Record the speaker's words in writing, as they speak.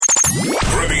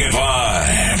Caribbean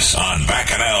Vibes on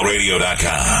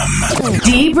BacchanalRadio.com.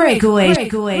 D Breakaway.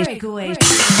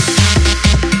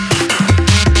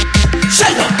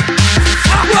 Shut up!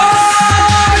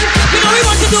 You know we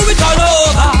want to do it all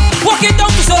over. Walk it down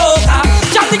to soca.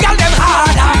 Jam the girl them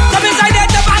harder. Come inside there,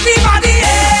 the body.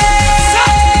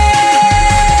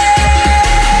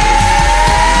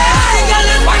 The girl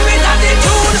them wine with that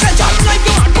tune. Say jump like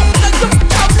you want,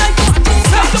 jump like you want.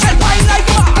 Say wine like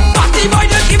you want. Party boy,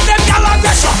 just give them girl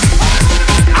aggression.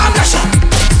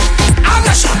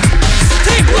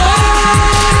 Take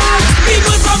one.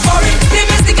 People come for it. They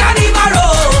miss the carnival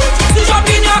road. To jump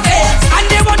in your face and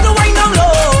they want to wind down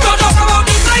low. Don't talk about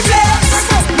this life place.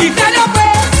 We fed up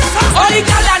with all the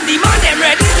girl and the man them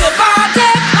ready to party.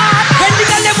 When the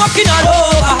girl them walking all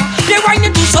over, they wind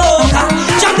it to soca.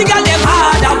 Jump the girl them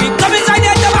harder. We come inside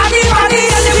there, the body. And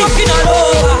they walking all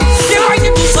over, they wind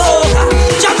it to soca.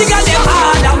 Jump the girl them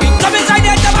harder. We come inside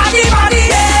there, the body.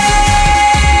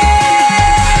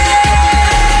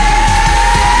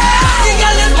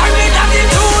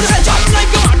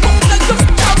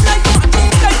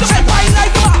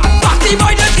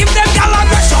 Boy, just give them girl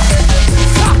aggression.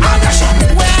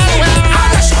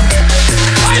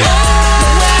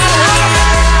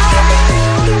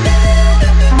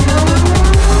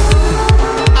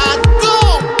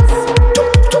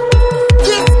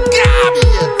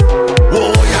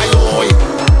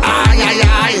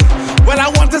 Well, I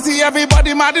want to see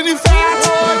everybody mad in the fat.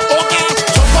 Oh gosh,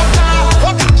 jump up now.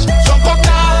 Oh gosh, jump up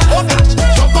now. Oh gosh,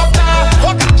 jump up now.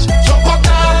 Oh gosh, jump up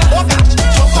now. Oh gosh,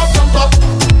 jump up.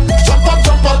 Jump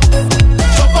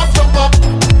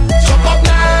up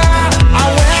now.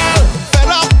 I'm well fed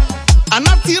up. I'm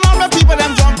not seeing all the people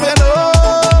them jumping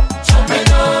up.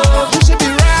 You should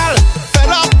be real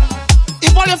fed up.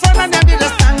 If all your friends and them they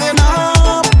just standing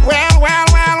up. Well.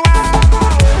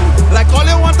 Like all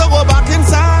you want to go back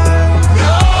inside.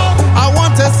 I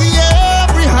want to see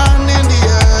every hand in the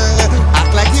air.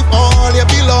 Act like if all you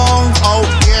belong out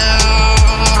here.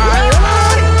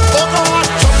 Oh God,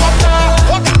 jump up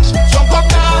now. Oh gosh, jump up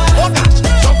now. Oh gosh,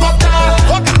 jump up now.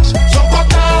 Oh gosh, jump up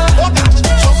now. Oh gosh,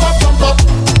 jump up.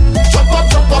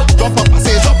 I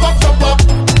say jump up.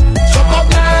 Jump up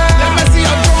now. Let me see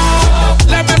you drop.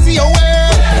 Let me see you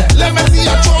wave. Let me see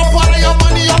you drop all of your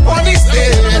money up on the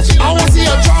stage. I want to see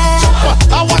you drop.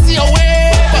 I want to see you wave.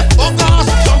 Oh gosh,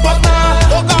 jump up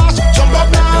now. Oh gosh, jump up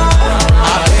now.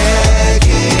 I'm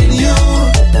begging you,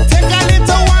 take a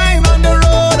little wine on the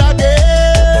road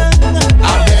again.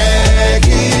 I'm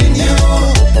begging you,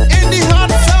 in the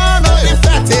hot sun or the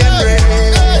fetid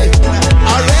rain.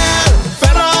 I'm real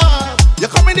fed up. You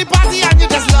come in the party and you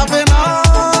just loving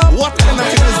up. What kind of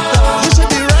thing is that? You should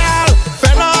be real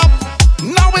fed up.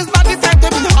 Now is not the time to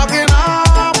be hugging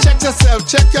up.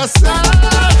 Check yourself.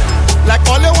 Like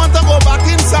all you want to go back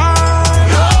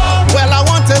inside. Well, I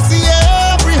want to see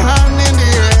every hand in the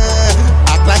air.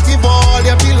 Act like if all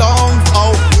you belong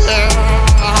out there.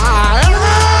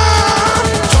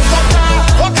 Jump up now.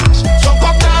 Oh gosh, jump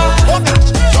up now. Oh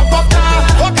gosh, jump up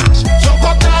now. Oh gosh, jump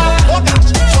up now. Oh gosh,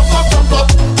 jump up.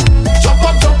 Jump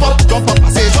up. I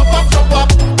say jump up.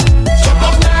 Jump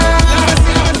up now. Let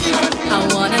me see. I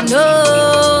wanna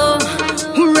know,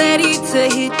 ready to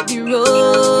hit the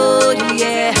road,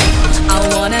 yeah. I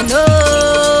wanna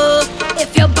know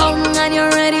if you're born and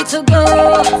you're ready to go.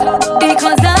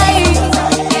 Because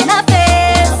in a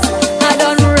phase, I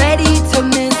done ready to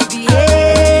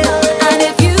misbehave. And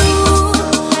if you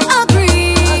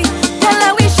agree, then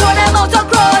let we show them how to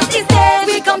cross this stage.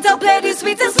 We come to play the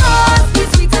sweetest mass, the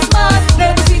sweetest mass,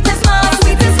 play the sweetest mass,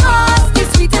 sweetest mass, the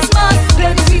sweetest mass,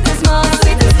 play the sweetest mass,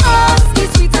 sweetest mass, the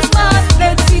sweetest mass,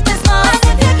 play the sweetest mass.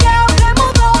 And if you can't play,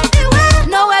 move out the way.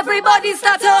 Now everybody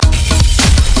start up.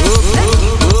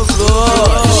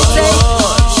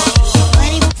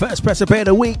 First precipitate of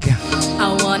the week.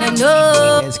 I wanna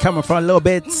know. It's coming from a little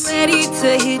bit. Ready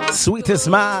to hit. Sweetest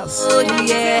Mass.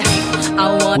 Yeah.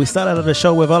 I want. We started off the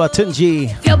show with Olatunji.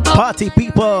 Party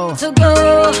people. To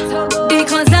go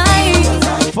because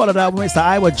followed up with Mr.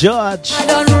 Iowa George. I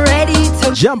done ready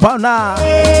to jump on now.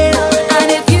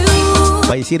 And if you.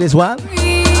 But you see this one?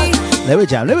 Let me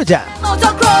jam.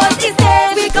 Motocross is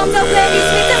dead. We come to play the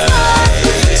sweetest mass.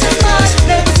 Sweetest mass.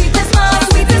 Play the sweetest mass.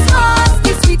 Sweetest mass.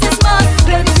 The sweetest mass.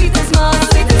 Play the sweetest mass.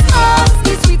 Sweetest mass.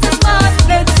 The sweetest mass.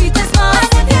 Play the sweetest mass.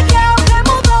 And if you can't play,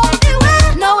 move out the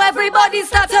way. Now everybody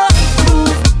start to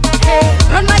move. Hey,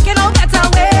 run like you don't get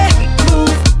away.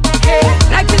 Move. Hey,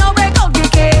 like you don't break out the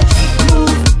cage.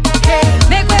 Move. Hey,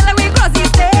 make way like we cross the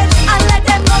stage and let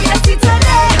them know you see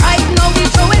today. Right now we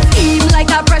show it steam like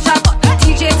a pressure pot.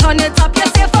 DJ turn it up, you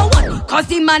say for one. Cause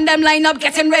the man them line up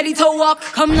getting ready to walk.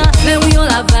 Come now, then we all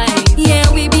have vibes. Yeah,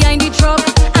 we behind the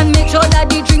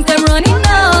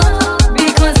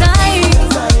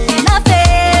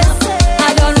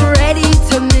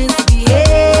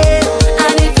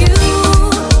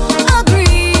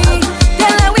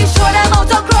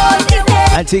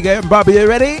Antigua and Barbie, you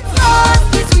ready?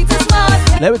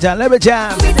 Let me jam, let me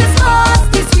jam.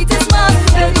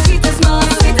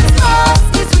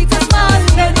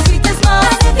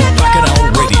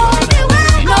 Bacchanal Radio.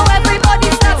 Now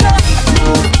everybody start up.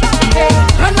 Hey,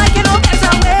 run like you know get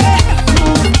away.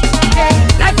 Hey,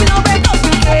 like you know break up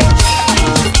the cage.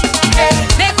 Hey,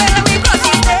 make way when we cross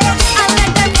the stage and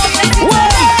let them know that it's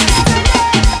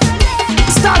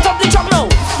Start up the truck now.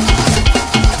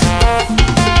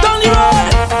 Down the road.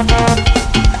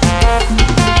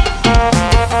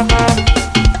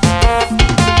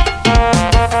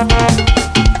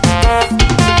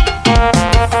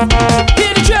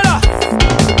 Hear the trailer.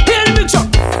 Hear the big truck.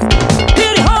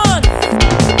 Hear the horn.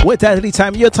 With that,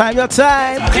 anytime, your time, your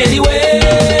time. Anyway,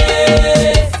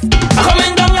 I'm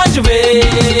coming down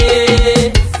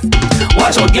lingerie.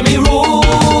 Watch out, give me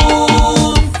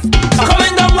room. I'm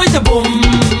coming down with the boom.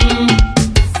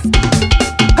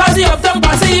 Cause the uptown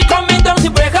posse coming down to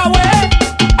break away.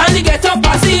 And the get up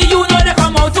posse, you know they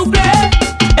come out to play.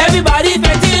 Everybody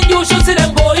betting, you should see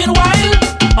them going wild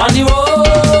on the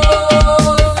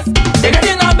road. They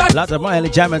getting on back. Lots of Miley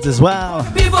Jammers as well.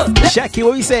 People, Shaki,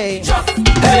 what we say?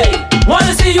 hey,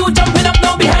 wanna see you jumping up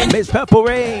now behind Miss Purple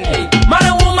Rain, Hey, man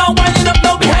and woman winding up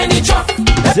now behind the truck.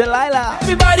 Delilah.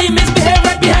 Everybody misbehave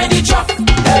right behind the truck.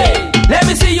 Hey, let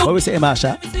me see you. What we say,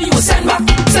 Marsha? See you send back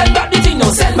the thing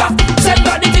now, send back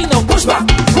the thing now, push back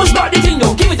the thing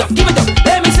now, give it up.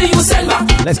 Let me see you send back,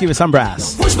 Let's give it some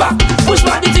brass. push back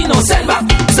the thing now, send back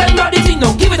the thing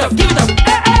now, give it up.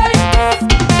 Hey, hey.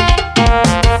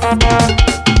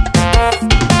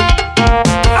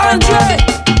 Andre,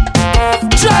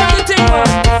 drive the thing, man.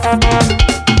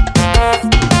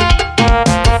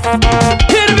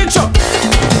 Hear the big truck.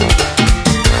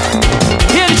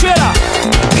 Hear the trailer.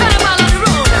 Carnival on the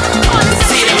road. On the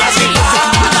See them as we go.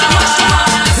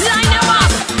 line them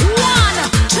up. 1,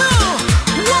 2,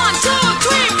 1, 2,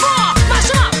 3, 4. Mash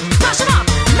 'em up, mash 'em up,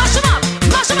 mash 'em up,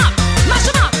 mash 'em up, mash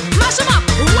 'em up, mash 'em up.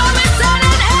 When we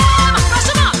sending him, mash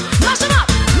 'em up, mash 'em up,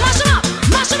 mash 'em up,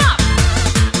 mash 'em up.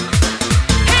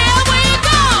 Here we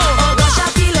go. Oh, gosh, I'm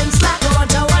feeling slack. I want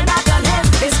to wind back on him.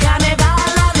 It's carnival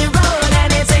on the road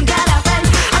and it's in Calapan.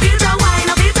 A bit of wine,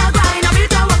 a bit of grind, a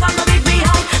bit of walk on the big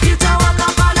behind. You to walk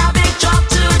up on a big truck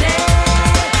today.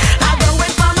 I'm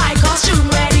going for my costume,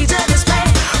 ready to display.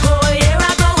 Oh, here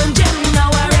I go in gym, now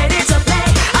we're ready to play.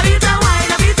 A bit of wine,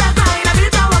 a bit of grind, a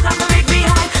bit of walk on the big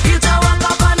behind. You to walk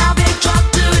up on a big truck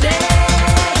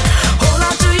today. Hold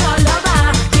on to your lover,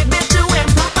 give it to him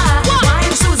proper.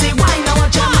 Wine, Susie, wine, now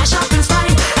watch your mash up and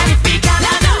spine. And if he can't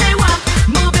handle the walk,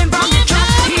 moving from the truck,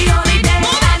 he only dead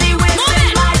and he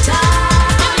wasting my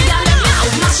time. Y'all let me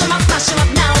out, mash 'em up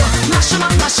now, mash 'em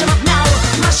up now,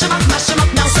 mash 'em up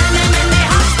now, send him in the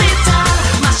hospital.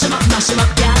 Mash 'em up,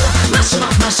 gal, mash 'em up,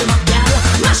 gal,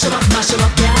 mash 'em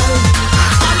up, gal.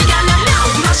 All the gal let me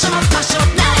out, mash 'em up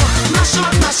now, mash 'em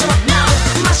up now,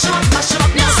 mash 'em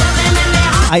up now, send him in the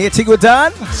hospital. Are you think we're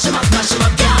done? Mash 'em up,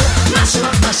 gal, mash 'em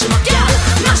up, gal,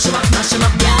 mash 'em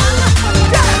up,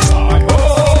 gal.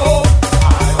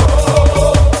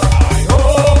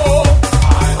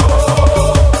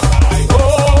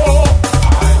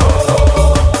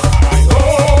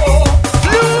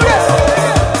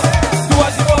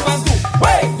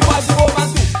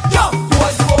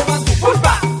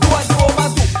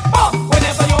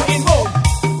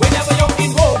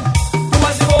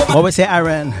 What we say,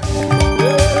 Aaron?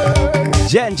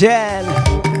 Jen,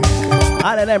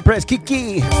 Anna and Empress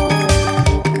Kiki.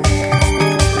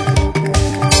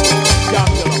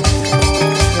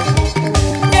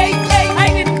 Hey, I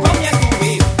didn't come here to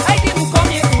wave. I didn't come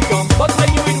here to jump. But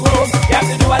when you're in Rome, you have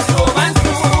to do as Romans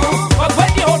do. But when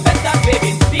the whole fest starts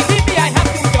waving, believe me, I have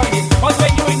to join it. But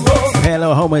when you're in Rome,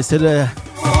 Hello, homers to the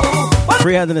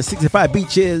 365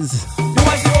 beaches.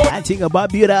 Antigua,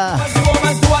 Barbuda.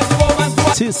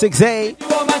 268.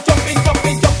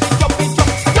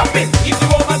 jumping. If the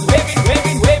woman's waving,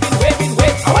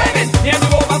 me and the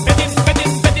woman's spending,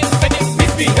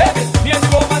 misbehaving. Me and the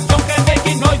woman's drunk and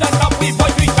making noise and top we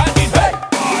voice we chanting, hey!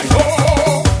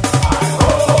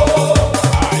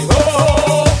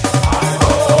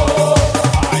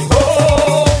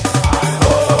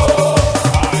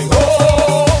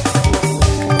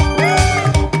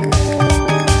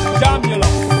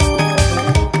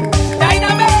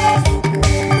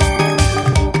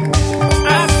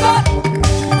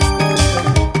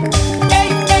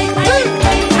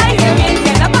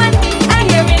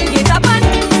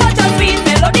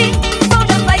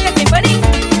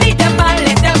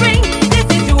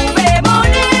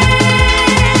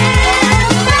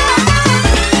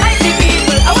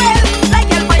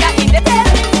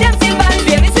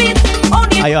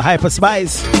 Are you hyper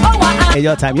spice? Oh, Hey,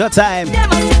 your time, your time.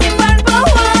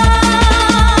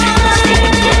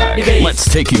 Let's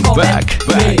take you back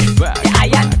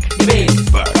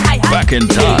in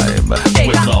time with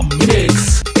the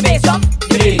mix.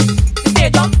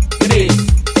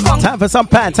 Time for some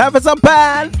pan, time for some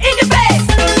pan. In the face.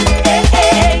 Hey,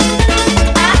 hey.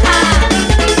 Aha.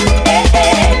 Hey,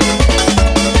 hey.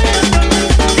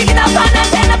 Pick it up and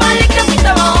then I'm lick the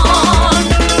pizza on.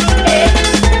 Hey,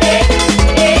 hey,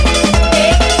 hey,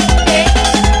 hey, hey,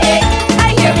 hey. I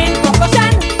hear in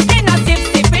percussion, in a tip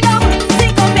it up.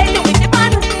 Sing complete with the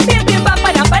band. Bim bim bam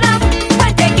bam bam.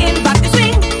 And taking back the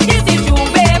swing. This is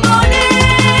Juve morning.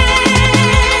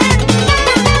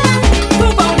 Two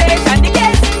foundation the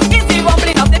case. Is the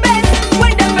rumbling of the bass.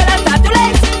 When the fellas start to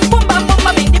lace. Boom bam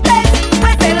in the place. I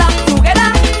say lock together.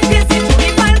 This is Juve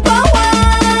fan power.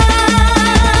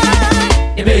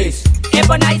 The bass.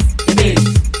 Ebonize. The bass.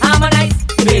 Harmonize.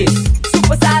 The bass.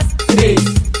 Superstars. The bass.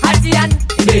 Artian.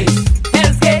 The bass.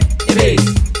 Hell's Gate. The bass.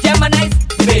 Geminize.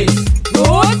 The bass.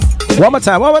 Roots. One more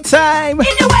time, one more time. In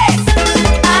the waist.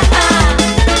 Aha.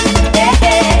 Hey,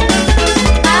 hey.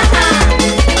 Aha.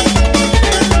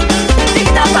 Pick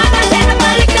it up and then I'm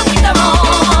lick the pizza on.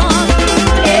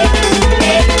 Hey,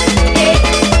 hey, hey,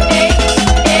 hey,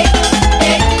 hey,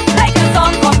 hey. Like a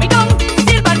song from me down.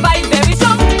 Still bad vibes very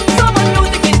strong. So much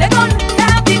music in the gun. They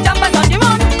have the jumpers on the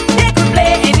run. They could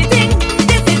play anything.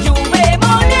 This is Juve morning.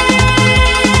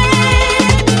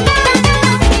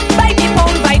 By the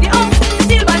pound, by the ounce.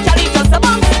 Still bad Charlie just a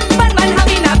bounce. Bad man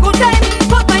having a good time.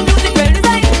 But my music well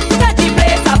designed. Touch the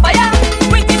place a fire.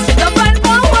 With this shit up and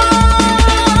power.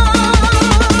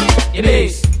 The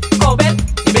bass, cowbell,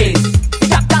 the bass, the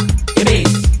tractor, the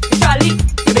bass, the trolley,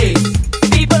 the bass, the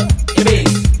people, the bass,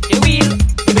 the wheel,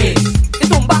 the bass, the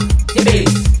tumba, the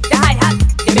bass, the hi-hat,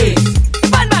 the bass, the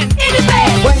bad man in the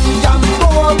bass. When I'm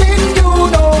going, you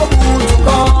know who to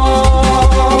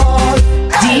call.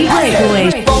 D-Breakaway.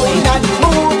 Going and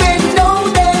moving, no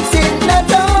dancing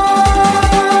at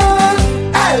all.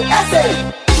 LSA,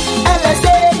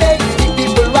 LSA make the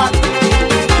people rock.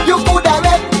 You could have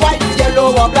red, white, yellow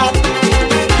or black.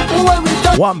 When we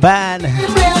touch One band the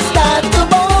place, start to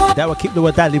ball. that will keep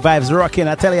the Daddy vibes rocking,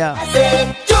 I tell ya.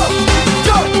 Say, jump,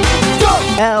 jump, jump,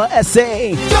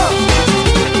 LSA. jump.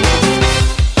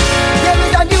 There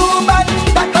is a new band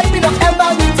that has been of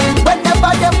everything.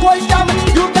 Whenever they push jam,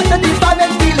 you get the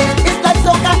different feeling. It's like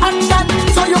soca action,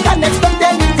 so you can expect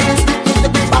anything. Stick to the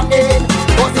beat in,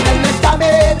 goes in and let come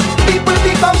in. People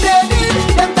be complaining,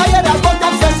 them tired of gun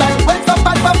session. When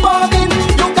somebody performing,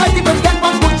 you can't even get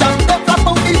one good jam. They flap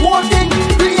out the whole thing,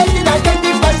 creating a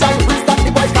deadly fashion. We start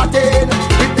the boycotting,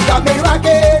 we become a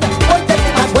rocking.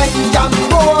 When jam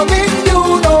going, you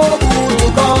know who to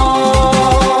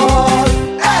call.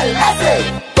 LSA,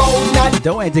 go and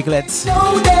Don't worry, Dicklets.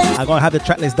 know them. I'm gonna have the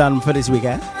track list done for this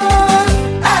weekend.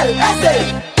 LSA,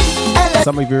 LSA,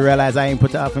 Some of you realize I ain't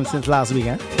put it up since last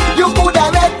weekend. you could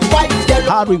have red, white, yellow.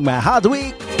 Hard week, man. Hard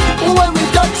week. When we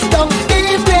touch down,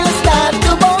 it will start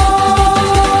to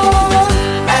ball.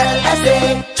 LSA,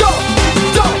 jump,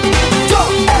 jump,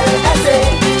 jump. LSA,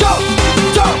 jump,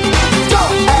 jump,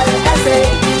 jump. LSA,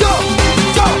 jump,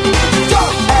 jump,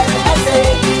 jump. LSA,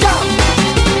 jump.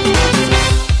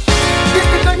 This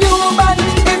is the new band.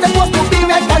 It's supposed to be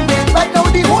reckoned. Right now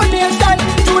the whole nation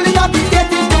truly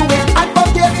navigating to it. And from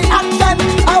there in action,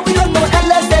 and we don't know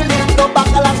LSA link, no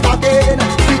backlash starting.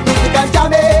 Sweet music and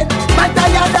jamming. Man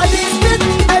tired of this beat.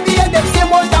 Every year them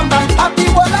same old jam band. Happy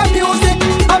world of music.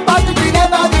 And party we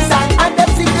never miss out. And them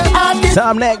single artists. So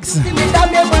I'm next. With them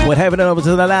neighbors, We're heading over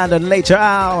to the land and later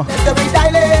out. every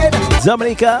dialing.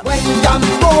 Dominica. When jam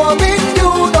going,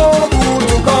 you know who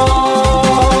to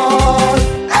call.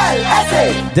 LSA,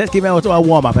 Just give me a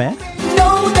warm up, eh?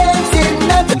 no dancing,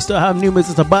 nothing. We still have new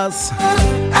music to buzz,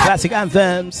 classic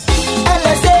anthems,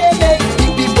 LSA make the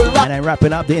people rock. and then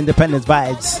wrapping up the independence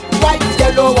vibes. White,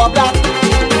 yellow or black.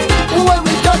 When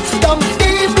we touch down, the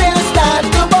place start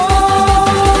to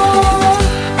ball.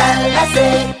 LSA,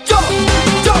 jump,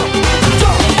 jump,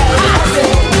 jump. LSA,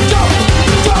 jump,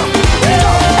 jump, jump.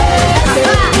 LSA,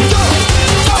 jump, jump,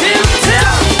 jump.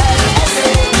 LSA,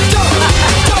 jump,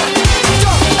 jump,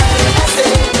 jump. LSA.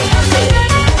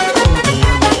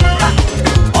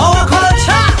 Our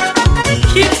culture,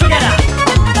 keep together.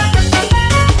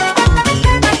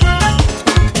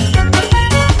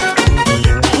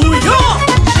 New York,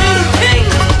 King,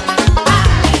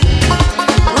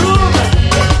 Ruben.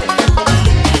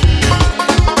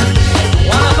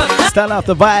 One of a kind Start off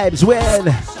the vibes with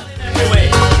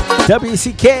everywhere.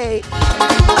 WCK.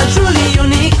 A truly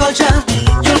unique culture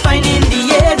you'll find in the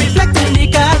air, reflecting the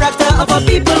character of our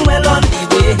people well on the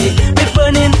way. With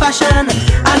burning passion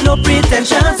and no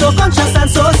pretension, so conscious and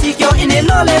so secure in the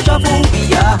knowledge of who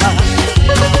we are.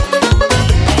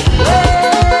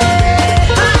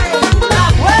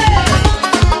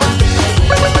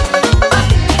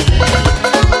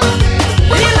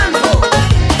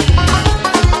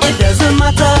 It doesn't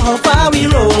matter how far we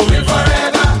roam, we'll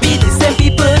forever be the same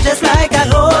people just like at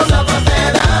home.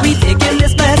 We taking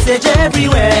this message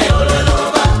everywhere.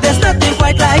 There's nothing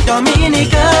quite like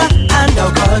Dominica and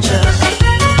our culture.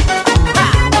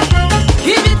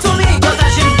 Give it to me, got a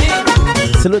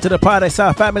shimmy. Salute to the Party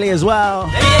Star family as well.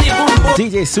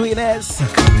 DJ Sweetness,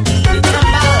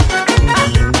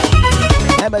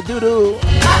 Emma Doodoo,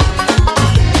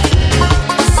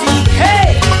 CK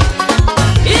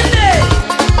in there.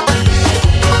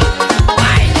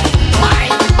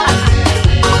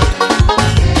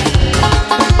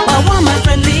 A woman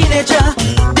friendly nature,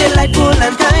 delightful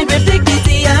and kind, with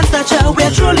dignity and stature.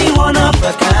 We're truly one of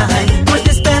a kind. Good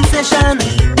dispensation,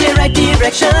 the right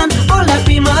direction, all that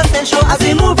we must ensure as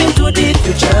we move into the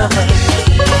future.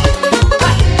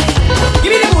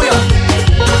 Give me the booyah.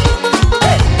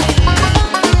 Hey.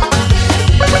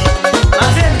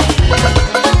 Martin.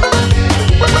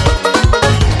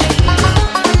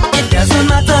 It doesn't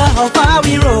matter how far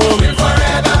we roam, we'll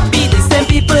forever be the same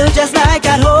people just like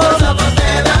at home.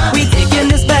 We taking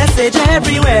this message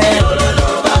everywhere.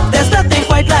 There's nothing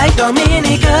quite like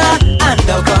Dominica and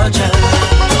our culture.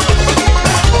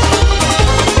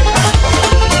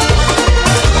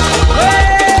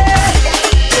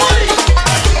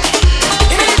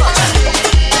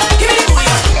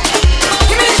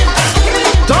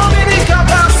 Dominica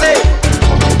Bossy.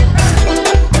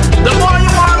 The more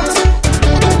you want,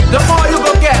 the more you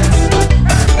go get.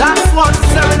 That's what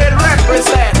 7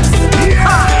 represents.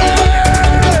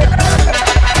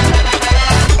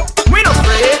 We no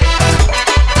afraid.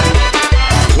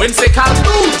 When say call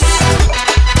boots,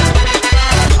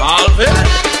 Alvin.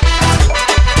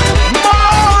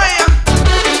 Boy,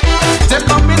 they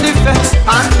come in defense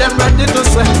and them ready to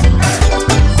set.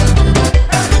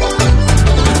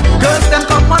 Girls them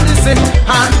come on the scene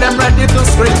and them ready to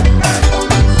scream.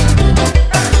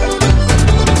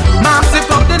 Massive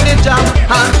come in the jam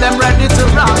and them ready to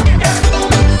run.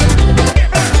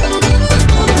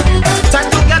 Time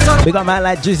to get on. we got man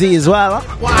like Jizzy as well.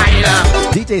 Why?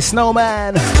 DJ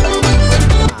Snowman.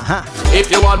 If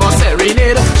you want more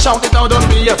serenade, shout it out, don't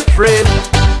be afraid.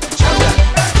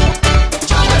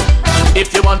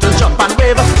 If you want to jump and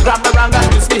wave, grab the rang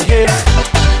and misbehave.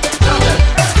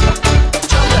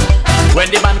 When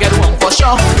the band get one for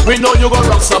sure, we know you gon'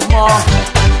 rock some more.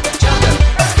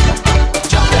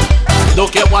 Don't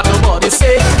care what nobody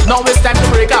say, now it's time to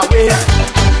break away.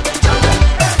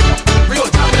 We go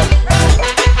champion.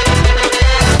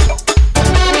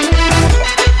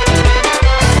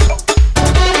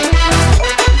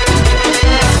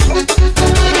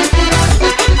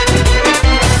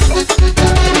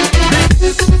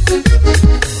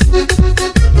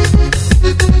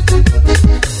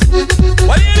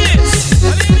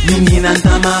 Menina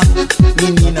tama,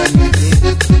 menina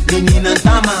livre. Menina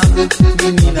tama,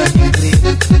 menina livre.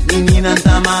 Menina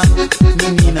tama,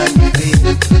 menina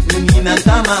livre. Menina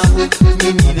tama,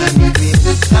 menina livre.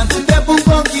 Tanto tempo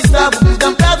conquistado,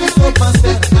 tão bravo sou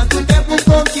parceiro. Tanto tempo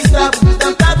conquistado,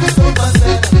 tão bravo sou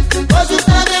parceiro. Hoje o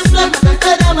cara em flama,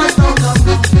 canteira mas não.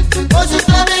 Hoje o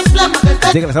cara em flama,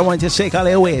 canteira. Diggers, I want you to shake all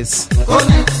your ways.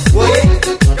 Cone, oye,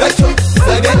 gacho,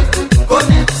 sabe,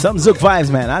 cone. Some Zouk vibes,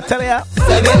 man. I tell ya.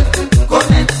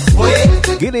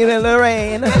 Get it in the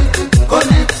rain.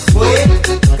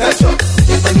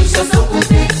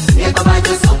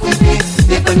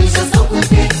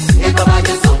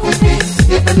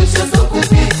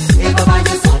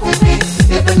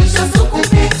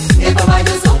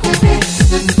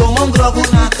 Toma drogo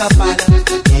na capara,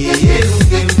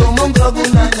 toma drogo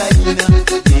na galinha,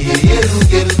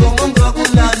 toma drogo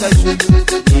na cachorro,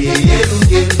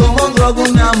 toma drogo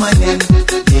na mané.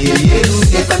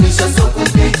 Epa misha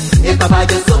sokumpe, epa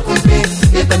baja sokumpe,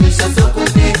 epa misha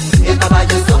sokumpe, epa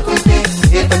baja sokumpe,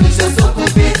 epa misha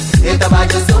sokumpe, epa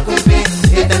baja sokumpe,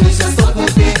 epa misha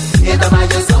sokumpe, epa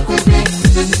baja sokumpe.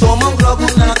 Toma drogo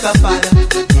na capara,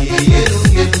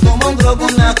 toma drogo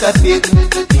na capeta,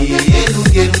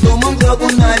 toma drogo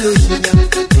na lojinha.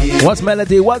 What's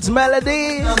melody? What's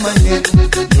melody?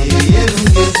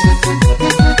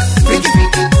 Freaky,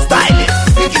 freaky, style it,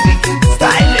 freaky, freaky,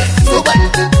 style it, so what?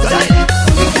 Style it.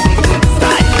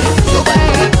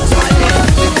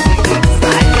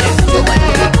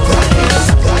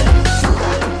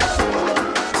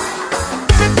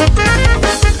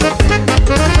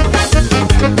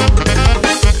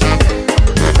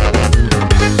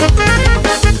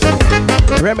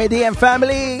 MADM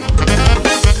family.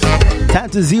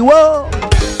 Time to zero.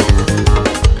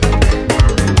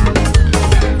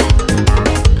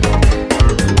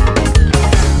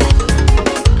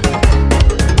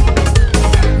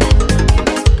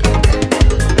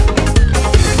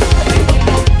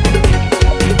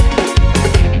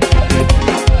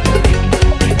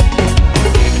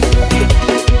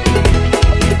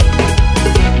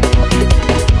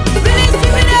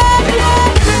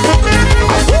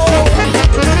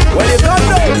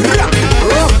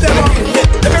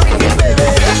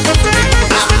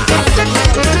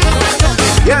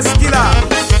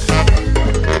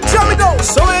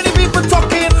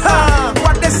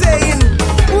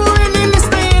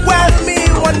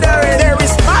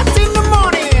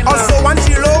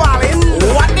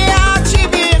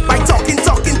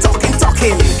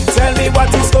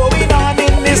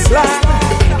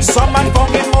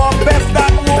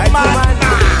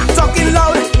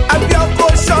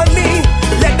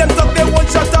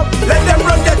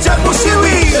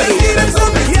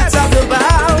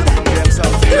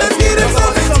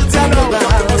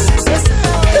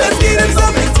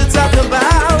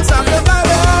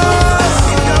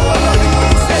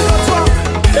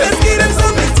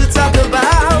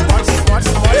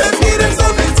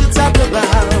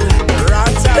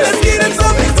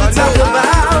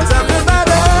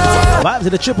 To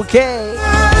the Triple K.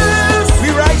 We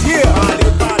right here.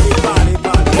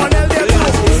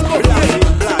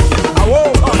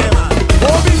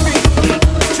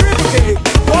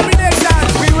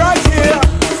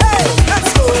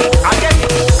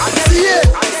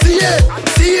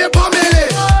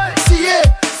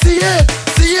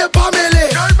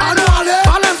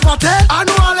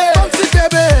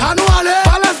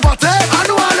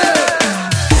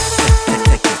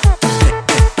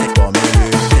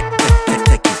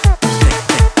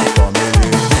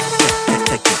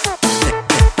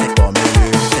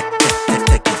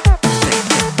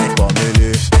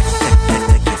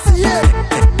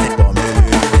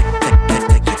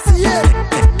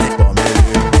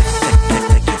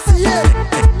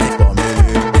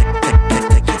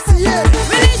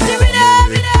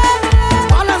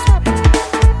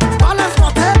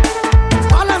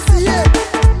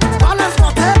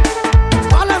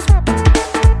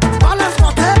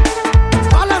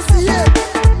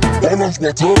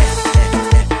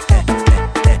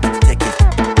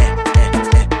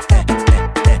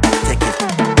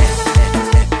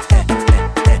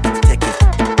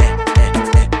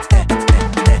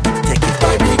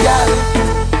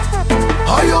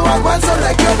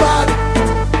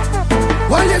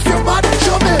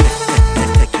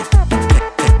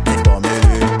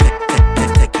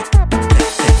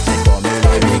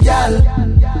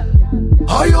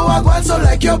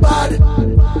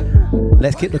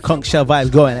 Let's keep the conch shell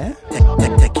vibes going, eh?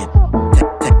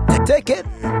 Take it.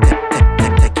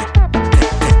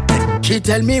 She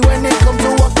tell me when it come to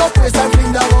walk up place and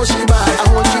fling down how she bad. I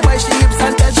hold she by she hips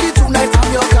and tell she tonight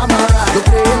I'm your camera. You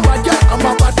playing bad girl, I'm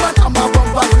a bad man, I'm a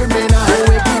bumper criminal. The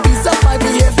way keep this up my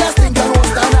behavior, think I won't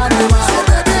stand animal. So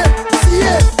baby,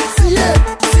 see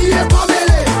it,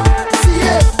 Pamela. See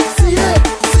it,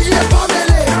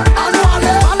 Pamela.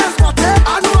 Annuale, balance mate,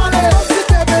 annuale. See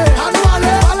baby,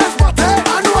 annuale, balance mate,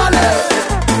 annuale.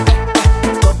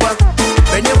 Come back,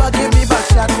 when you give me back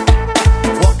shot.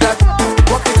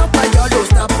 Walk it up like you don't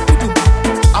stop.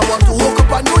 I want to hook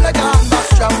up on you like a handbag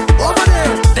strap. Over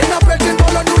there, then I'm breaking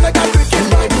ball on you like a cricket,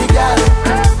 baby girl.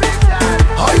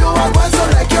 How you are going so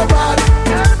like you're bad?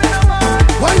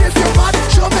 Well, if you're bad,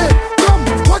 show me. Come,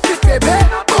 walk it, baby.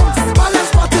 Bounce,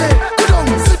 balance party. Go down,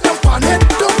 sit down on it,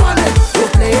 don't panic.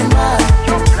 You're playing mad.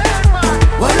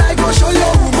 Well, I go show you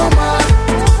who my man.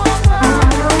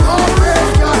 Oh,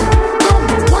 brave girl. Come,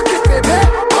 walk it, baby.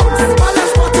 Bounce,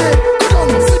 balance party. Go down,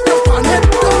 sit down on it,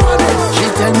 don't panic. She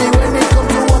tell me when it come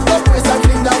to walk up, waist and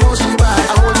fling down how she bad.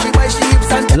 I hold she by she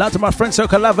hips and A lot of my friend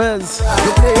circle lovers.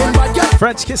 you playing bad girl.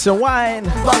 French kiss and wine.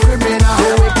 Back criminal.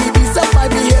 The way keep this up my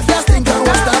behavior, think I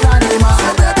was an animal. So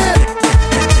baby,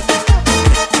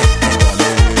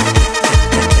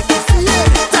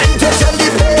 time to shell the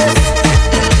place.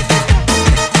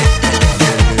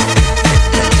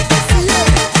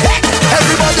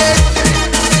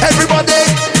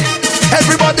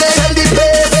 Everybody, shell the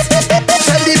place.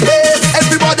 Shell the place.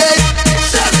 Everybody,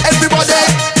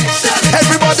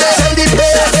 shell the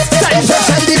place. Time to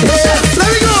shell the place. Let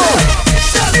me go.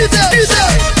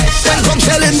 When come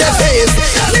shell in the face.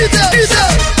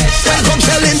 When come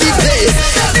shell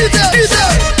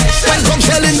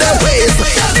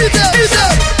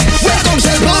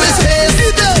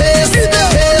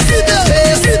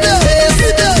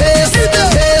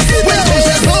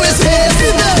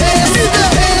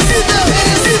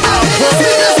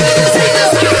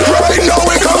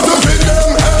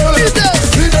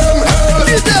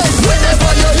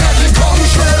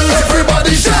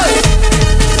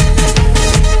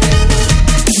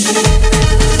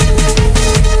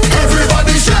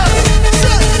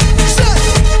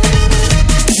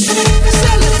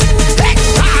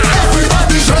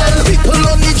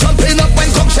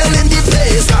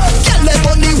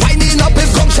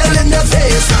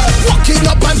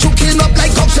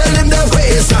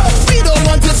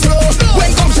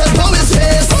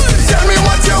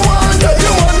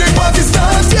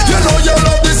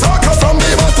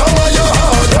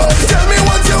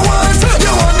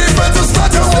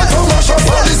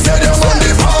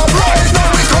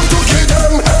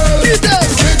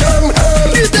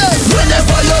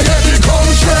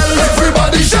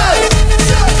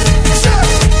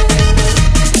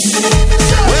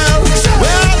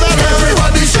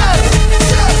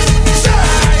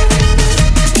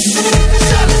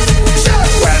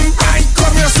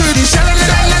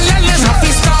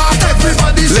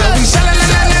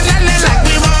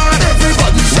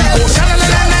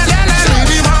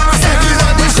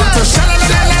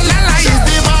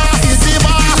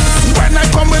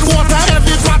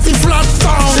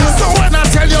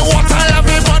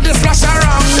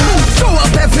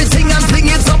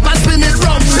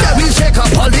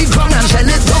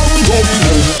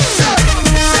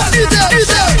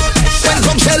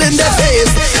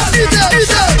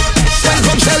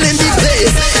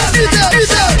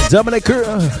Dominic Crew.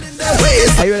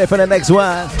 Are you ready for the next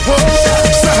one?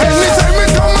 So anytime we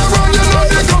come around, you know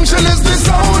the junction is the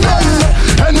sound.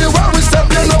 Anywhere we step,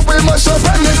 you know we must up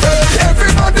anything.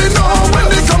 Everybody know when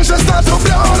the junction start to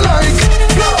blow like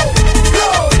blow.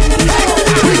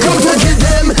 We come to give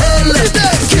them hell,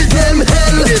 give them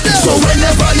hell. So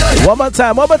whenever you one more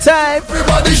time,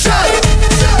 everybody shout,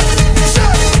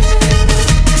 shout.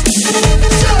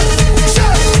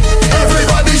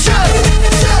 Everybody shout,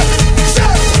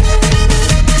 shout.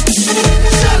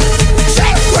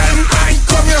 When I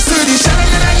come, you see the shout.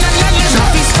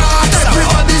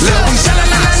 Everybody shout.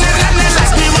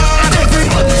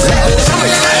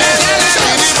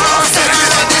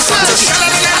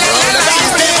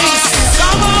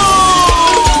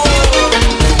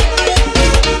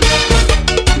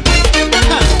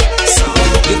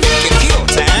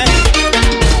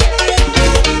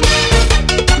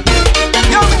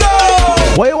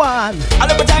 What you want? I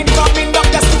love the time coming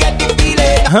back just to get the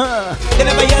feeling. They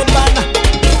never hear man,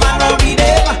 man be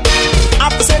them.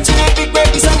 After searching every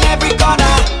grave, is on every corner.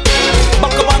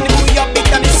 Buck up on the movie up, it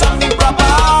and it's something proper.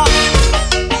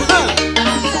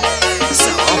 So,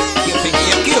 you think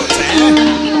you're cute,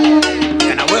 eh?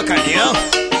 Can I work on you?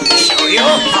 Show you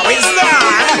how it's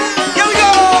done. Here we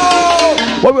go!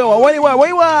 What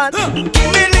you want? Give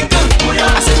me liquor.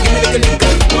 I said give me liquor.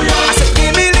 I said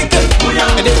give me liquor.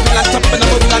 And then pull on top and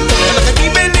I'm on top. Like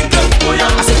give me liquor. I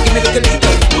said give me liquor.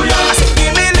 I said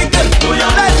give me liquor.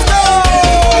 Let's go.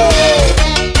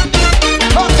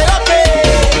 Okay.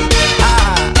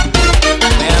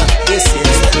 Well, this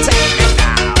is the technique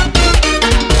now.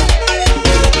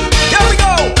 Here we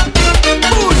go.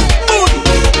 Boom.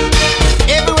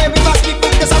 Everywhere we must be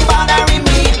quick 'cause I'm bothering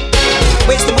me.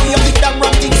 Waste the money on the damn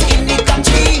run things in the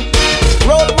country.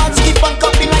 Road man keep on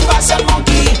copying like fashion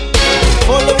monkey.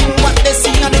 Following what they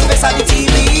see on the face of the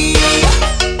TV.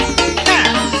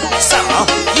 So,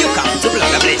 you come to blow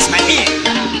the place my ear.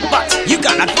 But you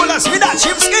cannot fool us with that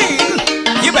cheap scheme.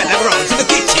 You better run to the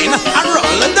kitchen and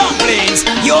roll the dumplings.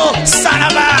 You son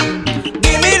of a.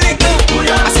 Give me liquor. I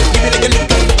said give me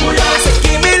liquor. I said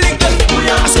give me liquor. I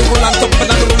said roll on top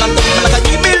and roll on top.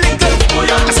 Give me liquor. I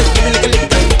said give me liquor.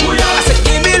 I said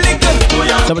give me liquor.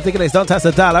 So we're thinking this, don't touch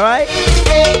the dial, alright?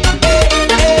 Hey.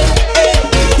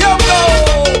 Yo go.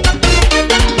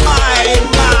 My,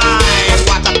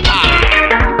 what a power.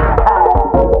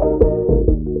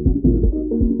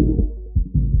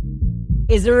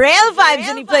 It's real vibes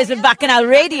in the place with Bacchanal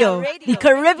Radio, the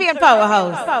Caribbean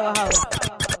powerhouse.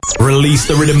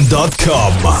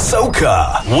 ReleaseTheRhythm.com.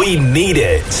 Soca, we need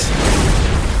it.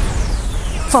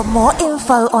 For more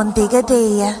info on Digga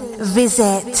D,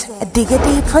 visit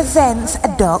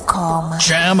diggadpresents.com.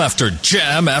 Jam after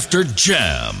jam after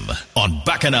jam on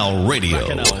Bacchanal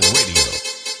Radio.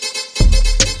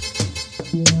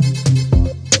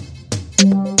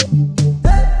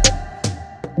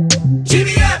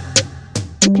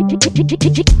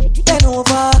 Bend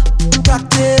over,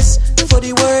 practice for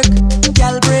the work,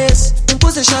 gal brace,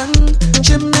 position,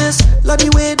 gymnast, love the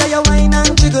way that you whine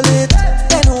and jiggle it.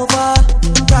 Bend over,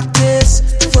 practice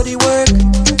for the work,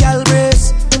 gal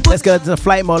brace. Let's go to the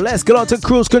flight mode. Let's go on to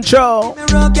cruise control.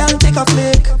 Mirror, gal, take a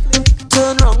flick.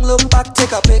 Turn round, look back,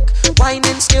 take a pick.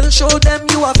 Whining skill, show them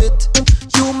you have it.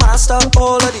 You master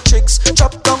all of the tricks.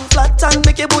 Drop down flat and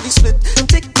make your body split.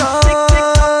 Tick tock, tick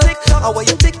tock, tick tock. How are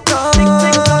you tick tock, tick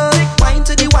tock, tick. Wine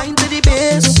to the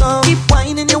bass now. Keep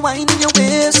whining your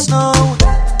waist now.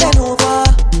 Bend over,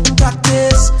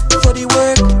 practice for the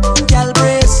work, gal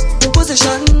brace,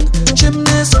 position,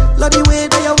 gymnast, love the way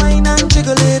that you whine and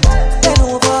jiggle it. Bend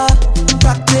over,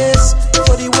 practice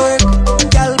for the work,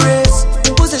 gal brace,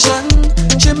 position,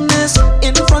 gymnast,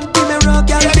 in front the mirror,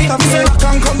 gal pick up your rock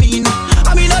and come in.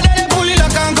 I mean, that they pull it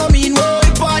like and come in. Whoa,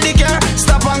 if party care,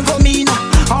 stop and come in.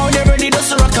 How they ready to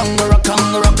rock and come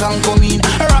in,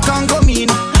 rock and come in.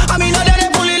 I mean, that they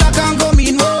pull it like and come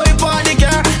in. Whoa, if party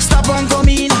care, stop and come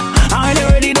in. How they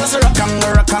ready to rock and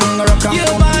your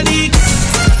body.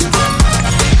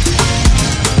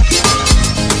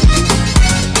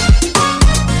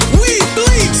 We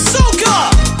bleed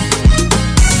soca.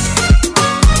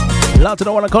 Loud to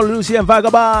the one I call Lucy and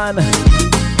Vagabond.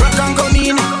 Rock and come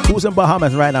in. Who's in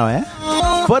Bahamas right now, eh?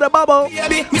 For the bubble.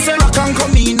 Baby, me say rock and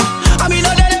come in. I mean,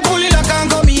 that they pull it like and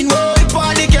come in. Whoa, if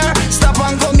party care, stop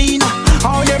and come in.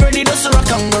 How they ready to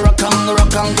rock and come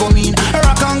in,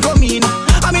 rock and come in.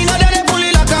 I mean, that they pull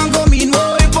it like and come in.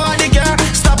 Whoa, if party care,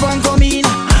 stop and come in.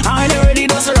 How they ready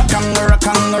to rock and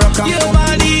your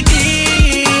body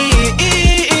clean,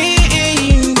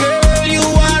 girl, you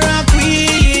are a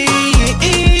queen.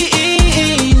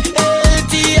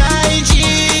 LTIG,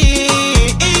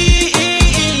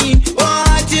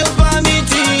 what you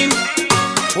permitting?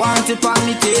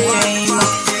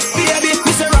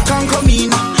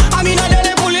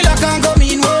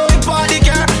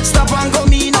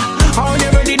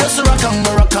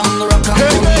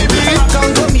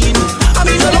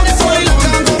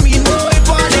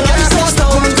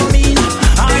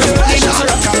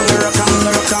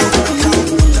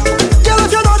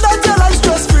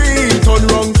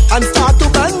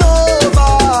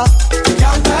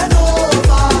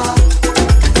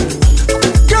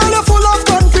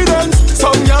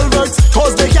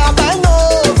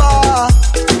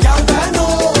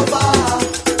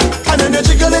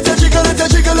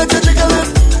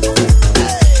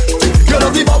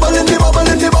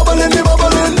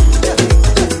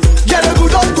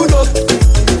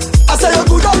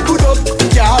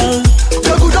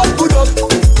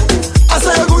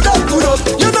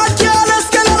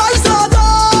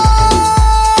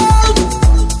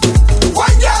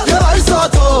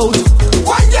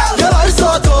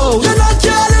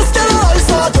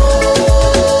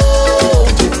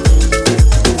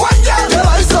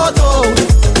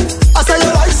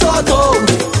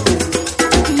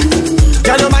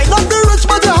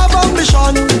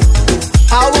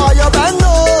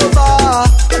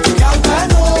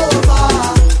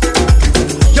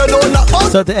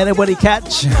 out to anybody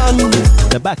catch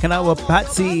the back and our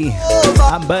Patsy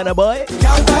and Burner Boy.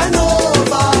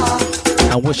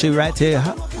 And wish you right here.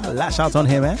 Lash out on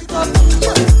him, eh?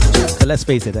 So let's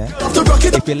face it, eh?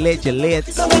 If you're late, you're late.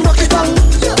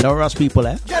 Don't rush people,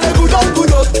 eh?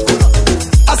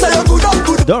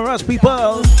 Don't rush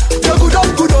people. You're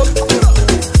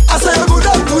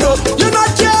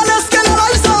not jealous, get your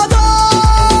life out.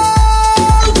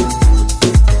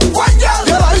 One girl,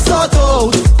 your life out.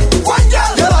 One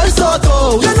girl, your life out.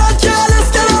 You're not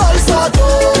jealous, get your life out.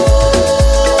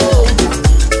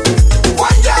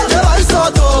 One girl, your life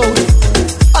out.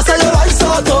 I say your life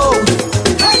out.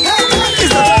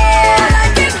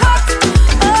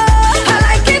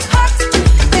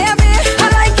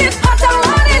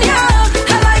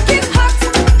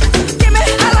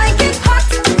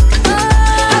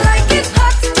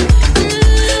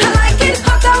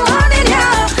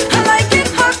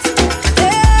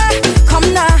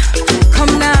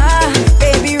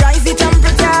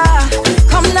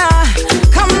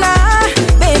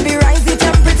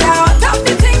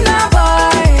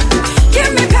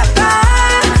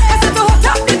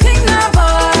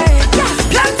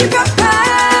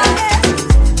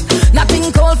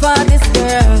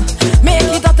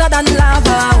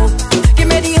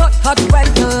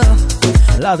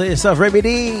 Out to yourself, Remy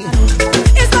D.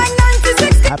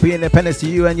 Happy Independence to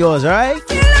you and yours, alright?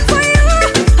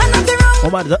 All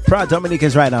my proud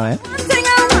Dominicans right now, eh?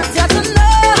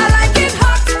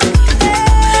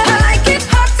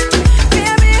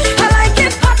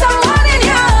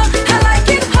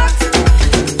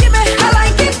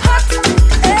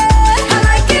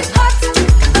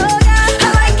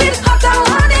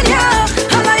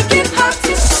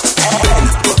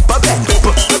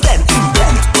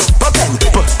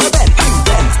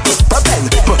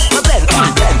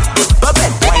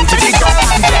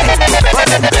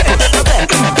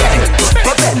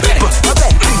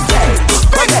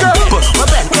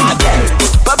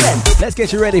 Let's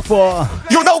get you ready for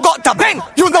You know got to bend,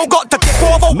 you know got to take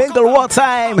over. Mingle War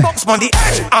time. Box on the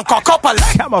edge and cock up a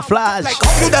leg. Camouflage. Like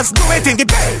how you just do it in the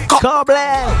bed. Cock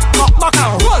blend. Cock back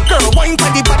and roll. Girl, wine for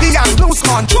the body and lose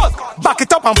control. Back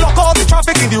it up and block all the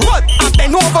traffic in the road. And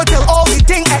bend over till all the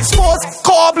thing exposed.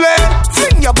 Cock blend.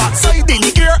 Fling your backside in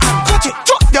the air and touch it.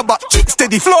 Drop your butt cheeks to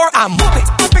the floor and move it.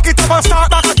 Pick it up and start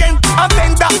back again. And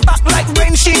bend that back like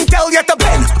when she tell you to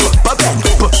bend. Bend,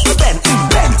 bend,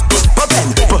 bend,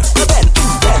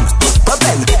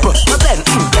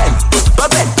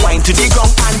 wine to the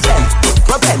ground and bend.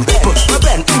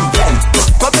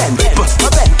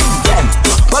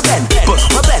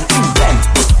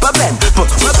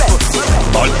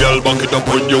 Bad girl, back it up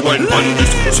when you wine pan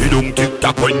this. See don't tick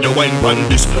tock when you wine pan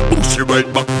this. Push your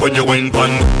right back when you wine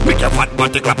pan. Make your fat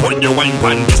body clap when you wine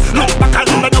pan this. Look back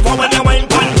and look over when you wine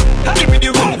pan. Give me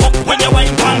the room up when you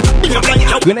wine pan. Be a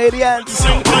blank Grenadians,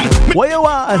 what you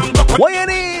want? What you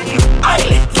need? I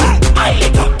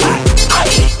lit up.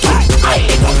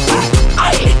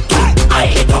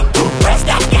 Press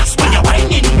that gas when you're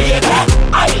whining, baby.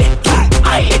 I lit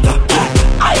up.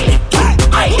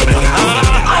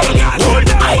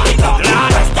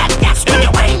 Press that gas when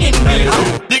you're whining, baby.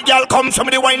 The girl comes from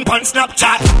the wine pan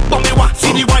Snapchat, but me want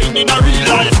see the wine in a real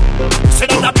life. Say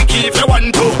that a picky if you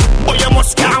want to, but you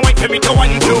must can't wait for me to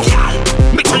want to.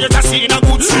 Make sure you just see in a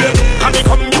good shape, and me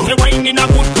come if you wine in a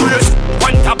good place.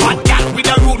 Want a bad girl with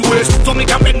a rude waist, so me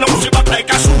can bend down she back like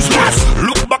a shoes glass.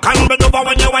 Look back and bend over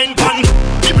when you wine pan.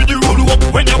 Give me the roll up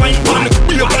when you wine pan.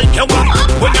 Be up like you want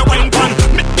when you wine pan.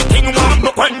 Make the thing warm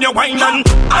up when you wine on.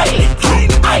 I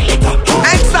lit up.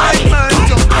 Excitement.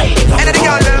 And the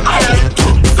girl them.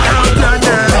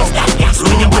 Press that gas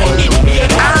when you wine in,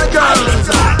 baby.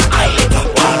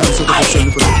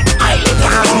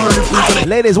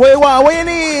 Ladies, what you want? What you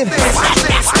need?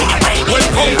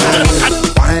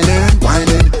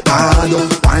 Whining, hard,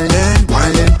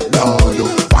 whining, loud,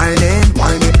 whining.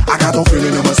 I got no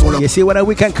feeling in my soul. You see when a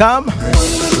weekend come?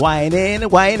 Whining.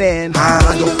 Hard, whining,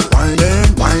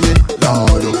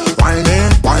 loud,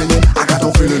 whining. I got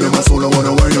no feeling in my soul. I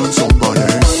wanna wine on somebody.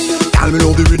 Tell me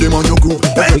love the rhythm on your groove.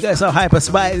 You guys are hyper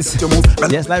spice,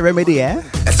 just like Remedy, eh?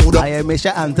 I am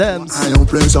Misha Anthems. I don't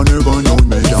place on never know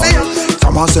me.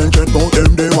 From a century, bout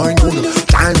them, they wine good.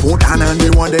 Time put on and they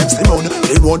want them Simon.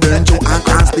 They want them to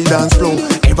across the dance floor.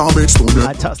 Ever big stone.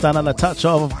 I touched down on a touch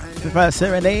of the first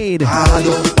serenade.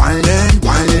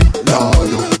 Whining, Lord.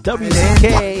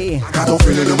 WCK. I got no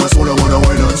feeling in my soul, I wanna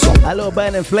wine on some. Hello,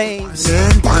 Burning Flames.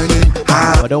 Whining,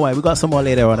 but don't worry, we got some more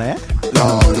later on, eh?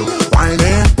 Lord,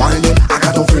 whining. I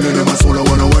got no feeling in my soul, I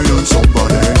wanna wine on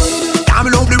somebody. Damn,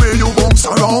 love the way you bounce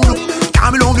around.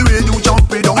 Damn, love the way you jump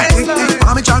it down.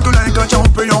 I'm a jungle like a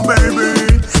champion,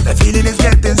 baby. The feeling is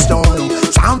getting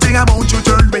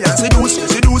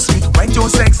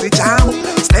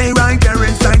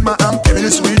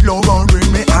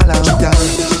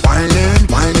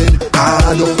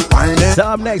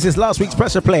next is last week's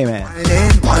pressure play, man.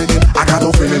 Whining, I got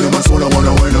no feeling in my soul, I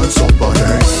wanna win on somebody.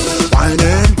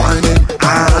 Whining,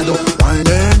 I do.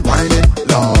 Whining,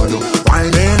 Lord.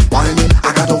 Whining,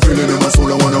 I got no feeling in my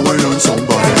soul, I wanna win on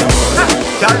somebody.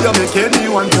 Girl, you making me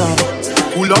wonder.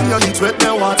 Pull on your heat with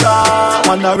me water.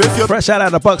 Wonder if you fresh out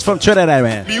of the box from Trinidad,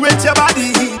 man. Be with your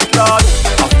body heat, Lord.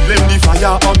 I flame the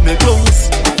fire on me clothes.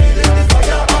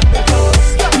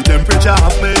 The temperature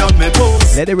have me on me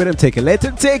toes. Let the rhythm take it. Let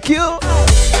him take you.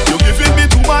 You giving me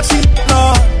too much heat,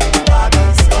 Lord.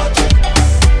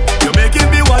 You're making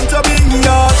me want to be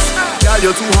yours. Girl,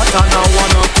 you're too hot and I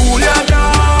wanna cool you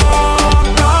down,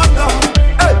 down.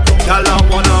 Hey, girl, I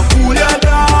wanna cool you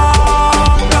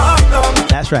down, down.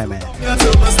 That's right, man.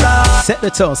 Set the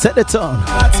tone, set the tone.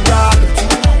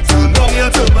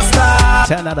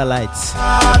 Turn out the lights.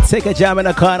 Take a jam in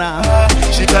the corner.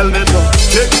 She tell me to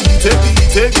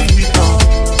take it now.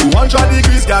 200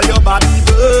 degrees, girl, your body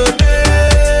burning.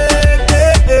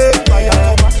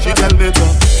 She tell me to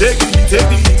take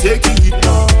it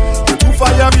now. You're too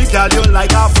fiery, girl, you're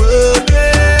like a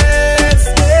furnace.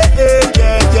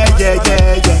 Yeah.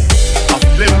 I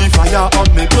flame the fire on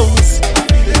me clothes.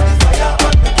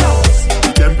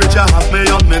 The temperature have me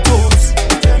on me toes.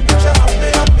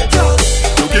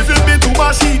 You're giving me too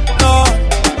much heat, no.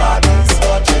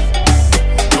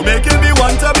 You're making me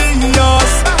want to be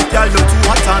yours. Girl, you're too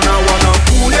hot and I wanna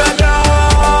cool you down.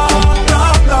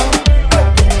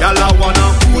 Girl, I wanna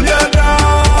cool you down.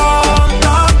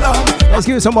 Let's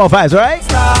give it some more vibes, right?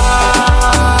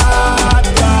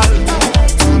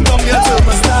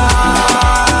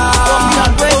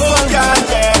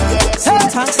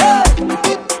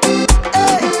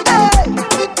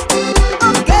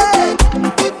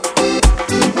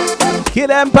 Kid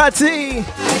empathy.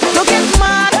 Don't get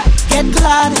mad, get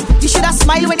glad. You should have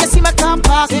smiled when you see me come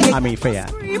past. I mean, fair.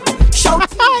 Shout,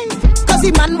 cause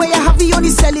the man where you have the only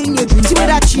selling your dreams. He would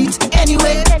have cheat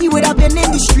anyway. He would have been in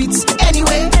the streets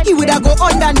anyway. He would have go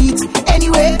underneath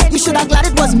anyway. You should have glad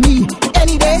it was me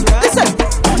any day. Listen,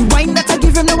 the wine that I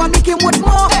give him now I make him want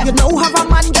more. You know have a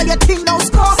man, girl, your thing now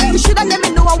score. You should have let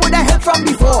me know I would have helped from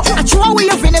before. I throw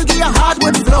away your vinyl, give your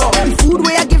hardwood floor. The food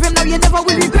where I give him now you never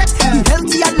will regret. Be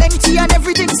healthy and lengthy and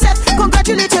everything set.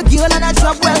 Congratulate your girl and a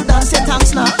job well done. Say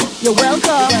thanks now, you're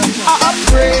welcome. I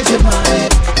upgrade your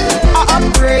mind. I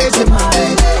upgrade your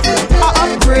mind. I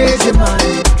upgrade your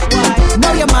mind.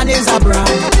 Now your man is a brand.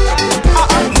 I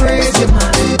upgrade your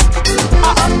mind.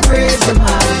 I upgrade your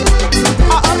mind.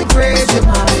 I upgrade your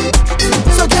mind.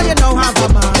 So girl, you know how to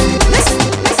mind. Listen.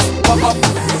 Walk up.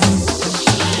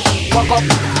 Walk up.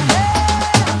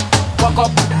 Walk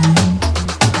up.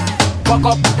 Walk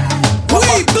up.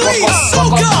 We bleed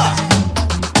soca.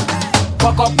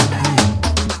 Walk up.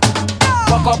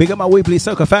 Walk up. Big up my Weebly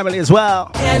Soca family as well.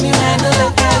 Can you handle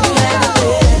it? Can you handle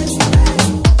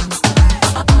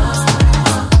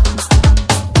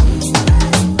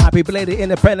it? Happy belated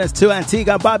independence to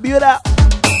Antigua and Barbuda.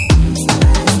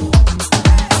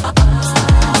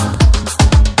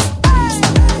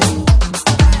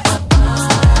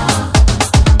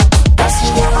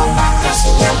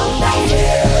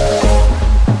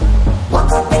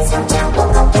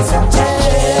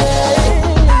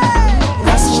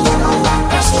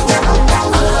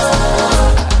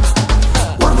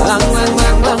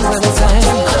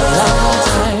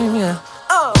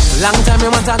 Long time you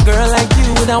want a girl like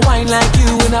you, with a wine like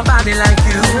you, with a body like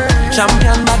you.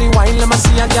 Champion body wine, let me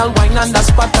see a girl wine on the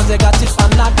spot, cause they got it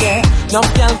on that day. No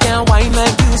girl can wine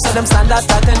like you, so them stand at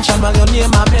attention while your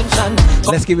name I mention.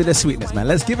 Let's give it the sweetness, man.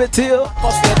 Let's give it to you.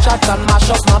 Off your chat and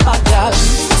mash up my back, girl.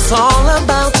 It's all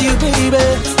about you, baby.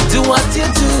 Do what you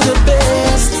do the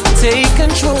best. Take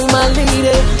control, my lady,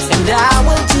 and I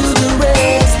will do the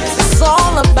rest. It's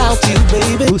all about you,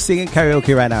 baby. Who's singing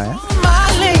karaoke right now, eh? My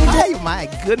lady. Hey, my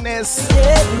goodness.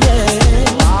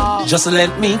 Yeah. Just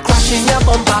let me crash in your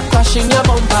bumper, crash in your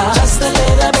bumper. Just a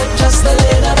little bit, just a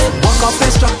little bit. Walk up the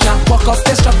structure, walk up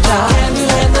the structure. Can you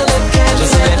handle it? Can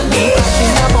just you let me crash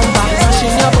in your bumper, crash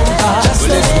in your bumper. Just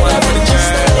a little bit,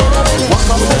 just a little bit. Walk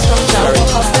up the structure,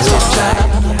 walk up the structure.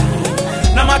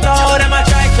 No matter how them a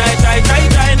try,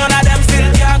 none of them still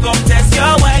can't come test you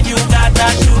when you got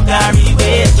that sugary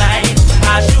waistline,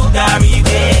 a sugary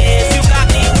waist. You got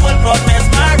the whole crowd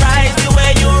mesmerized the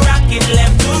way you rock it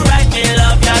left to right. Me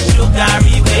love your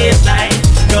sugary waistline,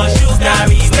 your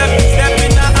sugary waist. Step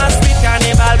in the hospital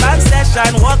carnival band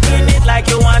session, walking it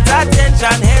like you want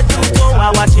attention. Head to toe,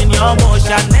 I'm watching your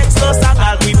motion. Next slow song,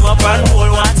 I'll whip up and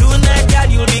hold one. Tonight, girl,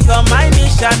 you become my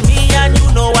mission. Me and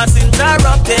you know what's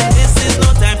interrupted. This is no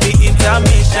time for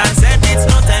intermission. Said it's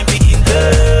no time for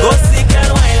go sick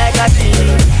and wine like a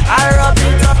genie. I rub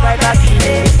it up like a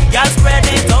genie. Girl, spread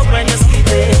it out when you skip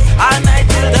it.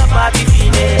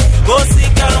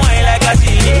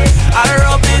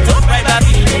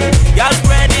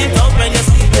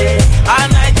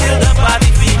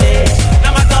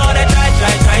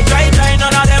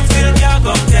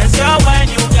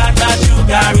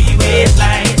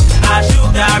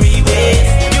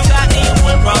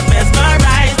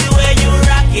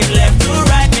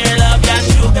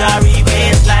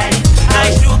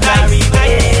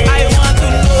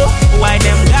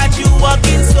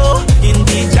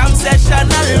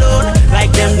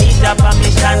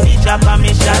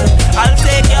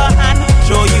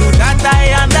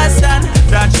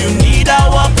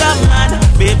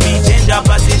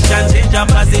 your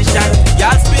position.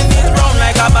 Y'all spin it round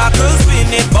like a buckle, spin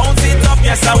it, bounce it up,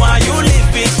 yes I want you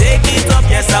lift it, shake it up,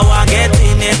 yes I want get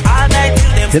in it, all night till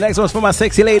them. The next one's for my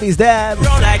sexy ladies, Dad.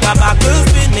 Round like a buckle,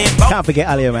 spin it, Can't forget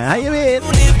Alia, man. How you been?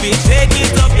 lift it, shake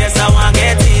it up, yes I want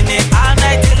get in it, all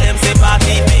night till them say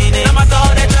party finish. No matter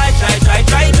how they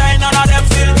try, none of them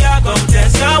still can't come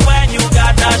test you when you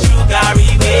got a sugary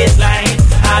waistline,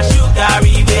 a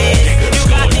sugary waist. You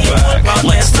got the whole from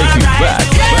Let's take you back.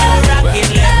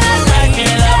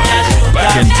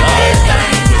 Back in time.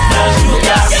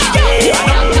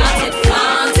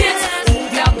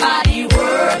 Move your body,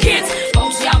 work it.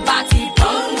 Bounce your body,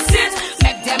 bounce it.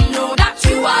 Make them know that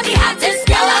you are the hottest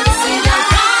girl on the scene.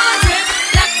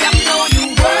 Let them know you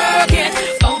work it.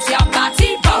 Bounce your body,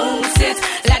 bounce it.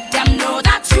 Let them know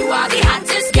that you are the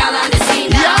hottest girl on the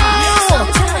scene.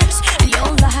 Sometimes in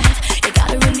your life, you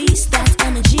gotta release that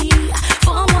energy.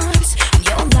 For once in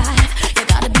your life, you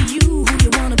gotta be you who you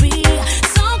wanna be.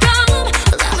 So come,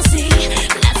 let me see.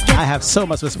 Let's get I have so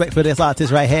much respect for this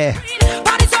artist right here.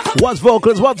 What's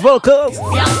vocals? What's vocals? you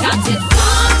got it,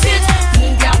 flaunt it.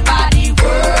 Move your body,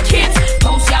 work it.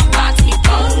 Bounce your body,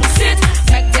 bounce it.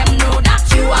 Make them know that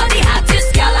you are the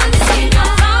hottest girl on the scene.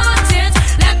 Flaunt it.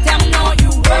 Let them know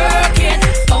you work it.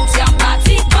 Bounce your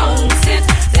body, bounce it.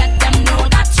 Let them know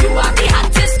that you are the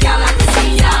hottest girl on the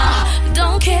scene.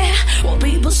 Don't care what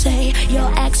people say.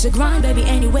 Your ex a grind, baby,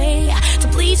 anyway. To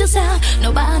please yourself,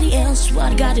 nobody else.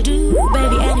 What you gotta do,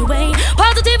 baby, anyway.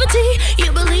 Positivity,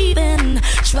 you believe in.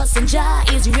 Trust in Jah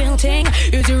is a real thing.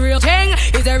 Is a real thing.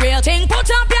 Is a real thing. Put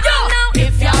up your hand now.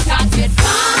 If you got it,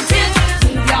 flaunt it.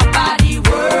 Move your body,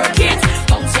 work it.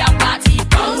 Bounce your body,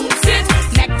 bounce it.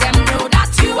 Make them know that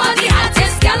you are the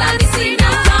hottest girl on the scene.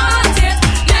 Flaunt it.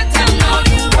 Let them know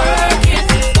you work it.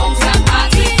 Bounce your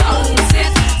body, bounce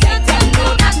it. Let them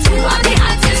know that you are the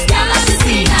hottest girl on the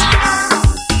scene.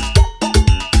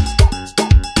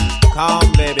 Come,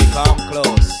 baby, come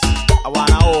close. I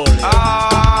wanna hold you.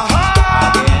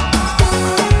 Again.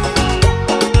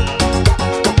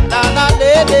 Na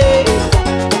lady.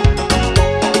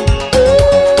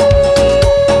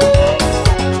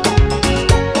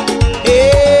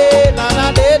 Hey, na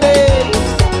lady.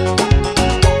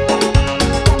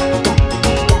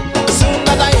 Soon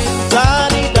as I enter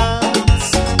the dance,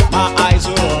 my eyes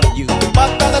were on you.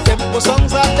 But the tempo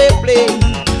songs that they play,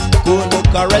 go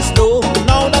look a resto.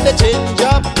 Now that they change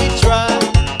up the track,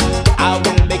 I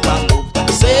will make a move.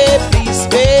 Say please,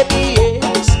 baby,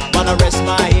 yes. Wanna rest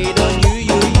my head on you.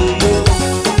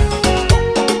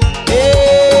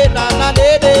 Hey, na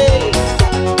lady.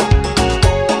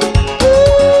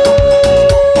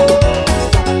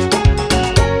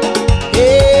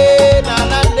 Hey, na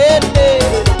lady.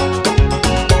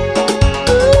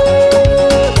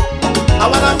 I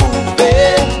wanna move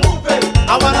it.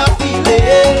 I wanna feel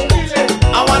it.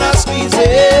 I wanna squeeze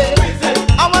it.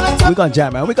 I wanna We got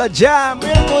jam, man. We got jam.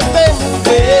 real good,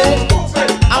 baby.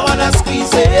 I wanna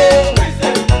squeeze it.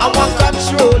 I want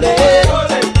control it.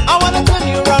 I wanna turn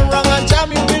you round and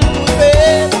jam you real good,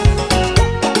 baby.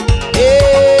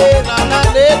 Hey, na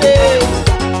lady.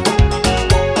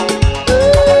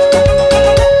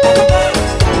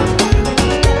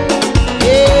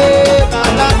 Hey,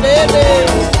 na lady.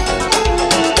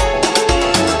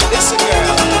 Listen,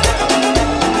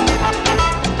 girl.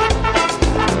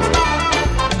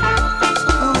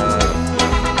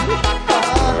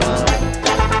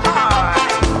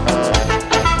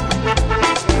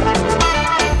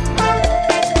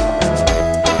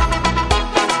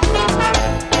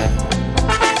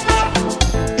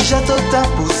 J'attends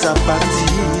pour sa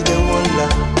partie de moi là.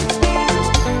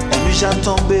 Et lui j'ai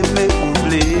tombé mais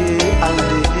oublié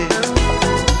aller.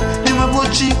 Il me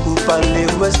bouge pour parler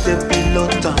ouest depuis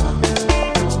longtemps.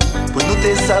 Pour nous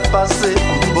te ça passer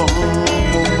un bon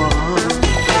moment.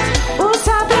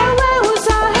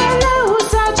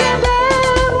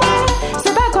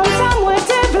 C'est pas comme ça, moi,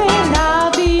 t'es blé, la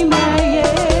vie, moi,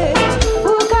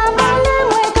 Ou qu'à parler,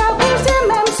 moi, qu'à goûter,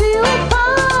 même si on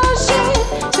penche.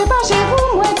 C'est pas chez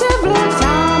vous, moi, t'es blé,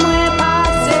 ça, moi,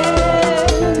 passé.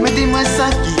 Mais dis-moi ça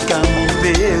qui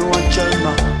camouvé ou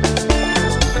actuellement.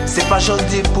 C'est pas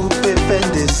gentil pour faire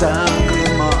des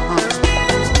agréments.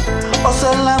 Oh,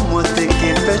 c'est la moitié qui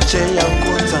fait chez y'a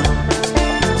content.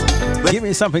 Give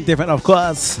me something different, of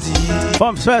course.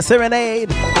 From First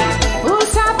Serenade. Où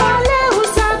ça parlait, où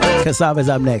ça dit. Cassava's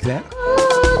up next, eh?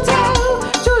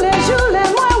 Tous les jours, les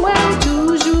mois, ouais,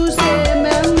 toujours c'est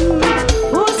même.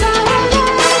 Où ça allait,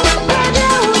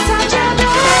 où ça j'avais.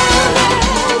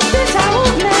 Si ça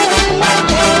ouvrait,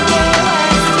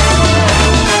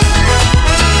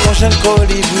 Prochaine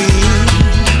colibri,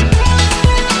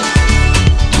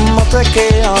 montre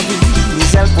qu'elle a envie.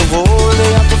 les ailes pour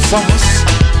voler en tous sens,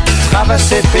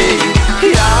 traverser pays.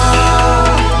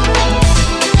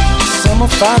 Sans me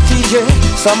fatiguer,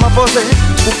 sans me poser,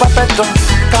 pour pas perdre,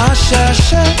 qu'à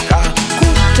chercher, qu'à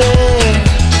coûter.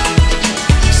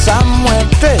 Ça moins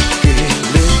pété,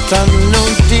 le temps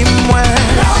nous dit moins.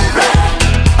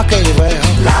 Ok, well,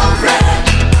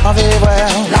 on va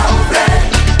well,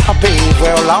 on peut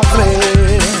well,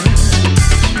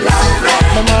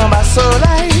 même en bas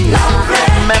soleil,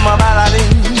 même en bas la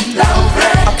ligne.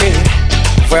 Ok,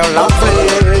 well,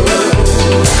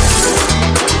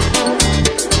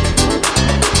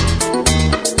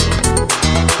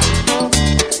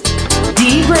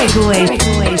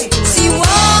 D-Breakaway. Si wow,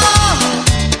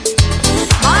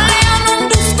 allez un homme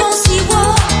douce qu'on si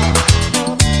wow,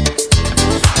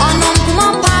 un homme pour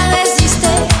m'en pas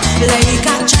résister, les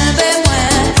quatre moi,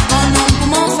 un homme pour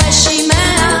m'en faire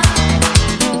chimère,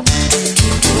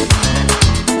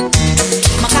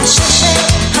 m'a qu'à chercher,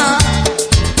 hein,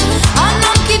 un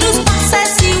homme qui douce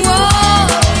passe si wow,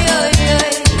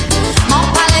 m'en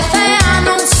pas les faire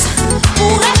annonce,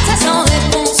 pour rester sans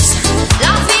réponse,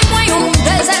 la vie moi yon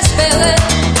désespéré.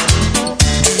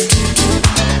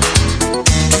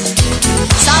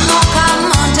 Ça m'a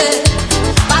commandé,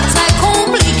 pas très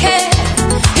compliqué.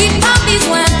 Il pas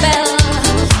besoin d'elle,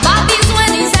 pas besoin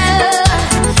d'iselle.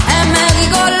 Elle m'a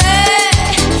rigolé,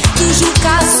 toujours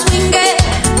qu'à swinguer.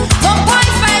 Faut pas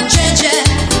y faire djé-djé,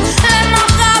 elle m'a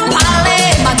qu'à parler,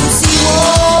 m'a douce si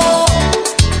wow.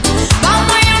 Pas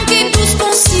moyen qui douce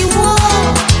qu'on si wow.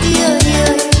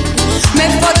 Mais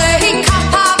faudrait y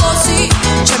capable aussi,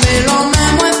 j'aimais l'homme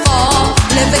moins fort,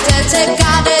 les peut-être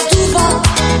garder tout vent.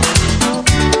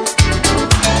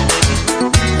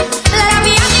 La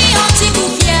vie a mis un petit coup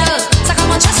fiel, ça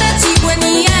commence à se petit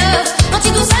niel. Un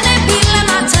petit douce depuis le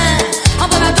matin, on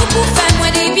peut pas tout pour faire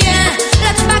moins des biens.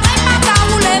 La tout bagaille pas qu'à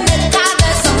rouler, mais qu'à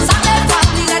descendre, ça des fois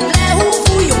plus les ou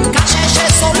fouillons, qu'à chercher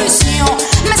solution.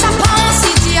 Mais ça prend en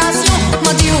situation,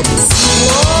 mon Dieu, si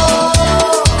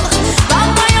wow. Pas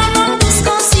moyen non douce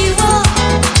qu'on si wow.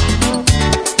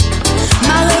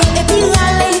 Marée et puis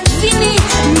l'aller fini,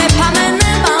 mais pas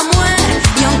maintenant, pas moins.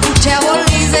 Y'en coup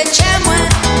terrorisé chez moi.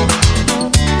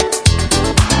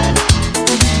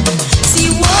 Si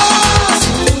wow, si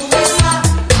vous faites ça,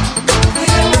 vous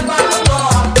n'avez pas le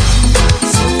droit.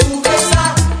 Si vous faites ça,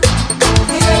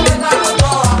 vous n'avez pas le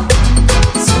droit.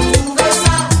 Si vous faites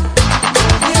ça,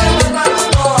 vous n'avez pas le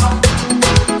droit.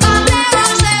 Pas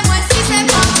dérangez-moi si c'est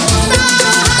pas pour ça.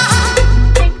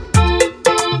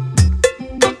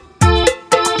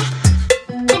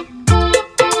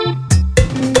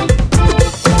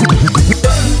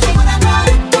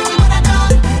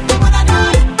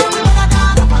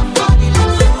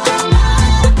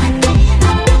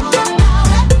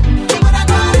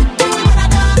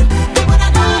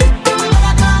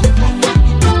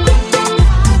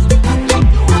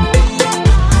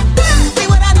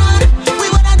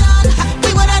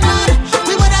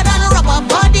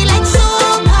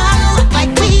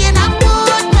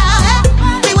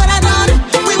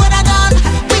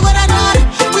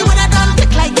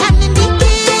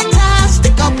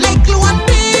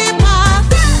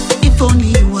 If only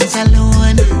you was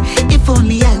alone, if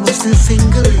only I wasn't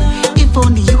single, if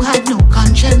only you had no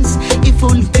conscience, if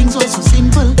only things were so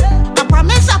simple. I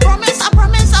promise, I promise, I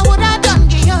promise I would have done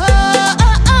you.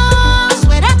 I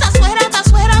swear that, I swear that, I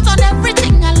swear that on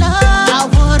everything I love. I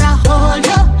would have hold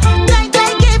you tight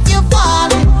like if you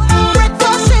falling.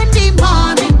 Breakfast in the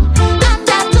morning, and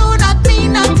that do not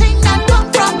mean nothing that come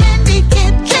from in the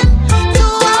kitchen. So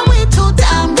are we too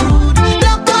damn rude?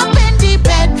 Lock up in the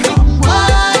bedroom,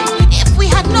 why? If we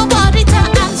had nobody to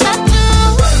answer to,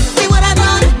 we would have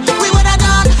done, we would have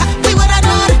done, we would have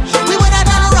done, we would have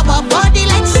done. Rub our body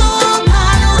like soap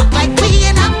and rock like we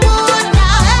in a boat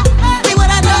now. We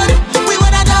would have done, we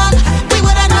would have done, we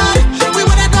would have done, we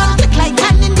would have done. Click like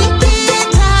an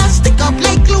indicator, stick up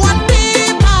like glue and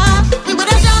paper. We would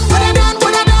have done, would have done,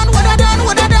 would have done, would have done,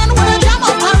 would have done, would have jam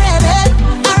up already,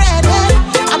 already,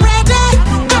 already,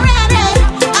 already,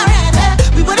 already.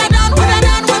 We would have done, would have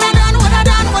done, would have done, would have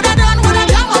done, would have done, would have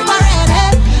jam up already,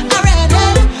 already,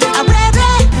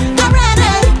 already,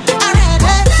 already,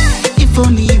 already. If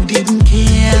only you didn't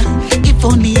care, if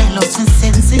only I lost my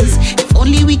senses, if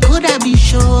only we could have been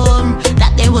sure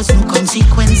that there was no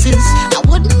consequences, I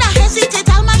wouldn't have hesitated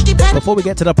how much depend. Before we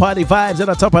get to the party vibes at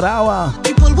the top of the hour,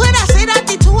 People would have said that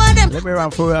the two of them let me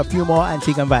run through a few more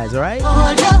antique and vibes, alright?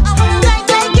 hold you like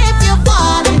if you're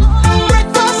falling.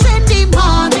 Breakfast in the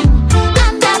morning,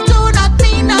 and that do not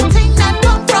mean nothing that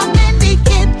come from in the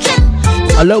kitchen.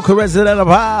 A local resident of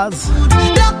ours,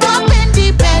 Lock up in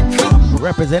the bedroom,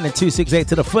 representing 268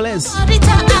 to the fullest. body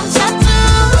to answer to.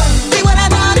 We would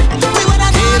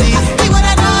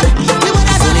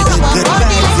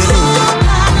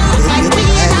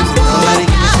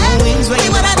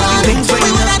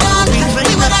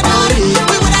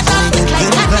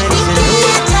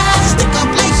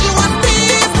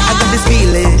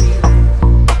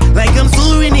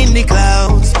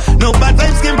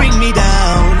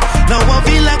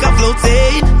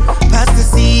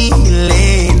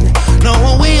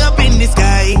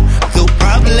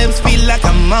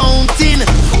mountain.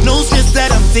 No stress that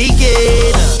I'm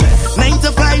taking. 9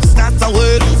 to 5 start to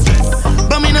work,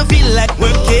 but me no feel like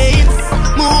working.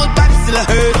 My whole back still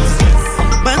hurts,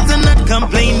 but I'm not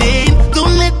complaining.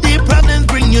 Don't let the problems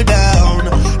bring you down.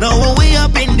 Now we're way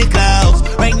up in the clouds.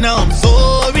 Right now I'm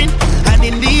soaring, and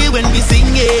in the air when we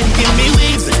singing. Give me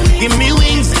wings, give me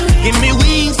wings, give me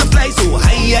wings to fly so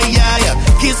high, high, high.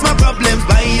 Kiss my problems,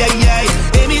 bye, high, high.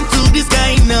 Aiming to the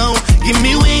sky now. Give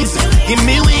me wings, give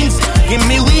me wings, give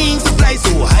me wings to fly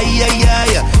so high, high,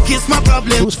 high. Kiss my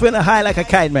problems. Who's feeling high like a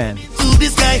kite, man? To the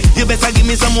sky, you better give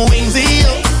me some wings, wings,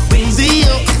 wings,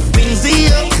 wings,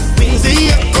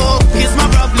 oh. Kiss my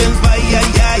problems, bye, high,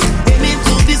 high. Aiming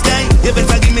to the sky, you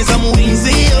better give me some wings,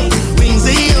 wings,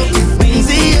 wings,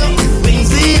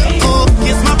 wings, oh.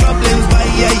 Kiss my problems, bye,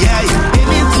 high, high.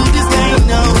 Aiming to the sky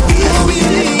now. Before we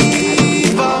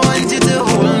leave, I want you to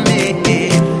hold me.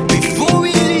 Before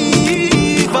we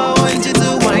leave, I want you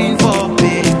to wine for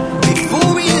me.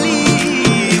 Before we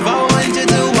leave, I want you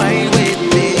to wine with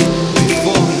me.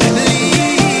 Before we leave,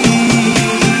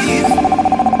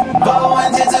 I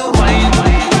want you to wine,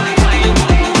 wine, wine,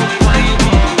 wine, wine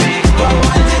for me. I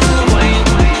want you to wine,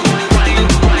 wine, wine,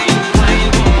 wine,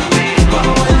 wine for me. I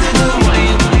want you to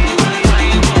wine,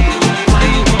 wine,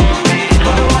 wine for me.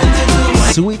 I want you to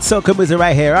wine. Sweet soca music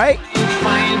right here, right?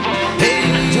 Hey,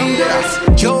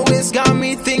 Joe has got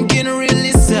me thinking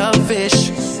really selfish.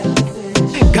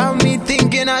 Got me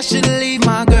thinking I should leave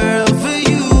my girl for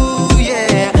you,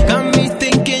 yeah. Got me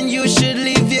thinking you should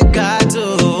leave your guy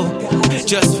too,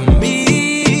 just for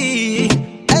me.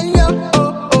 And yo,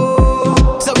 oh,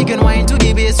 oh. So we can wind to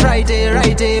the bass, right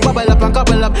here, bubble up and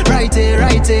couple up, right here,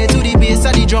 to the bass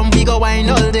of the drum. We go wine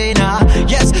all day now,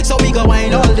 yes. So we go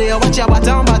wine all day. Watch your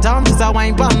bottom, just a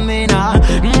wine pon me now.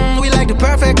 We like the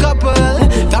perfect couple,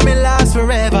 that may last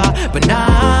forever. But now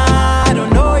I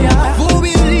don't know ya. Before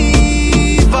we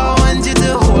leave, I want you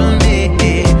to hold me.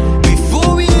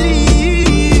 Before we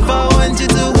leave, I want you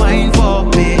to wine for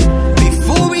me.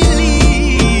 Before we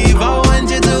leave, I want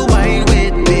you to wine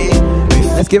with me.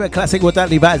 Let's give it a classic with that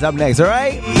Levi's up next,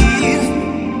 alright? I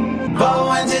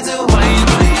want you to wine,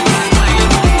 wine, wine,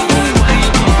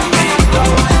 wine for me. I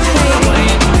want you to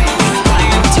wine,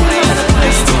 wine,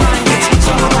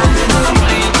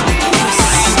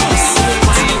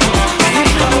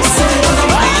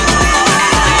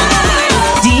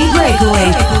 D Breakaway.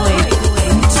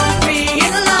 To be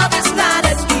in love is not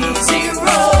an easy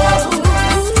road.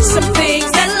 Some things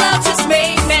that love just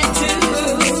made meant to.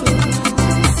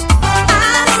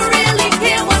 I don't really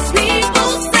care what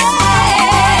people say.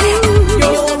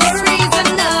 You're the reason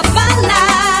of my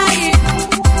life.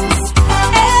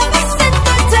 Ever since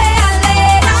the day I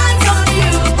laid eyes on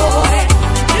you, boy,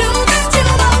 knew that you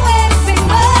always be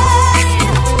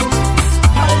mine.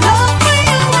 My love for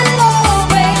you will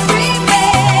always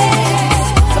remain.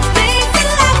 Some things in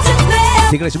life just never.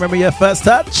 Ticklish, remember your first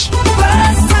touch?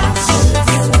 First touch,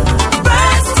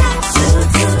 first touch,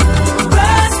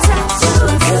 first touch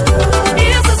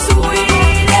is the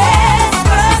sweetest.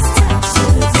 First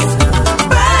touch,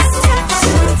 first touch,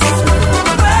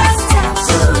 first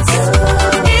touch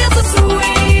is the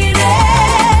sweetest.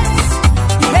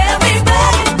 You have me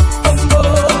begging for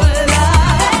more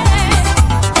life.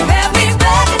 You have me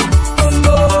begging for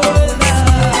more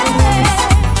life.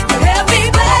 You have me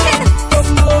begging for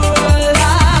more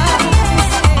life.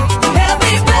 You have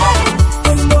me begging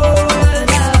for more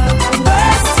love.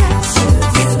 First touch,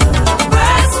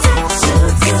 first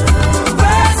touch,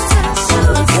 first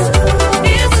touch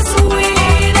is the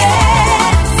sweetest.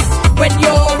 When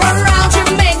you're around, you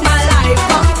make my life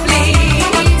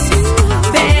complete.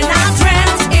 Then I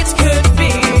dreamt it could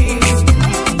be.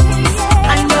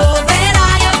 I know that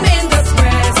I am in the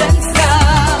presence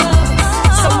of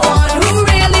someone who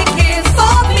really cares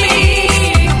for me.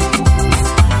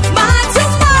 My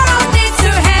tomorrow needs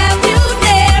to have you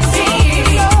near me.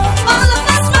 All of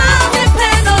my smiles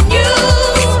depend on you.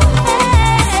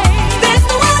 There's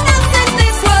no one else in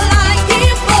this world like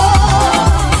you for.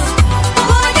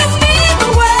 Boy, you mean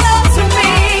the world to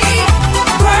me.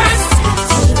 First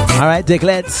touch Alright,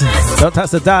 Dicklets. Don't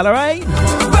touch the dial, alright?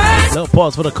 Little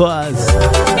pause for the cause.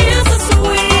 is the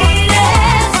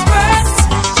sweetest. First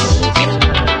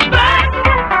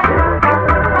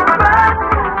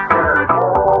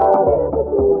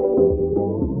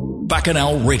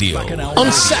Bacchanal Radio.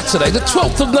 On Saturday, the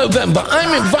 12th of November,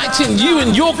 I'm inviting you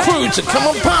and your crew to come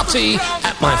and party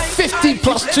at my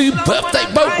 50+2 birthday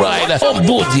boat ride on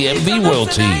board the MV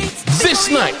Royalty. This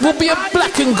night will be a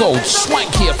black and gold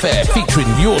swanky affair featuring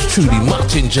yours truly,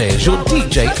 Martin J, as your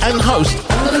DJ and host,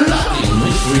 and the lovely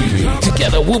Miss Riri.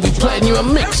 Together, we'll be playing you a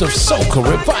mix of soca,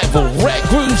 revival, rare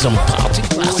grooves, and party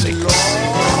classics.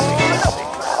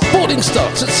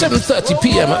 starts at 7:30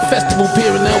 p.m. at Festival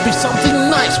Pier, and there'll be something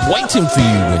nice waiting for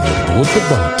you when you're board the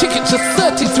boat. Tickets are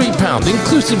 £33,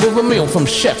 inclusive of a meal from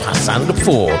Chef Hassan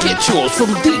Lafour. Get yours from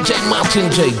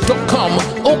djmartinj.com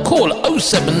or call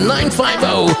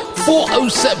 07950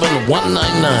 407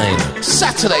 199.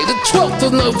 Saturday, the 12th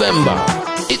of November.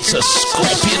 It's a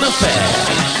Scorpion affair.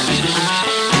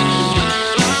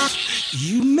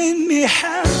 You made me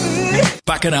happy.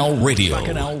 Bacchanal Radio.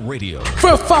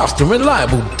 For a fast and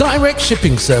reliable direct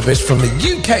shipping service from the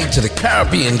UK to the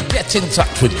Caribbean, get in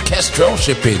touch with Kestrel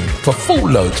Shipping. For full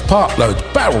loads, part loads,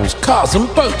 barrels, cars and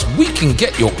boats, we can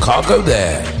get your cargo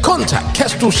there. Contact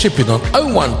Kestrel Shipping on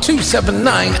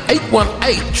 01279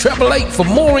 818 888 for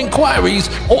more inquiries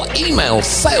or email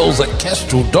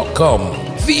sales@kestrel.com.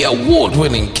 The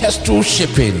award-winning Kestrel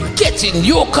Shipping, getting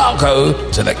your cargo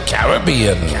to the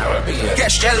Caribbean.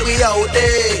 Kestrel, we out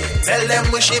there. Tell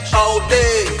them we ship out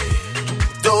there.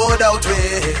 Do doubt we.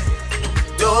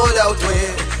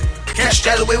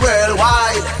 Kestrel, we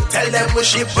worldwide. Tell them we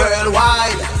ship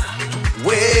worldwide.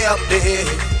 Way up there.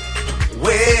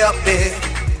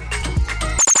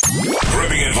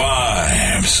 Caribbean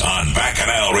Vibes on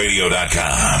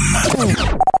BacchanalRadio.com.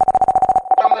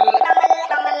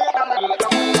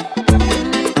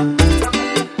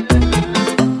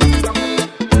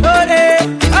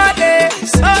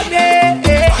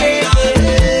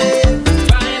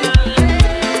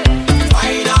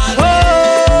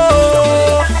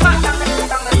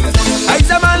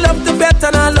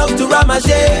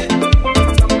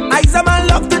 I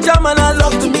love to jam and I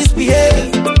love to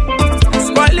misbehave.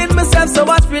 Spoiling myself so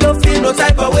much we don't feel no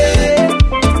type of way.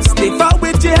 Stay far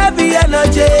with your heavy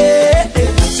energy.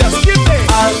 Just give me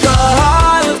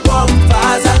alcohol,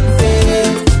 bumpers and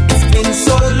fame. It's been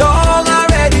so long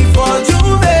already for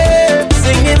Juve.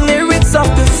 Singing lyrics of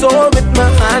the soul with my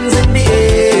hands in the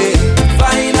air.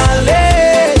 Finally,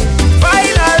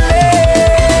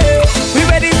 we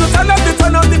ready to turn up the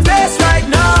place right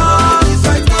now.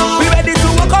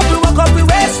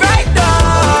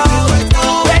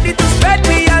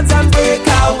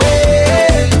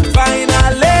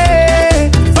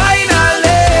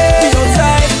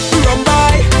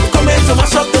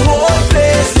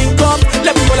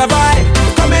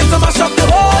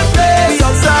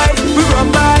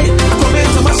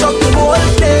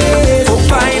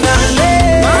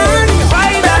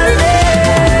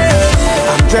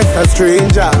 A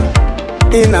stranger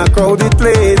in a crowded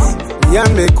place, me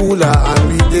and me cooler and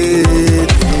we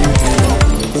did.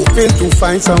 Hoping to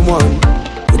find someone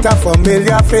with a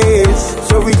familiar face,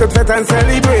 so we could fit and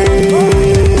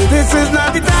celebrate. This is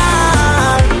not the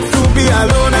time to be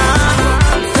alone.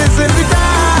 This is the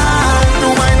time to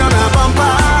wind on a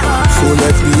bumper. So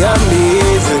let's be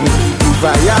amazing, if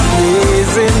I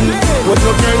amazing. What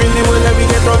no care in the world that we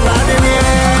get on bad in here.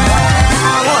 I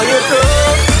want you to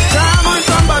jam on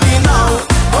somebody now,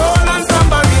 hold on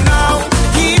somebody now,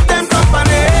 keep them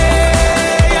company.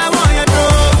 I want you to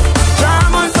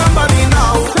jam on somebody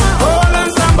now, hold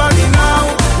on somebody now,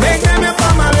 make them your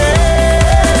family.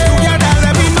 Together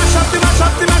let me mash up the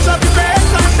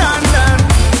place and dan.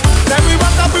 Then we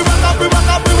walk up the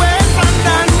waist and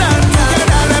dan.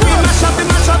 Together let me mash up the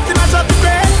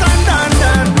place and dan.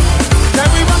 Then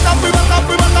we walk up the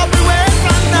waist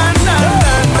and dan.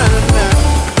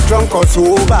 Drunk or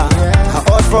sober,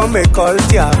 out from a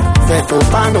culture, set to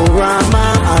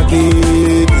panorama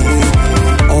again.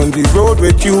 On the road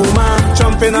with you, man,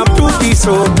 jumping up to the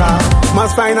soca.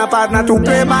 Must find a partner to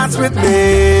play mass with me.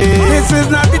 This is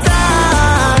not the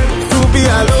time to be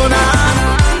alone.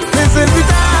 This is the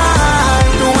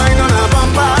time to wind on a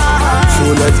bumper.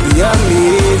 So let's be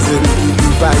amazing.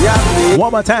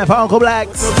 One more time for Uncle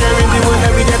Blacks.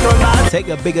 Take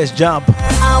your biggest jump.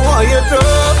 I want you to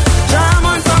jam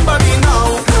on somebody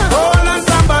now, hold on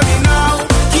somebody now,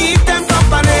 keep them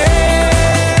company.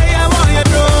 I want you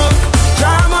to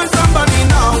jam on somebody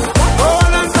now,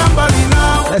 hold on somebody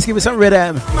now. Let's give it some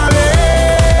rhythm.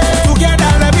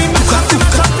 Together let me mash up the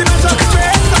place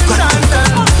and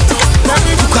dan. Let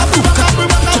me walk up the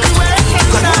waist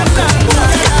and dan.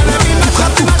 Together let me mash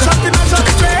up the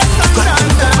place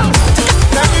and dan.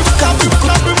 Let me walk up the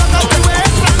waist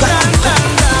and dan.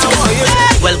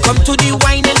 Welcome to the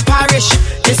whining parish.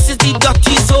 This is the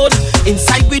dirty zone.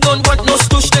 Inside we don't want no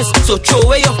stushness, so throw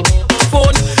away your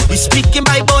phone. We speaking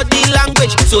by body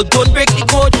language, so don't break the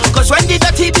code. Cause when the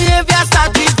dirty behavior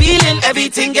start revealing,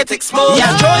 everything gets exposed.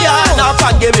 Yeah, throw your hand up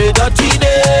and give me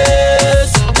dirtiness.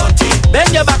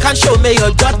 Bend your back and show me your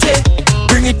dirty.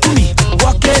 Bring it to me,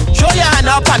 walk it. Throw your hand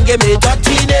up and give me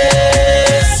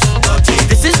dirtiness.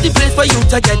 This is the place for you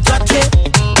to get dirty.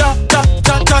 Dirty.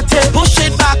 Push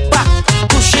it back.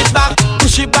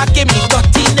 Push it back, give me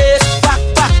dirtiness. Back.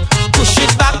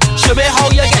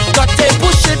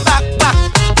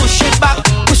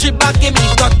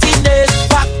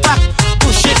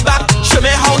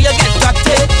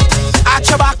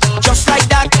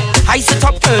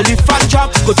 Elephant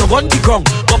jump, go to run the ground.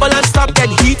 Bubble and stop, then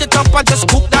heat it up and just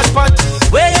cook that pot.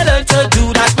 Where you learn to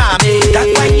do that, mommy? That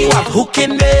when you have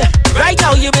hooking me. Right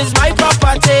now you is my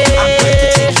property. I'm going to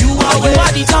take you away. You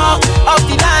are the talk of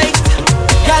the night.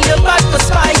 Girl, you're bad for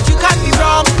spite. You can't be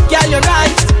wrong. Girl, you're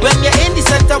right. When you're in the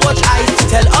center, watch eyes.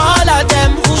 Tell all of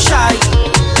them who shy.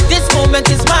 This moment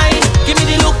is mine. Give me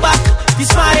the look back, the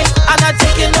smile, and I'm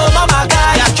taking over my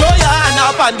guy. Yeah, throw your hand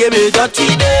up and give me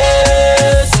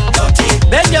dirtiness. Dirty.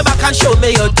 Bend your back and show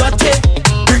me your dirty.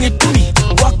 Bring it to me,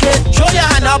 walk it. Throw your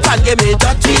hand up and give me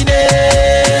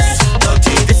dirtiness.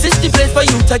 Dirty. This is the place for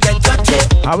you to get dirty.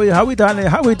 How we dining?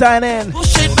 How we dining?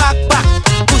 Push it back,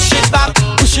 push it back,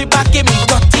 push it back. Give me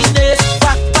dirtiness.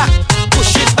 Back,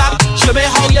 push it back. Show me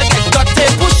how you get dirty.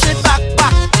 Push it back,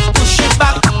 push it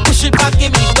back, push it back.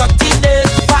 Give me dirtiness.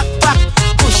 Back,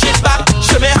 push it back.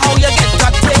 Show me how you get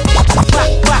dirty. Back,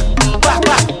 dirty.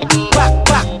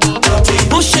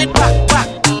 Push it back,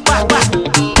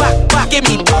 give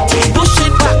me dirty. Push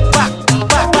it back,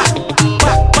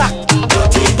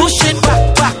 dirty. Push it back.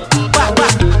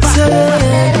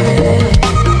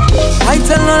 I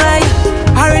tell no lie,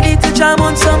 I ready to jam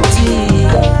on something.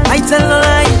 I tell no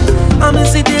lie, I'm in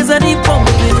cities and the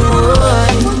pumping road.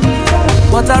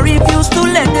 But I refuse to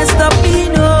let this stop me,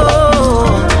 no.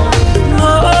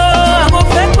 I'm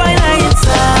offended by night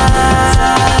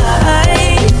side.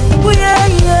 Oh yeah.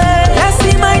 Let's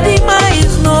see my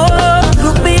demise, no.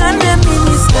 Look beyond them in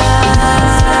the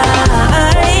sky.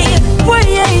 Oh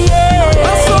yeah.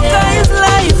 My soca is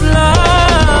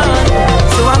lifelong.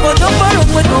 So I go jump around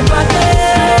with nobody.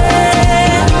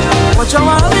 Watch how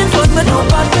I'm having fun with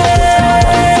nobody.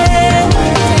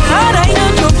 God, I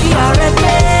don't joke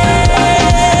already.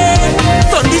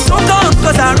 Turn this song on,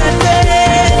 cause I read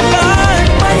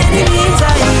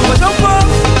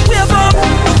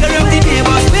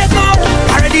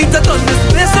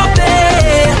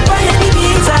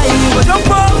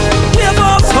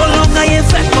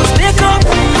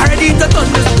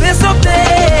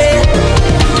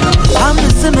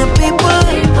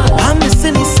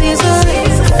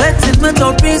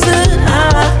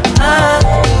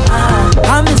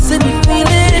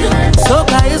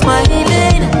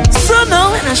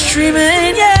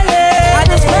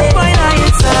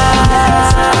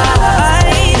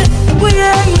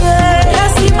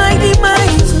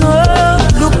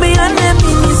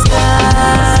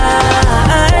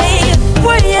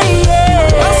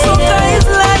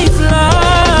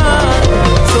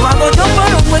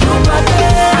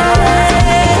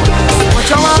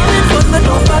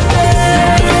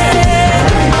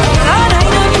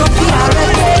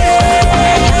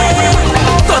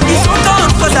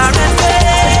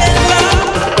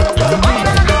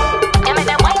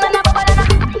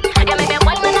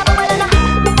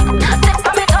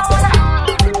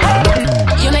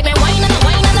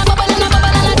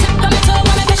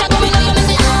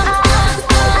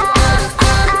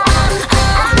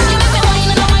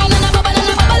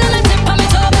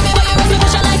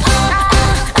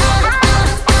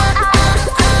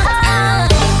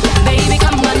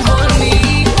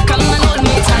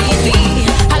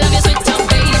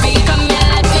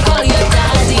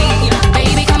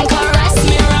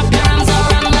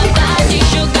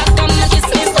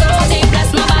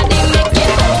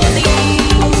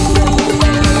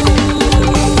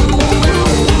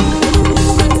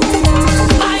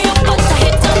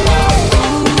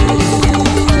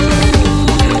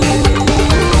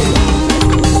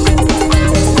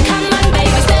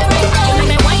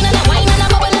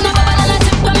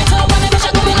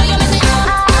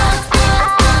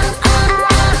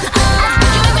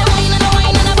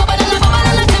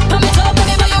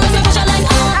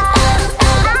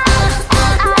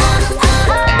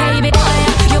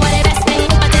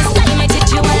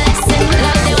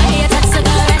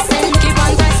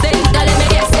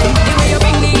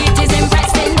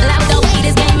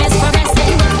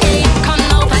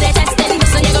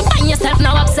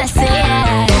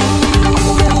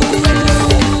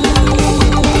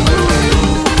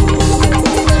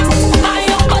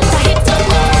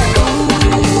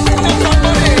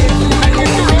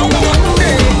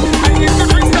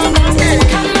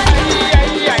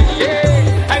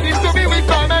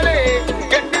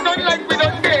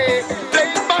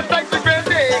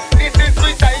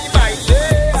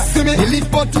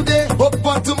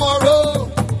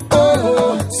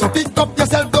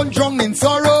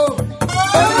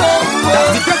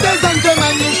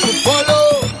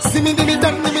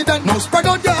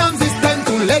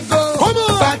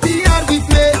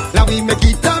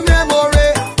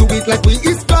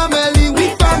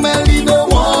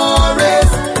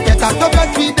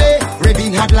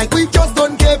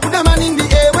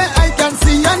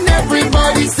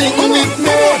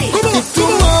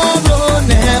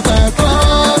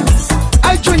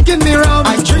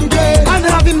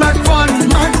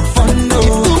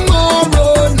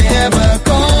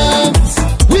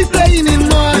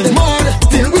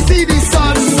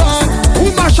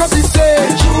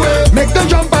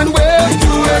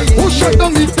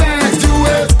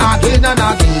and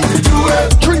again.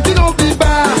 Drinking out the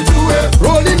bar,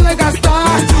 rolling like a star,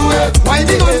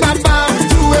 winding on my bar,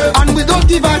 and we don't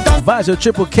give a damn. Vajo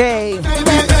Triple K. We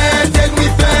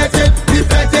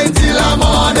fete till the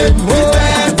morning. We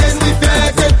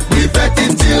fete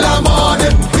till the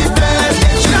morning. We fete till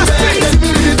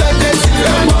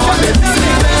the morning.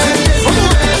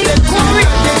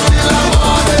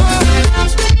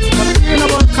 You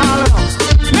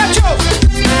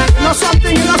know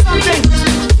something.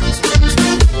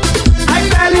 I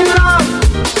fell in love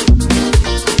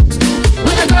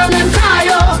with a girl named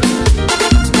Kayo.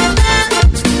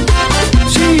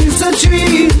 She's a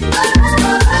dream.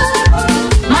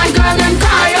 My girl named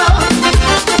Kayo.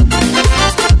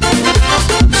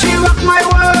 She rocked my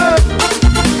world.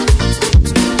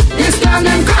 This girl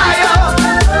named Kayo.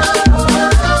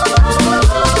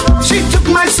 She took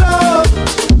my soul.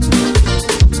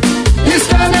 This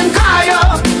girl named Kayo.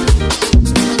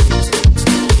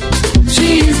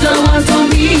 She's the one for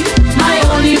me, my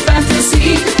only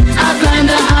fantasy. I climb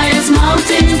the highest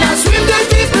mountain, I swim the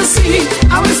deepest sea.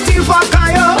 I will steal for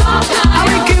Kayo, I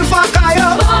will kill for Kayo,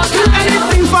 do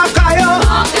anything for Kayo.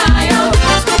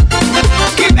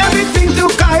 Give everything to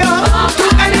Kayo, do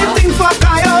anything for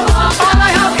Kayo. All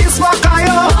I have is for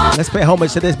Kayo. Let's pay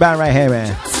homage to this band right here,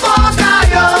 man. Just for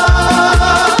Kayo,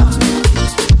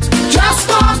 just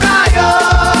for Kayo.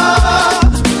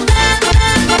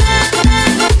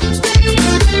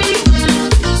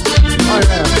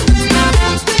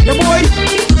 The boy,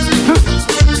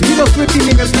 these are pretty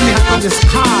niggas in the hat on this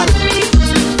car.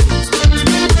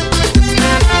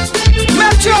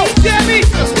 Metro, Jamie.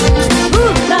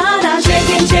 Nah,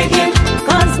 shaking,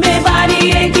 cause my body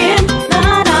aching.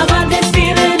 Nah, got this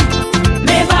feeling.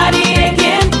 My body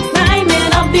aching,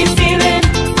 climbing up the ceiling.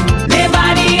 My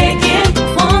body aching,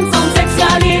 want some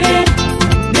sexual healing.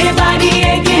 My body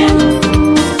aching.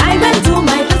 I went to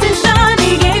my physician,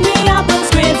 he gave me a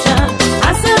prescription. I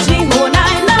searched the whole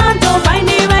island to find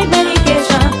the right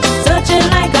medication. Searching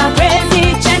like a crazy,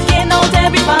 checking out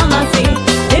every pharmacy.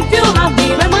 If you have the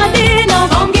remedy, now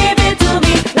come give it to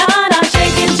me. Nah,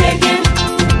 shaking,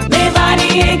 my body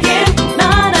aching.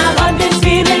 Nah, got this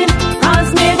feeling, cause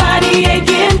my body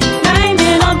aching,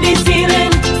 climbing up the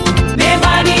ceiling. My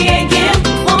body aching,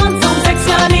 want some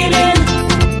sexual healing.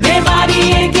 My body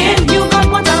aching, you got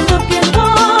what I'm looking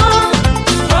for.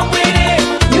 Come with it.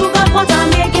 You got what I'm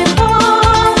making for.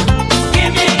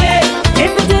 Give me it.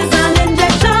 If it is an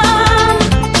injection,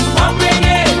 come with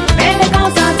it. Medical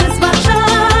satisfaction,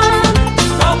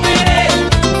 come with it.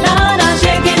 Nah,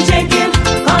 shaking,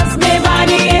 cause my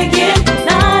body aching.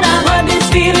 Nah, got this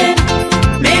feeling.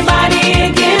 My body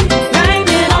aching,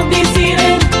 climbing up the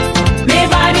ceiling. My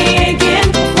body aching,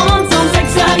 want some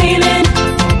sexual healing.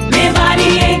 My body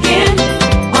aching,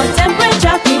 hot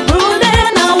temperature keep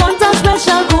ruling. I want a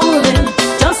special cooling,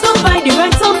 just to find the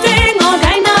right something. All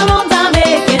kind of rounds I'm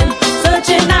making,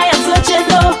 searching high and searching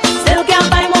low, still can't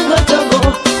find one good to go.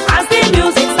 As the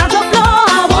music starts to flow,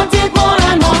 I want it more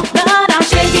and more. Nah,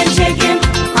 shaking,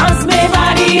 cause my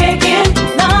body aching.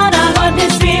 Nah, got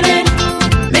this feeling.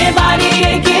 My body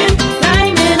aching,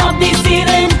 climbing up the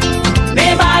ceiling. My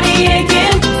body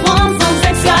aching, want some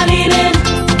sexual healing.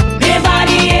 My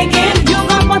body aching, you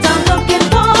got what I'm looking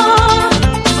for.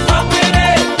 Come with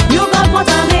it. You got what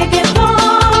I'm making for.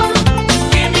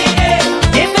 Give me it.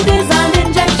 If it is an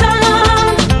injection,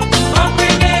 come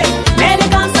with it.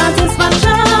 Medical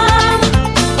satisfaction,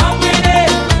 come with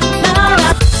it.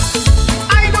 Nah.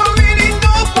 I don't really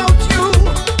know about you,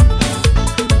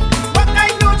 but I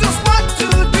know just what to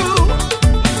do.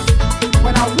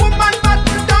 When a woman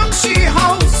battles down she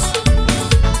house,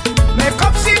 make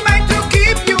up she mind to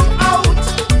keep you out.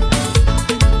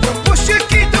 You push your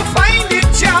key to find the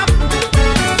jam,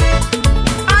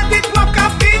 and it lock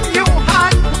up in your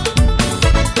hand.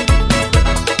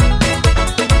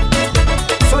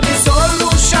 So the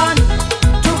solution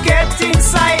to get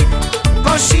inside,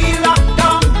 cause she locked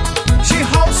down, she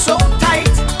house so tight.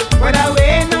 Whether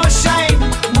rain or shine,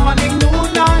 morning,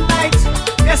 noon or night,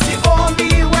 that's the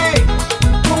only way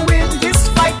to win this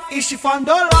fight. Is she found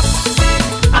the lock,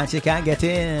 And she can't get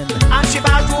in. and she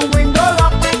bathroom window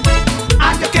lock,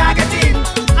 and you can't get in.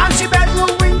 And she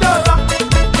bedroom window lock,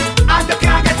 and you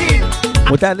can't get in.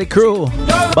 With that, the crew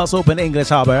bust open English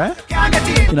Harbor, eh? Can't get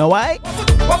in. You know why?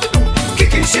 What we do?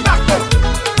 Kicking she back though,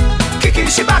 kicking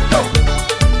she back though,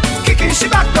 kicking she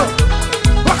back though.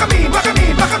 Rock me,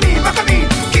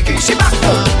 kicking she back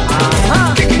though,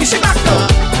 kicking she back though.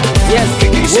 Yes,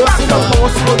 kicking she back though.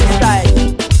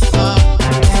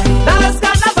 Dallas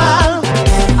Carnival,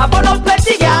 I bought up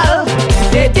plenty gal.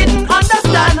 They didn't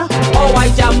understand how I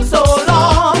jammed so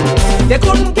long. They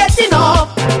couldn't get enough.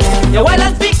 The wild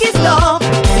and speak is done.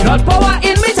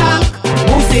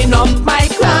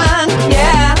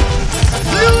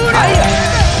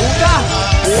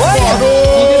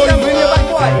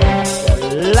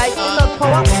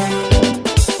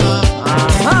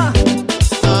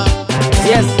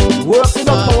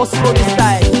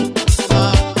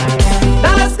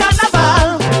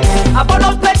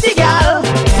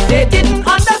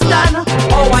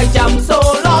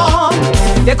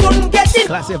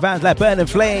 vans like burning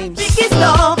flames. Biggest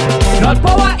love, blood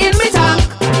power in me tank.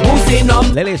 Boosting up,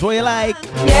 Lilies, what you like?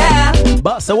 yeah.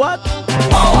 Bust a what?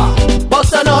 Power,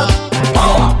 bust a nut.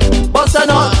 Power, bust a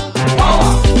nut.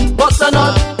 Power, bust a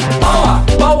nut. Power,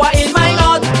 power in my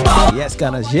nut. Power, Yes,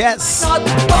 Gunners, yes. nut.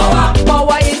 Power,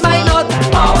 power in my nut.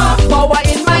 Power, power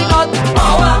in my nut.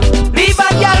 Power, leave a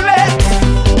girl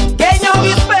red. Get no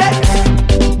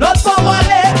respect. Not power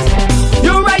left.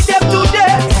 You write them to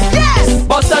death. Yes.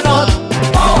 Bust a nut.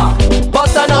 Power,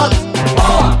 bust a nut.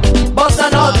 Power, bust a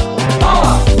nut.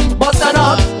 Power, bust a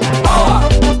nut. Power.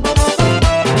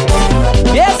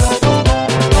 Yes.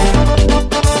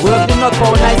 Work the nut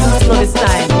power nice and slow this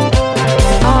time.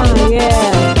 Oh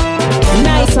yeah,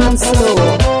 nice and slow.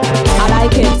 I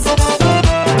like it.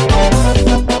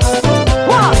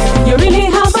 What? You really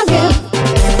have a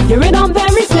gift. You're rhythm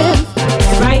very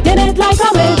stiff, riding it like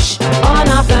a witch on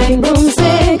a flying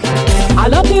broomstick. I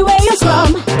love the way you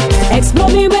scrum,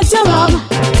 explode me with your rum.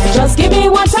 Just give me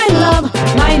what I love.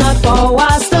 My nut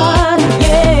power stud,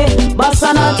 yeah. Bust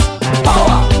a nut,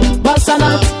 Power, bust a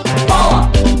nut, power,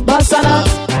 bust a nut,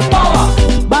 power,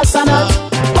 bust a nut.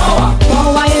 power,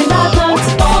 Power in that nut,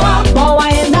 power, power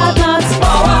in that nut,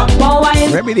 power, power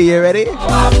in, Remedy, you ready?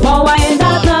 power in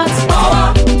that nut.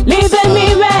 power. Leaving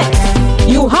me wreck.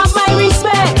 You have my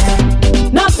respect.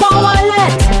 Not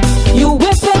powerless. You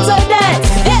whip it to death.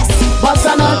 Yes. Bust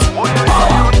a nut.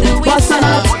 Bust a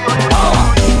nut.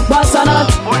 Bust a nut.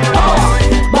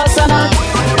 Bust a nut.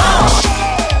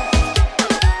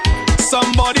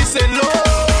 Somebody say Lord.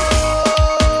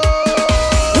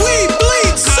 We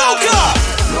bleed soca.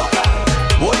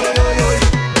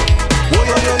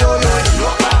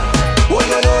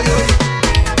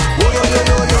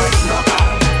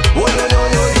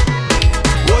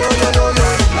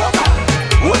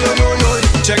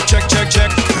 Check, check, check, check.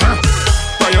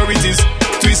 Priorities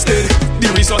twisted,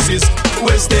 the resources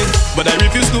wasted. But I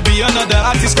refuse to be another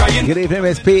artist crying. Good evening,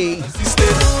 Miss P.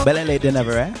 Better late than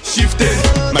ever, eh? Shifted,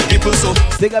 my people so.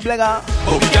 Stick up, blegger.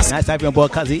 Oh, we got Nice to have you on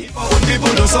board, Kazi. people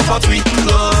don't support we,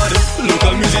 Lord.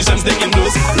 Local musicians taking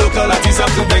blows. Local artists have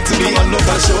to beg to be on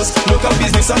local shows. Local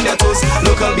business on their toes.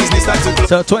 Local business start to close.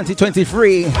 So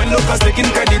 2023, When locals taking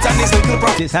credit and it's little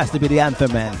profit. this has to be the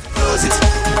anthem, man. Close it,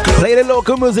 Play the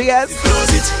local music, yes.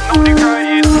 close it.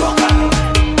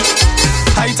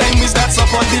 High time we start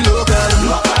support the local.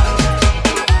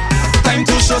 Time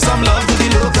to show some love to the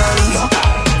locals.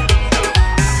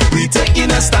 We taking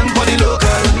a stand for the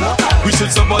local. We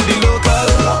should support the local.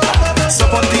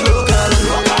 Support the local.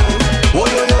 Oh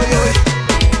yo yo yo.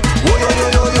 Oh yo yo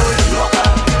yo yo.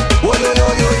 Oh yo yo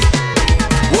yo.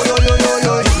 Oh yo yo yo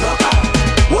yo.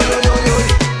 Oh yo yo yo.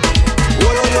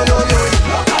 Oh yo yo yo yo.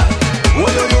 Oh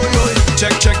yo yo yo.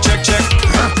 Check check check check.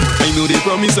 I know they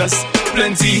promise us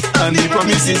plenty and the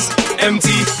promises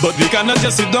empty, but we cannot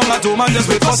just sit down at home and just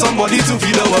wait for somebody to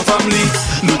feed our family.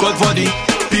 Look out for the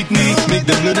picnic, make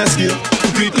them learn a skill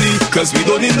quickly, cause we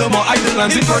don't need no more idle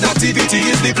hands. If productivity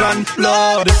is the plan,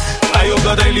 Lord, I hope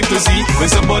that I live to see when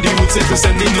somebody would say to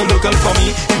send in your local for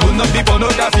me. It would not be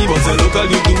pornography, but a local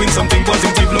youth doing something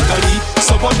positive locally.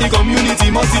 Support the community,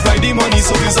 multiply the money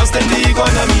so we sustain the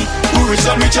economy. Who rich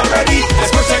and rich already,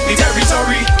 let's protect the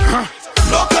territory.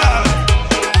 Local.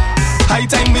 High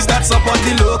time we start support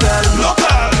the local.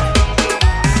 Local.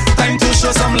 Time to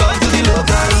show some love to the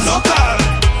local. Local.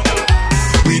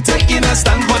 We taking a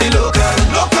stand for the local.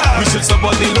 Local. We should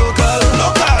support the local.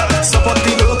 Local. Support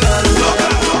the local.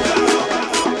 Local.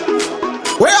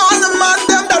 Where all the man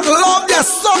them that love their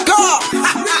soccer?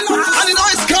 And you know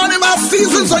it's carnival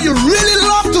season, so you really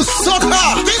love to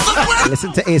soccer.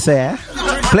 Listen to Asa, eh?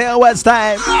 Play on West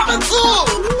time.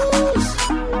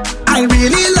 I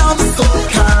really love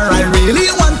soccer. I really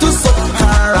want to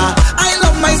soccer. I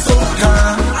love my soccer.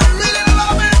 I really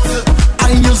love it. I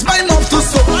use my mouth to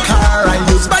soccer. I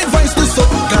use my voice to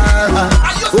soccer.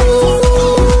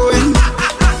 Oh,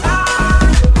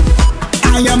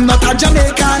 I am not a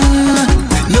Jamaican.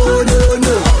 No, no,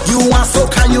 no. You want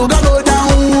soccer, you gotta go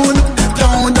down,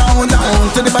 down, down, down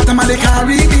to the bottom of the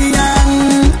Caribbean.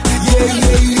 Yeah,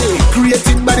 yeah, yeah.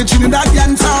 Created by the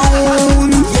Trinidadian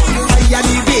town. I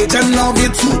elevate and love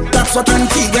it too. That's what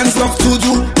Antigans love to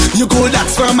do. You go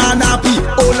that's from Anapi,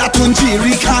 Olatunji,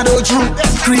 Ricardo Drew.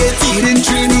 Created in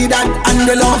Trinidad and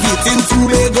they love it in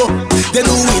Tobago. They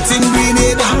do it in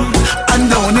Grenada and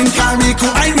down in Carrico.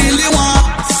 I really want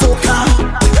soca.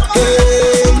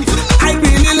 Hey, I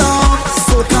really love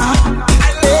soca.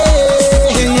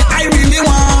 Hey, I really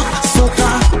want soca.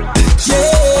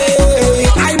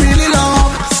 Yeah, I really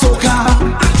love soca.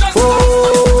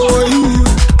 Oh,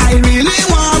 I really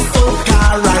want soca.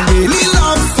 I really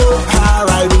love soca.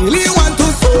 I really want to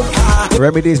soca.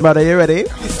 Remedy's mother, you ready?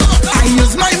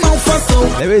 use my mouth for so.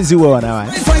 Let me zoom on now, man.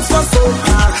 I fight for so.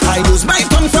 I use my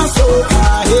tongue for so.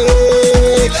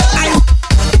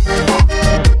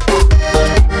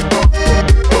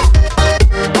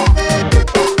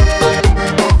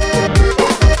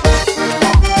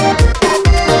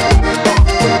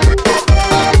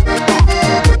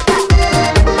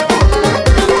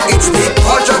 It's the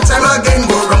culture time again.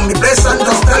 Go round the place and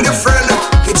just tell your friend.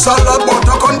 It's all about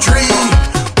the country.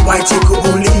 White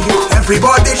Kubuli.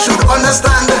 Everybody should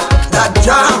understand that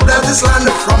Jah bless this land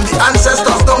from the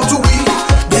ancestors down to we.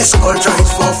 This culture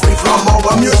is for free, from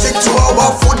our music to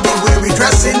our food. The way we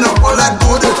dressing up all that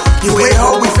good. The way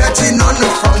how we fetching on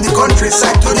from the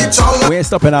countryside to the town. We ain't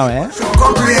stopping now, eh?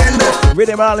 Comprehend.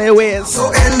 Rhythm all the ways.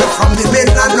 So end from the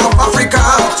mainland of Africa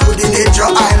to the nature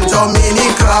isle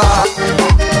Dominica.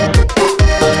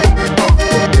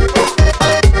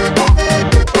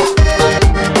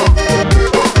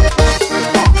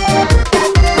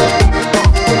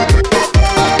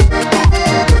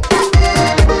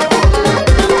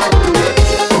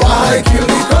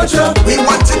 We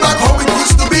want it back how it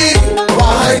used to be.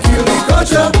 Why kill the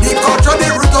culture? The culture, the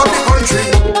root of the country.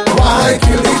 Why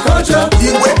kill the culture? The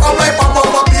way of life of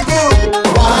our people.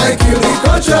 Why kill the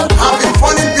culture? Having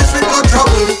fun in peace with no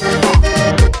trouble.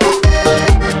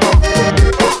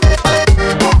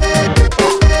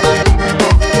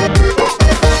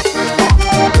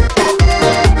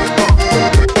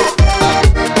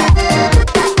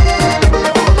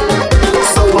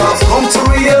 So I've come to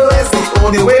realize the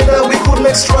only way that we could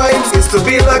make strides is to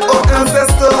be like our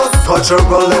ancestors,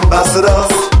 cultural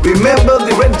ambassadors. Remember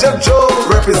the Red Jack Joe,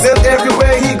 represent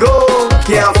everywhere he go.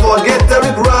 Can't forget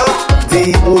Eric Rock,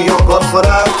 the Uyo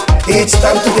Godfather. Each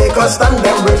time to take a stand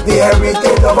and break the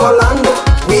heritage of our land.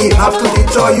 We have to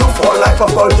destroy you for life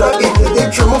of culture, it is the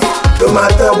truth. No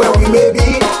matter where we may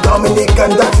be,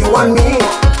 Dominican that you and me.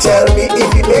 Tell me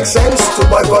if it makes sense to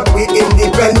boycott we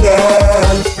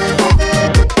independent.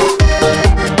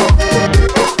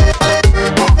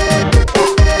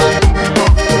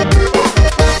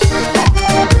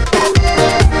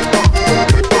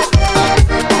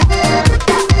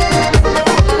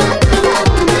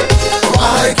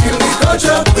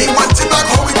 We want it back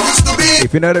how it used to be.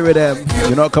 If you know the rhythm,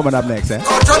 you're not coming up next, eh?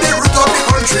 Culture, the root of the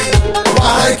country.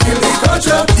 Why kill the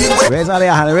culture? Raise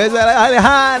Alejandro, raise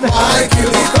Alejandro. Why kill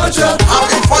the culture?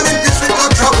 Having fun in peace with no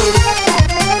trouble.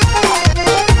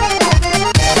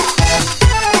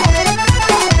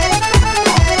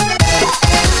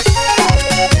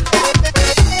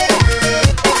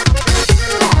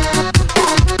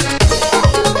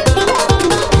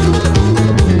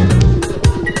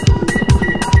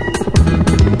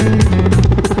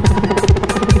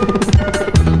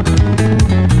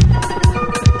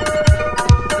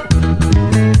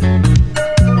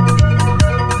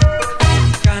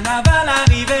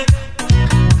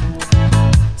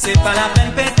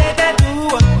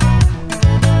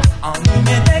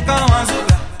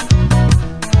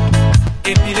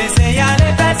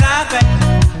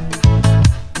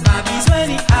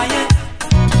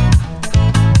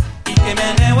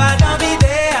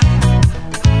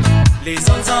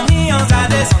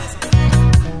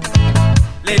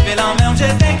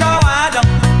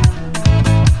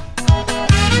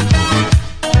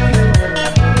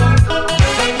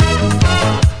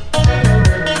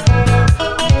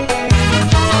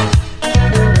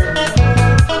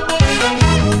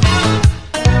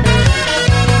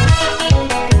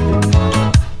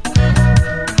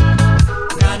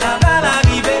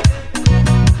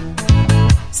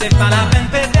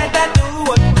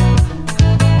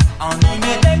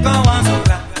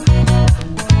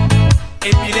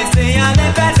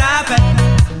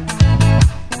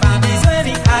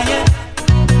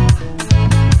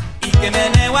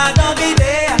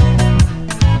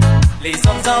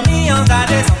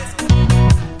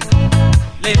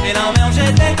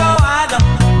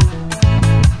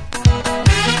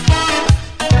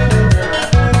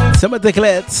 Some of the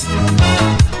clips.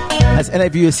 Has any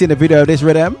of you seen the video of this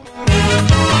rhythm?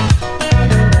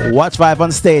 Watch Vibe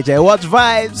on stage, eh? Watch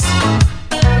Vibes.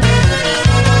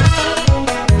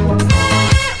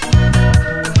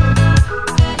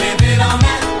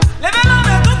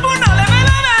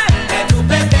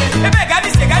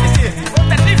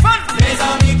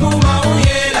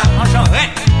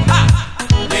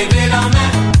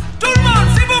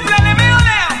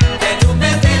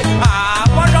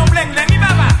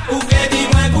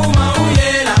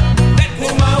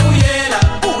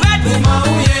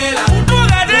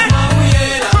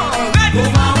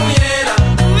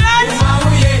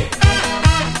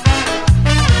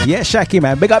 Yeah, Shaki,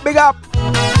 man. Big up, big up.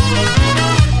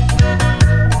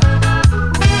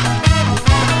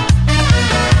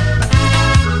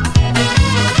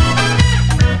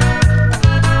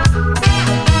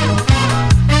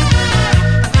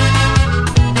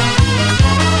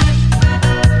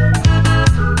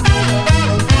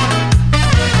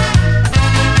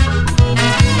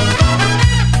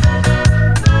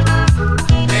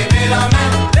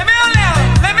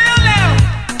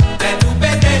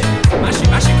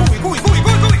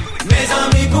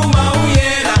 Puma ou yé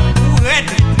là, ou red.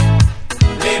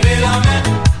 Levez la main.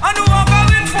 On nous encore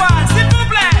une fois, s'il vous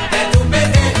plaît. Et tout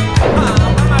pété. Ah,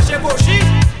 on va marcher gauchi.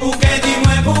 Ou qu'elle dit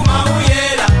moi Puma ou yé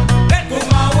là.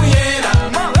 Puma ou yé là.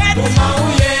 Puma ou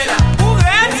yé là. Ou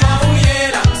red. Puma ou yé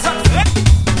là. Ça red.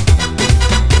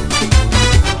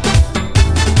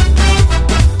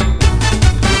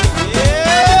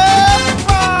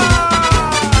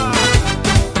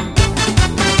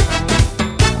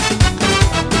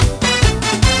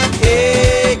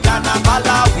 Hey, carnaval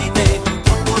a vide,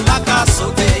 tout la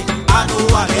casote, à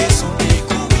nous aller sous les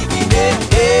coups vide.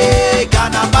 Hey,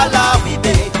 carnaval a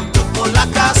vide, tout la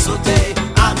casote,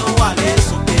 à nous aller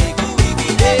sous les coups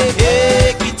vide.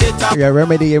 Hey, quitte ta Yeah,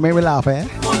 Remedy, you made me laugh, eh?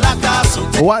 la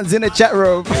casote. One's in the chat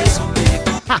room.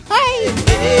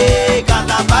 Hey,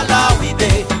 carnaval a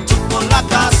vide, tout la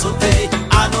casote,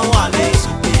 à nous aller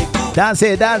sous les coups. Dance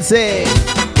it, dance it.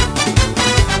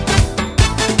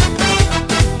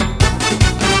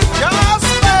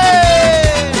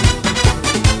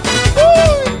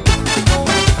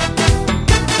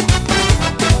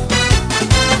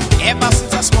 Ever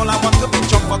since I small, I want to be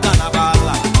jump for carnival.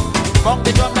 Bump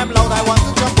the drum them loud, I want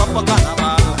to jump up for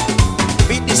carnival.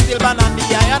 Beat the steel band and the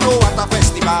eye, I know what a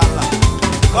festival.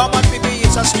 Come on, people,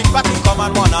 it's a street party, come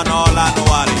on, one and all, I know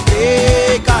what it.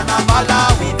 Hey, carnival,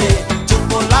 we day,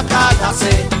 jumbo la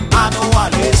cadence, I know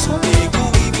what it is, we go,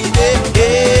 we be there.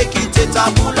 Hey, kite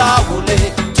tabula, wole,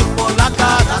 jumbo la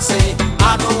cadence,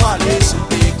 I know what it is,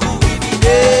 we go, we be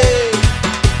there.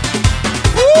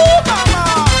 Woo,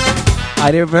 mama!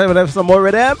 I didn't have some more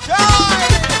of them.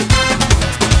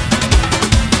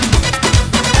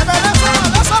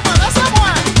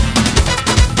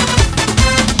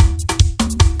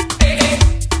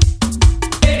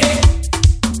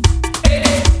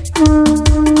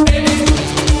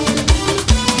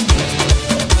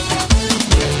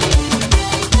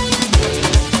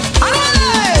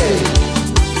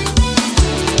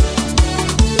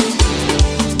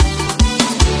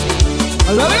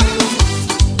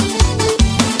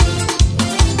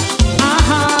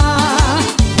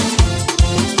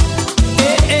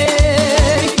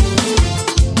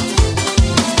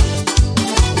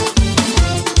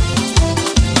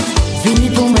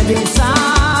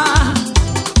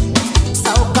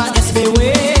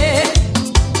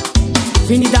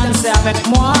 Vini danser avec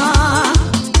moi.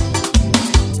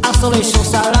 À soleil chaud,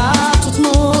 ça là, tout le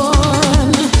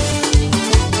monde.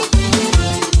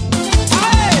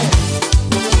 Hey!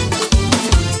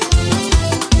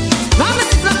 La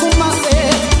musique a commencé,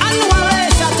 à nous aller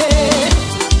chanter.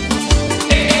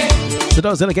 So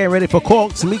those that are getting ready for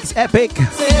Corks Meets Epic,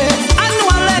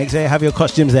 make sure you have your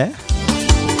costumes there.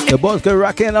 The boys go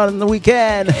rocking on the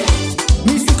weekend.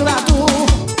 Musique là tout,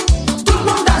 tout le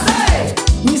monde danser.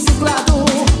 Musique là tout,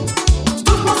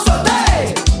 tout le monde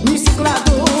sauter. Musique là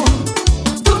tout,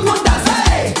 tout le monde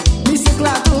danser. Musique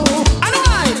là tout,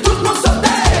 allons, tout le monde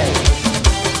sauter.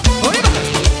 On y va,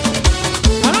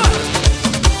 allons,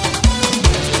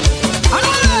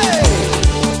 allons.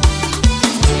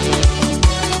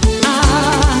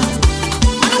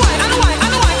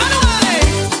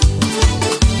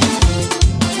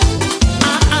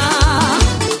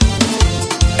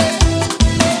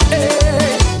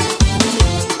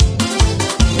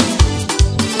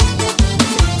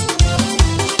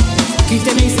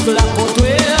 Quitte musique la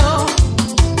portuaire,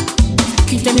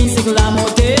 quitte musique la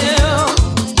moteur,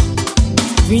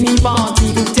 vini parti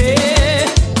goûter,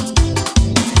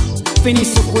 fini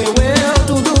secouer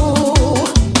tout doux.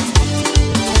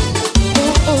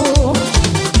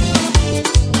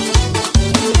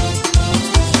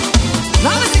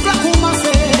 La musique a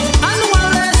commencé, à nous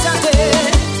aller chanter.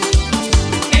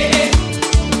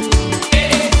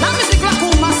 La musique a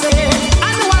commencé, à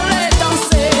nous aller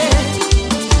danser.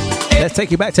 Let's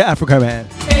take you back to Africa, man.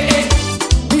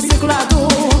 Musique là tout,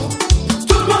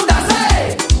 tout le monde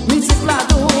danser. Musique là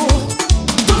tout,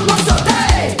 tout le monde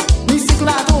sauter. Musique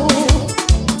là tout,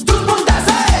 tout le monde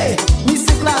danser.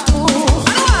 Musique là tout,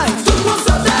 allons, tout le monde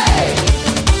sauter.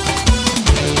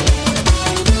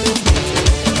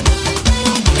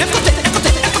 Écoutez,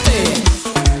 écoutez, écoutez.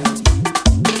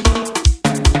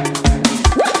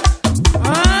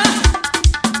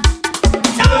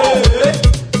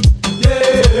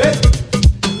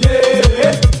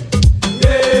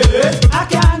 I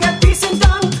can't get peace and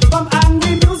done from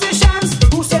angry musicians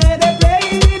who say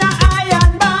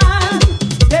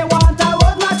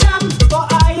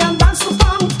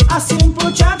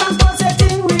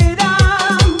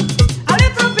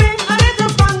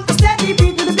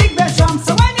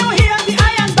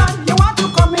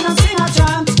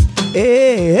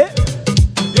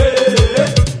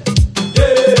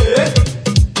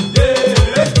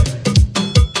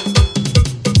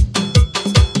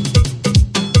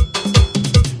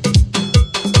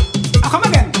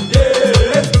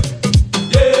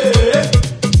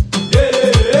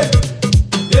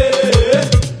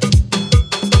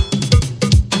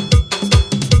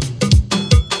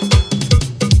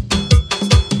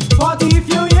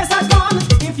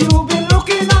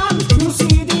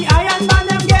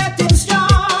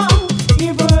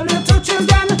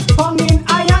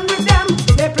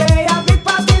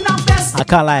I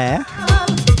can't lie, eh?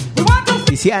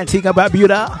 You see Antigua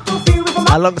Barbuda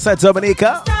alongside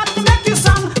Dominica.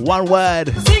 One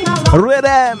word.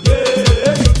 Rhythm.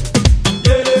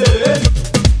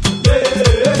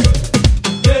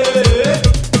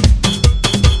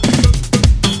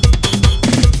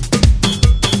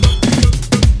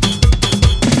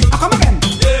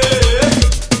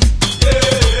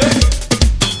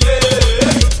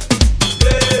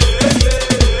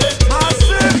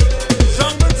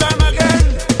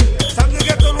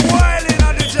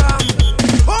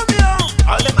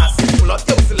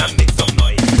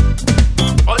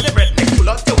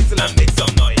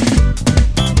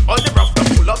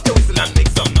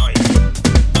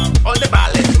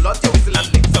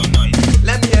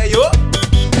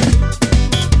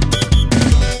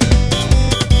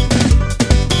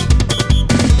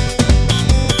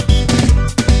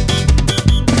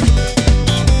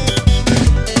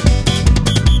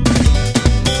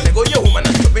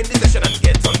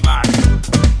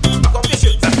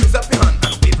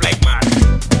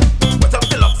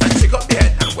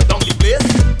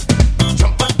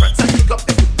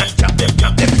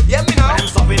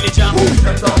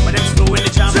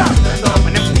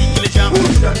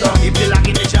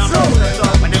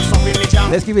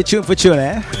 Let's give it tune for tune,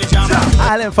 eh?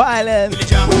 Island for island.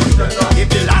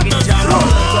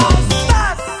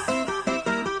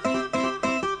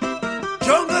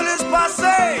 Jungle is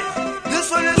passé. This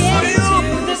one is for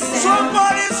you.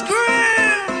 Somebody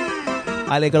scream.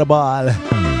 Island Global.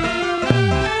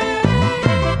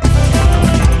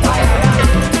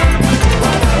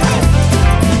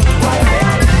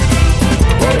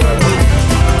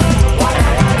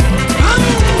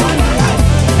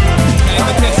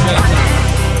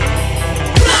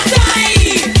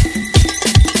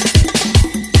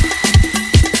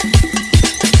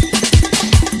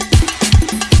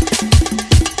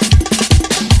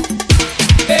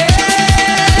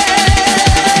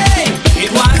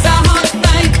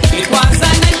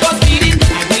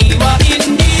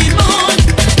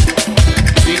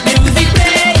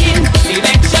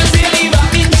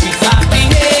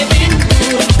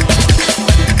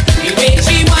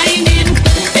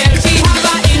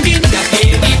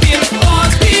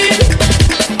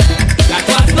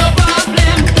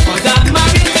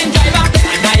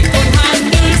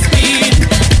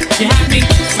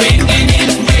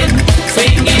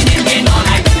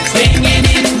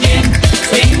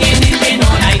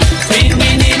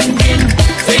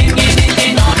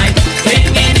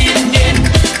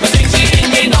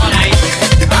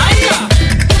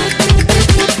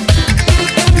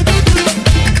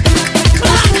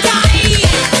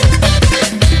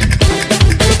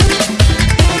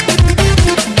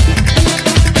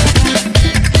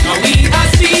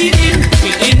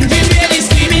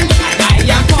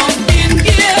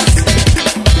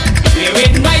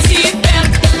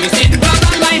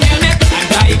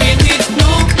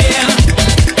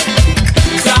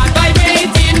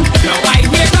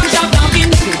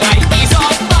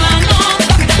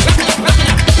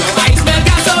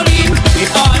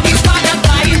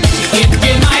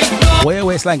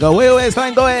 Waistline go, where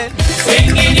waistline going?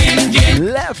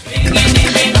 Left,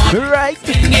 right,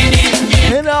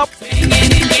 and up,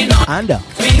 and up.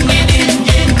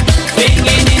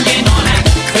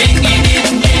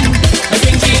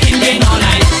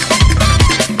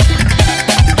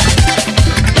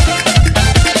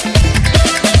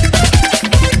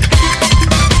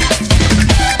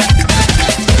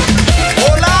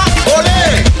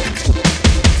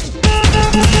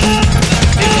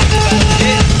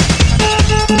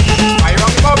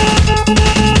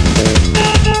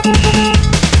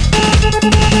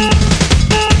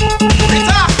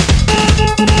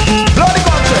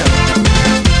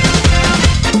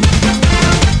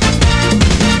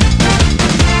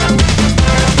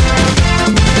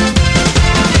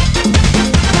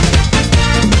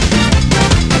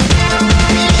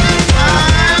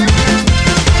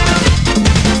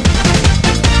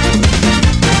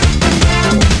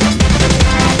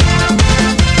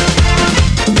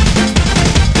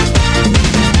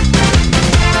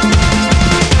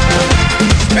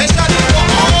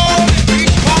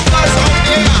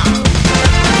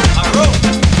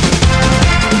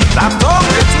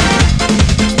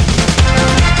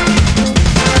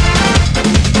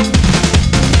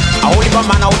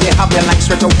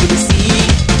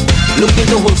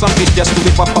 Some fish just to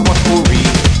be pop up curry.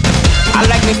 I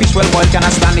like me fish well boiled, can I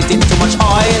stand it in too much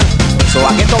oil? So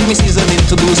I get up me seasoning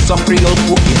to do some Creole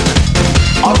cooking.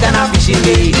 All kind of fish in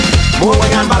day, more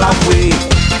way and balafwe,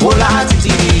 bola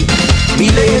titiri,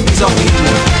 mile piece of meat.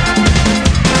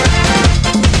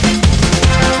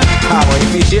 How are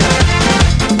you fishing?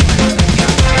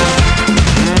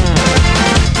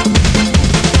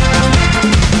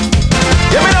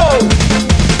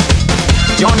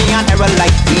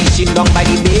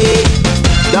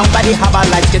 they have a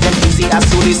life, get them easy as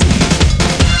to the sea.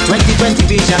 2020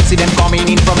 vision, see them coming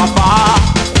in from afar.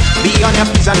 Be on your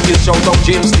P's and Q's, shout out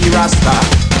James D. Rasta.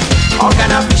 All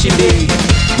kind of fishing day,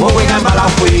 moving and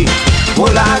balafwe,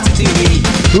 Mola TV.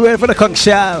 We ready for the conch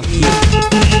shell?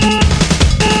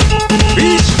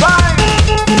 Fish time!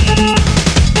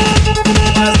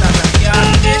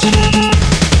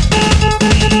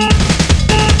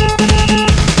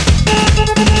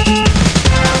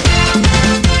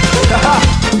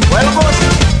 Well, boss,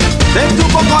 them two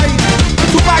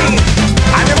Dubai.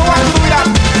 I never want to do that.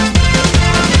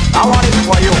 I want it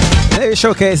for you. Hey,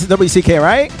 showcase WCK,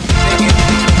 right?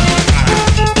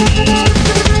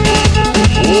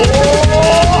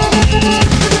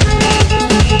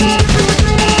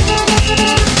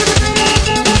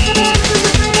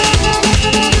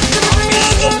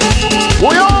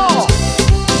 Oh, yeah.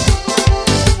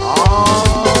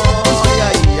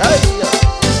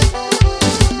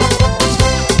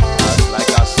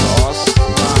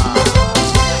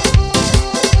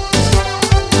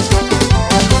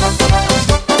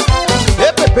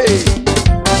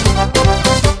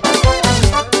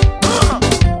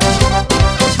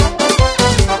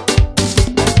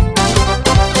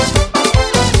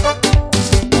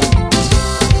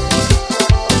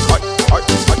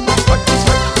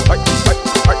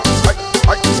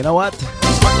 You know what?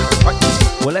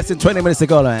 We're less than 20 minutes to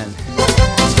go, man.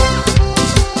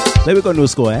 Let me go new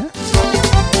score, eh?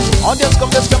 On this come,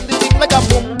 the thing like a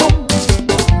boom boom.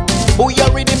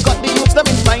 Booyah rhythm got the youths them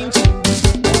in mind.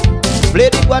 Play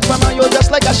the quad from you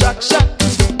just like a shock.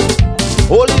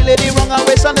 Holy lady wrong and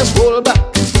waist and just roll back.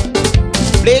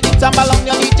 Play the tambal on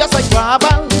your knee just like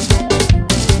Baba.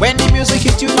 When the music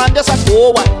hit you, man, just a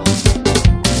go wild.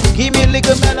 Give me a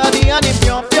little melody and the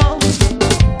pion pion.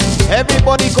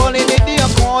 Everybody calling it the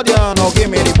accordion. Now give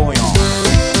me the bouillon.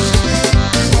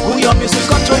 Who your music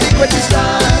control the greatest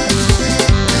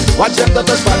dance. Watch them that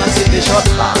just balance in the short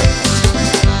line.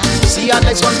 See our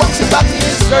next one boxing back in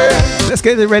his girl. Let's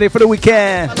get it ready for the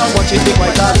weekend. Now watch it the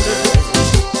white out.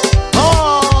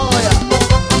 Oh yeah.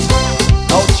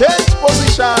 Now change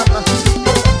position.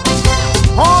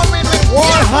 Home in with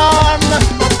one hand.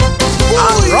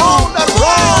 And round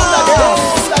again.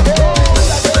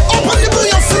 Open the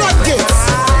bouillon floodgates.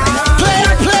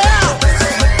 Player.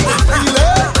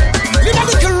 Leave a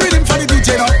little rhythm for the DJ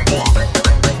now.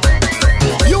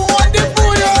 You want the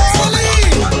bouillon?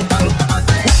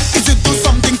 Is it do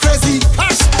something crazy?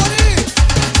 Cash money.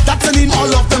 That's an in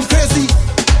all of them crazy.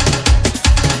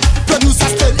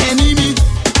 Producers tell enemy.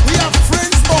 We have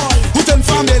friends, boy. Who tell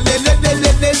family, the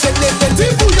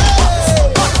bouillon.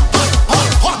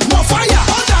 Hot, more fire.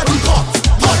 Under the hot.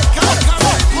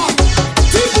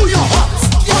 The bouillon hot.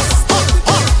 Yes,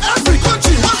 hot. Every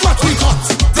country has what we got.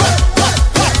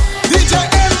 DJ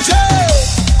MJ.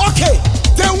 Okay,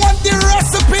 they want the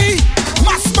recipe.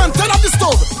 Massman, turn up the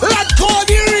stove. Let's go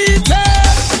the retail.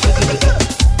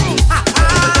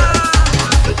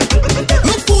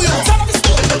 Look, bouillon, turn up the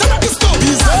stove.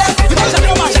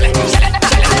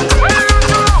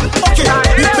 Okay,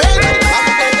 the bell.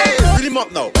 Fill him up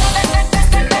now.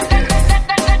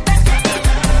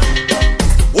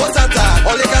 Water tap.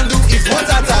 All you can do is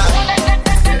water tap.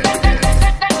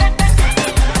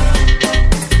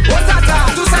 Water tap.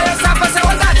 Tu sais ça passe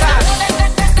water tap.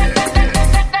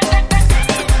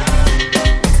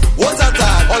 Water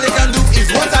tap. All you can do is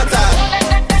water tap.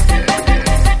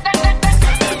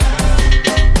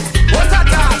 Water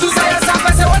tap. Tu sais ça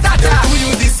passe water tap. Do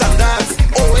you this and that?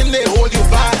 Oh, when they hold you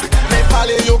back. Mais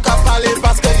parler, you can parler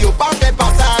parce que you pas fait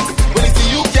patate. When it's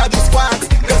you qui a du squat.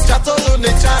 Cause chat on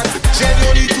the chat. J'ai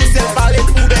dit tout c'est parler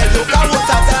poubelle. You can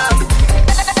water tap.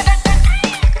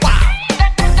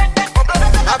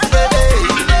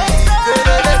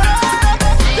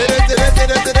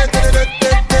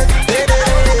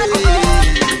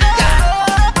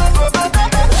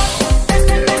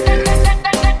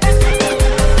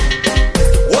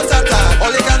 Water tap.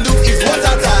 All you can do is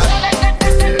water tap.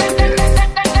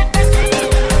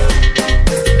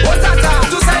 Water tap.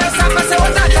 Tu sais ça passe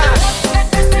water tap.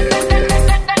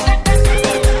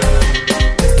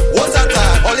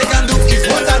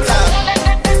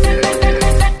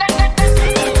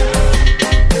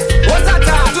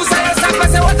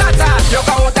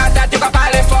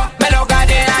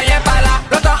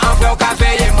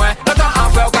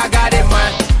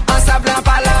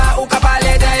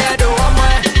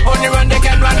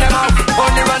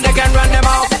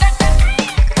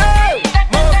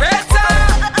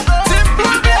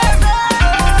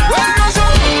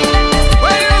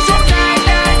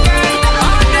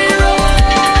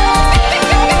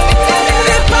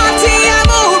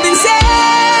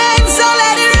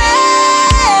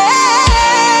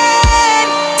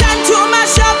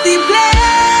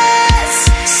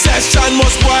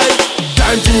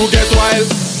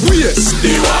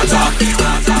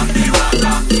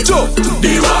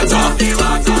 the water,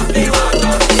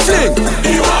 fling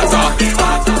the water,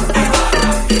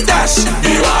 dash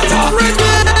the water.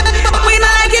 We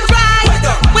not like it dry.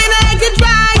 We not like it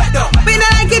dry. We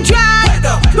not like it dry.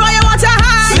 Throw your water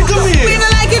high. We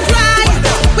not like it dry.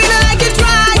 We not like it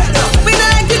dry. We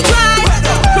not like it dry.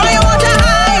 Throw your water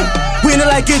high. We don't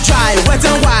like it dry, wet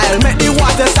and wild. Make the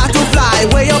water start to fly.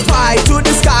 Way up high to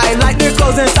the sky. Like the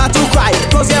clothes and start to cry.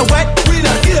 Clothes get wet, we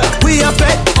not here. We are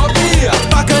fed, up here.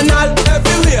 Bacchanal,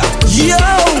 everywhere. Yo!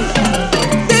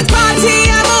 The party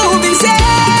a moving set,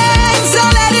 so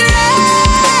let it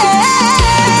rain.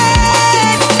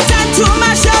 Time to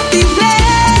mash up the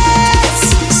place.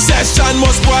 Session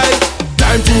must wild,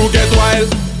 time to get wild.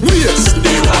 Waste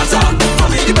the water,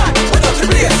 come in the back, wet up the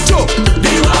place. Jump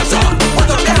the water,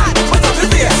 wet up the hand, wet up the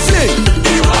face. Fling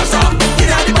the water, in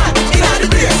at the back, in at the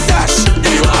place. Dash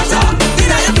the water,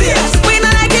 in at your face. We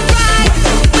not like it dry,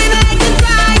 we not like it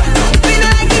dry, we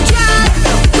not like it dry.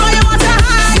 Throw your water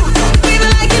high. We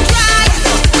not like it dry,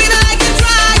 we not like it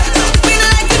dry, we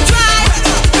not like it dry.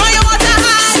 Throw your water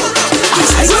high.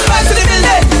 Good vibes to the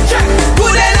building.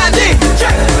 Good energy.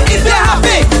 If they're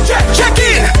happy, check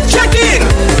in, check in.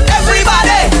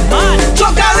 Everybody,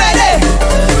 talk already.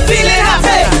 Feeling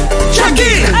happy, check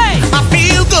in. I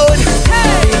feel good.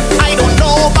 I don't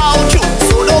know about you,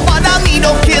 so don't bother me,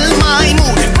 don't kill my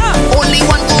mood. Only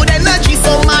one good energy,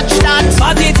 so much that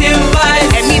Positive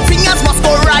vibes. anything else must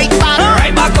go right back.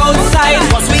 Right back outside.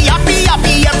 Cause we happy,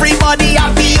 happy, everybody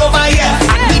happy over here.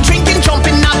 And we drinking,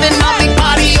 jumping, having a big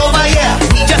party over here.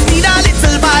 We just need a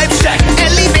little vibe check,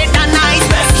 elevate the nice.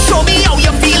 Show me how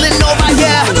you're feeling over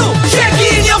here. Check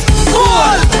in your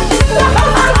pool.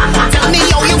 Tell me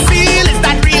how you feel, is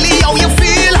that really how you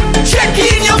feel? Check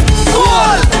in your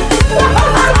pool.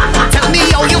 Tell me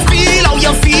how you feel, how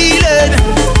you're feeling.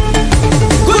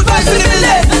 Good vibes to the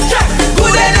building.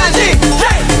 Good energy.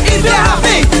 If they're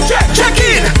happy, check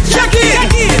in, check in.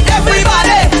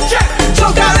 Everybody,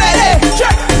 talk already.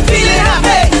 Feeling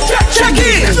happy, check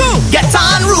in. Get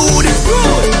on rude,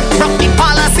 rock the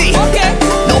policy.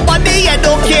 Nobody here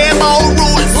don't care about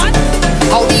rules.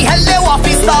 How the hell they want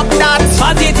to stop that?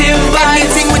 Positive vibes.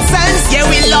 Anything with sense, yeah,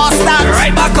 we lost that.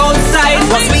 Right back outside.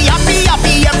 Cause we happy,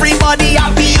 happy, everybody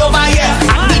happy over here.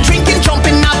 And we drinking,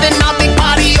 jumping, having a big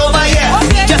party over here.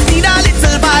 We just need a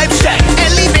little vibe check,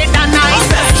 elevate the nice.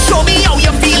 Show me how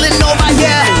you're feeling over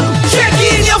here. Check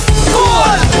in your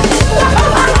pool.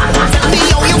 Tell me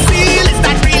how you feel, is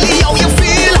that really how you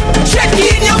feel? Check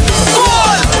in your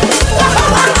pool.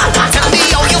 Tell me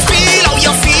how you feel, how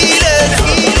you're feeling.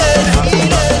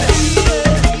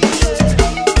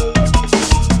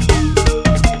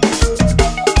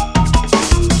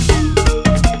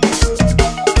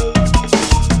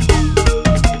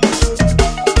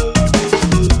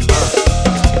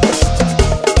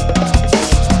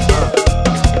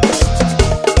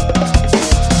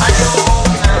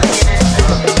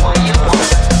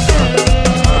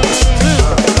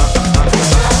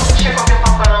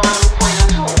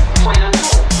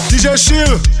 DJ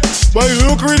Shill, boy,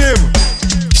 look with him.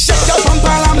 Shake your bum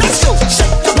palam, let's go.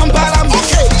 Shake your bum palam,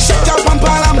 okay. Shake your bum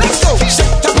palam, let's go.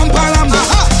 Shake your bum palam,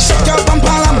 shake your bum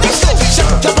palam, let's go.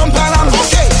 Shake your bum palam,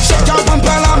 okay. Shake your bum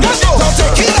palam, let's go. Now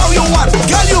take it how you want,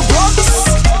 girl, you broke.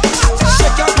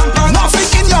 Shake your bum palam,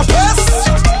 nothing in your purse.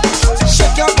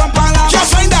 Shake your bum palam, can't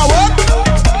find a work.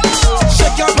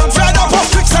 Shake your bum, fed up of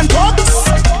tricks and talks.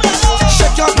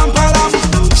 Shake your bum palam,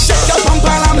 shake your bum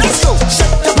palam, let's go.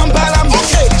 Shake your bum palam,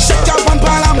 okay. Shake your bum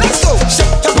palam, let's go.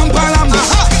 Shake your bum palam,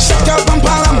 shake your bum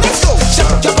palam, let's go.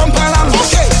 Shake your bum palam,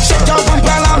 okay. Shake your bum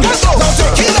palam, let's go. Now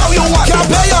take it how you want. Can't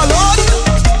pay your loan.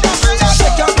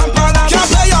 Shake your bum palam. Can't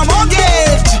pay your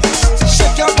mortgage.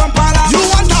 Shake your bum palam. You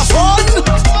want a phone?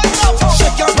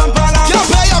 Shake your bum palam. Can't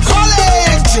pay your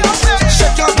college.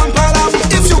 Shake your bum palam.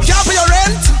 If you can't pay your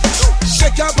rent,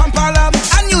 shake your bum palam.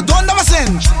 And you don't have a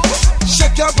cent,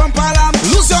 shake your bum palam.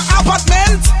 Lose your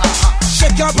apartment,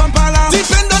 shake your bum palam.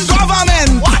 Depend on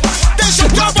government, then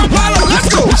shake your bum palam. Let's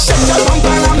go. Shake your bum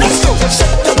palam. Let's go.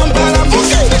 Shake your bum palam.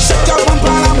 Okay. Shake your bum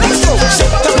palam. Let's go.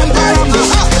 Shake your bum palam.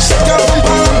 Shake your bum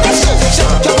palam. Let's go.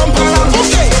 Shake your bum palam.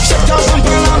 Okay. Shake your bum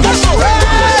palam. Let's go.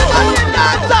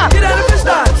 Get out of fish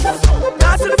dance.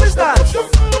 Dance to the fish dance.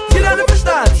 Get out of fish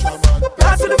dance.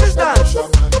 Dance to the fish dance.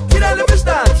 Get out of fish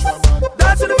dance.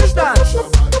 Dance to the fish dance.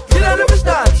 Get out of fish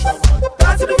dance.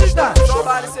 Dance to the fish dance.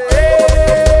 Somebody say,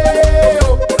 hey,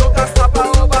 oh, look at stop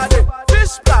over there.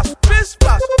 Fish splash, fish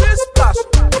splash, fish splash.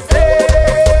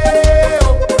 Hey,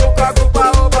 oh, look at group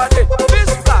over there.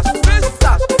 Fish splash, fish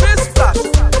splash, fish splash.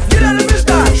 Get out of fish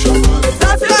dance.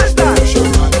 Dance to the fish dance.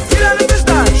 Get out of fish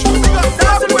dance.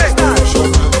 Dance to the fish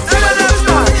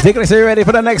dance. Dickness, are you ready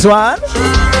for the next one?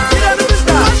 Get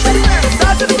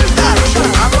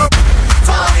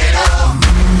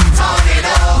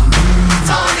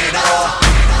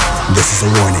is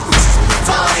a warning.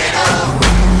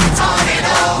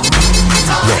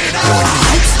 Look, warning.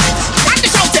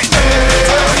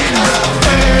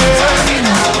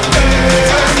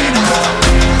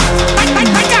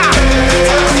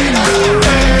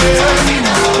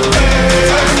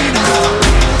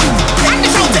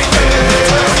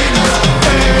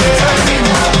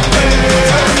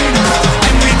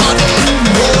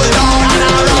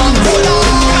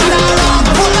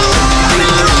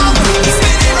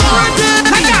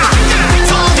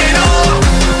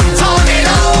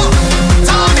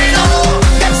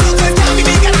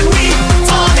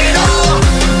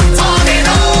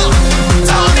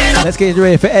 Let's get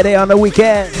ready for Eddie on the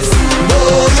weekend.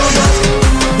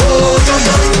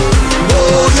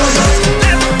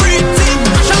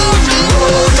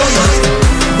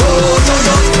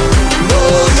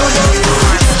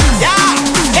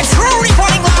 It's true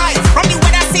reporting live from the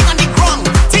weather scene on the ground.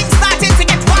 Things starting to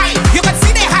get wild. You can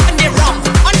see they happen they wrong.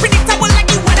 Unpredictable like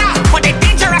the weather, but they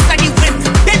dangerous like the wind.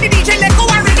 Then the DJ let go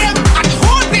and rhythm, and the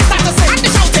whole place starts to sing and the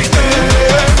shouting.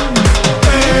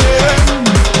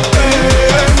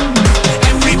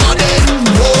 Everybody,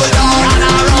 hold on, run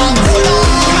around, hold on,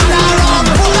 run around,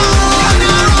 hold on, run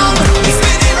around. We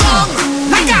spin it wrong,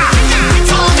 like a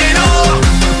tornado,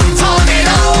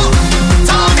 tornado,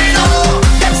 tornado.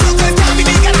 Them suckers can't be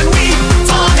bigger than we.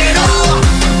 Tornado,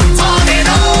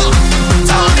 tornado,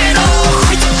 tornado.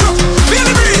 Feel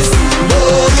the breeze.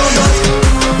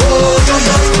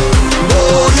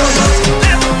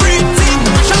 Everything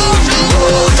change.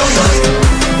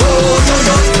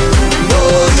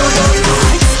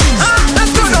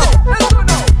 Let's go now.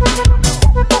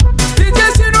 DJ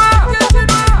Chinois,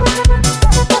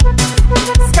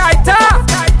 Skyta,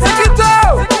 Sekito,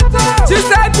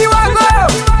 Giselle Kiwago.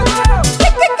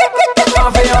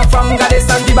 Envoyé en femme, gardez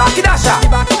samedi baki d'achat.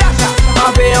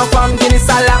 Envoyé en femme, guiné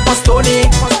salade postoni.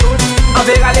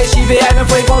 Envoyé les chivés, elle me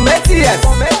fait qu'on mette.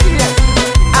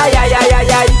 Aïe aïe aïe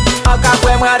aïe aïe. Encore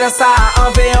pour moi de ça.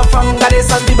 Envoyé en femme, gardez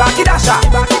samedi baki d'achat.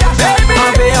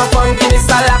 Envoyé en femme, guiné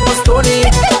salade postoni.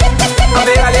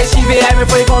 Envoyé les chivés, elle me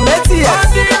fait qu'on mette. Aïe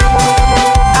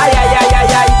aïe aïe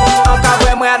aïe aïe. Encore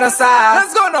pour moi de ça.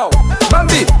 Let's go now.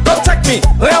 Bambi, come check me.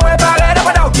 Rien ouais pareil de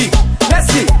Madauki. Let's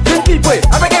see, une pipe,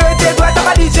 avec vérité, doit être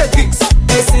pas DJ Tricks.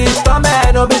 Et si je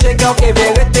t'emmène, obligé qu'on ait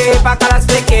vérité. Pas qu'à la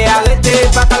spéquer, arrêtez.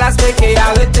 Pas qu'à la spéquer,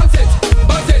 arrêtez.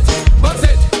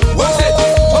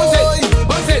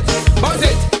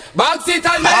 Bounce it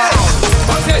and man.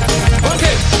 Bounce it, bounce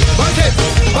it, bounce it,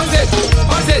 bounce it,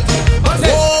 bounce it, bounce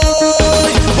it.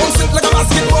 Bounce it like a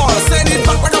basketball, send it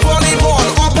back like a volleyball,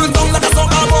 up and down like a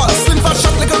soccer ball, spin for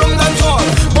shot like a London ball.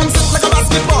 Bounce it like a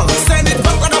basketball, send it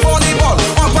back like a volleyball,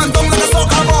 up and down like a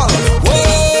soccer ball.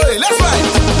 Whoa, let's ride.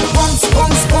 Bounce,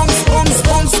 bounce, bounce, bounce,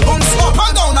 bounce, bounce, up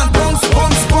and down and bounce,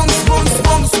 bounce, bounce, bounce,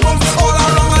 bounce, bounce, all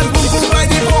around and boom, boom,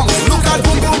 ride the bounce. Look at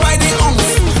boom, boom, ride the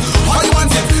bounce. How you want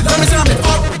it? Let me jam it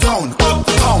up, down, up,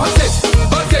 down. Bounce it,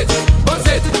 bounce it, bounce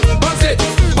it, bounce it,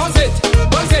 bounce it,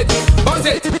 bounce it, bounce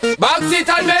it, bounce it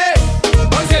and me.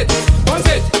 Bounce it, bounce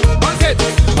it, bounce it,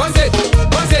 bounce it,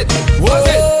 bounce it, bounce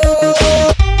it.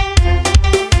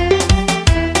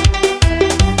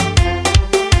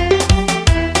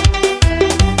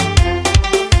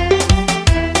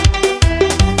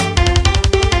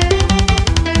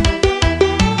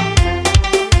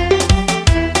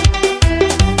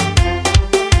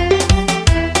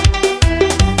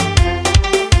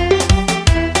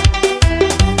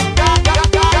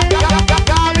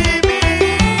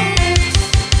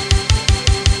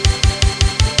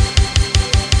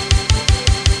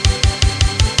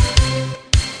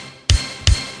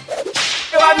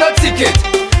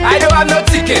 I don't have no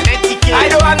ticket. I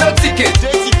don't have no ticket.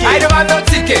 I don't have no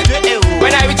ticket.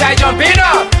 When I reach, I jump in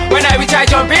up. When I reach, I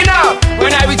jump in up.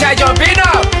 When I reach, I jump in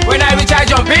up. When I reach, I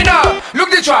jump in up.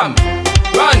 Look the tram.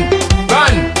 Run,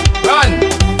 run, run.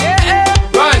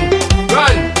 Run,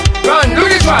 run, run. Look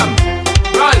the tram.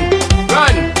 Run,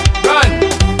 run, run.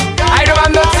 I don't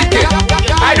have no ticket.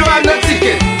 I don't have no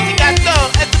ticket. Tigato,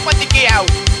 est-ce pas ticket out?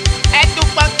 Est-ce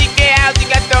pas ticket out,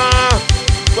 tigato?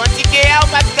 Bon ticket out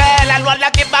parce que la loi de la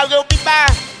kébarre au pipa.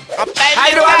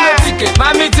 I don't have no ticket.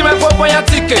 Mamie, tu me faut pour un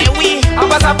ticket. Oui. En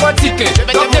passant pour ticket.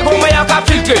 Donc, t'es comme un cas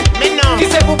filtré. Mais non. Qui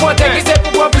c'est pour porter, qui c'est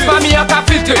pour plus? Mamie, un cas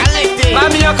filtré. Arrêtez.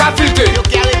 Mamie, un cas filtré.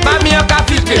 Mamie, un cas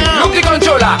filtré. Look the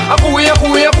controller. A courir, a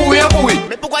courir, a courir, a courir.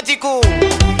 Mais pourquoi tu cours?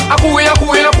 A courir, a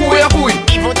courir, a courir, a courir.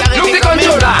 Ils vont t'arrêter. Look the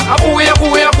controller. A courir, a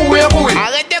courir, a courir, a courir.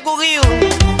 Arrêtez de courir.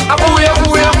 A courir, a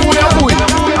courir, a courir, a courir.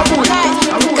 A courir.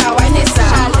 Kawane sa,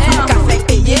 ka fait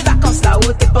payer vacances là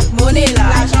où t'es pas monnaie là.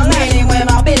 J'emmène moi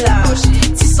Marbella,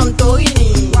 si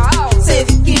Santorini, c'est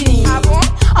bikini,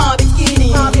 en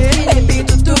bikini, et puis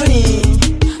toutouni.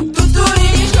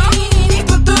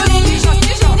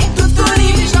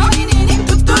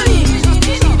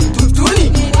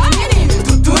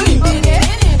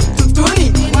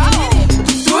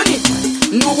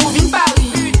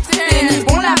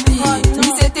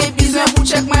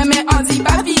 mais on dit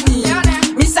pas fini.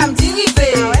 Mi samedi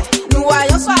rivé, nous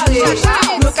voyons soirée.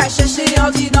 Nous qu'à chercher,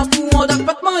 on dit dans pour on donne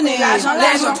pas de monnaie.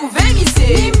 Les gens trouvent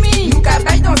missé, nous qu'à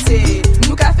bailler danser.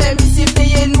 Nous qu'à faire missé,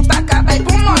 payer, nous pas qu'à bailler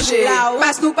pour manger.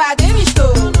 Parce nous pas des michtos,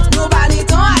 nous pas les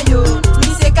temps aïeux.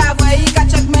 Missé qu'à voyer, qu'à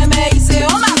check même, c'est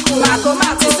en Mako.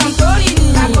 C'est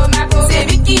Santorini, c'est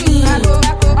bikini.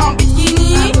 En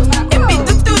bikini, et puis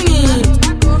toutouni.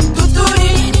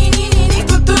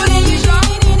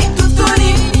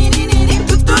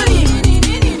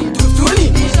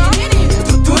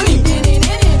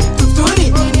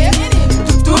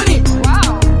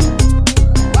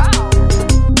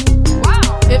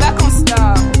 Les vacances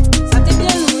là, ça t'est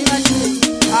bien nous imaginer.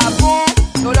 Ah bon,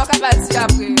 nous l'avons capacité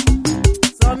après.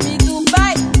 Zombie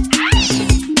Dubaï.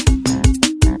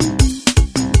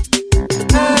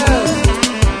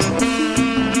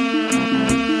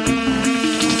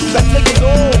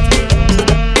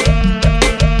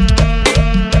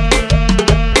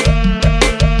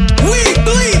 We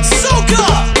bleed soca.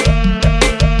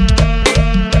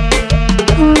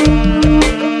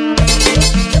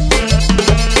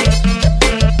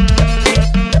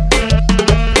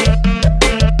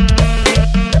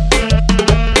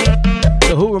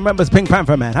 So who remembers Pink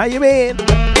Panther, man? How you been?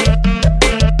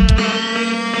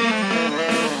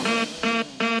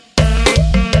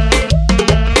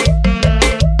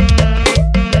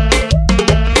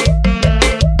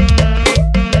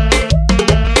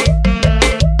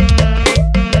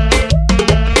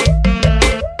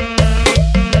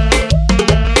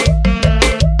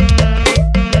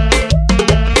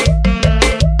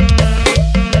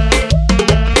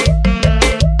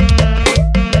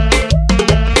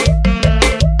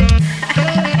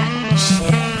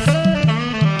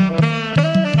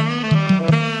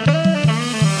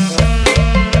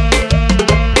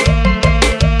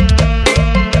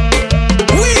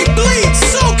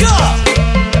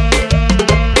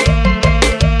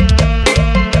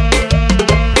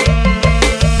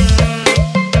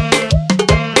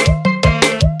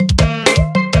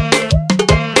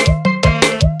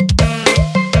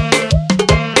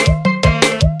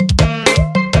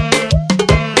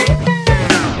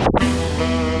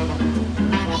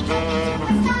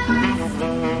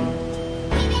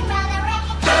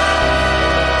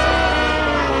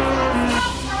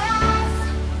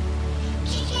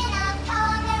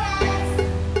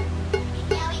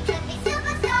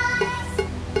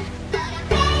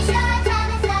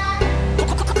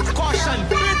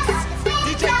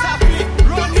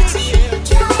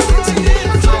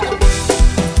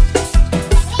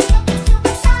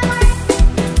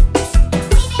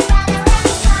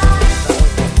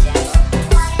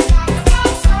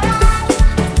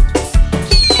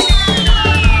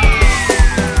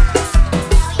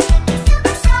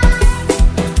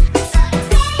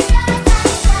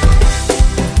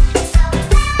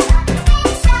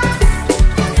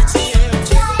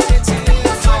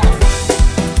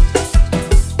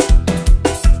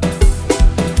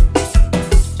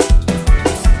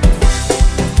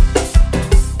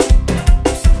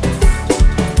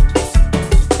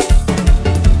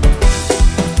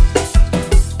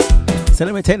 So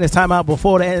let me take this time out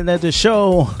before the end of the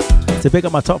show to pick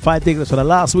up my top 5 diggers for the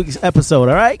last week's episode,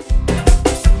 all right?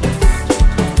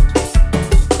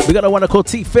 We got a one called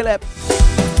T. Phillip,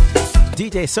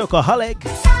 DJ Socoholic,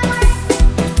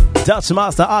 Dutch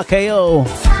Master RKO,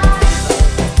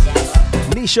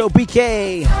 Nisho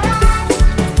BK,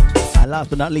 and last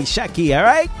but not least, Shaki, all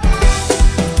right?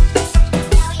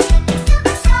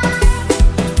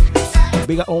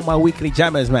 We got all my weekly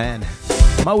jammers, man.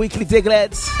 My weekly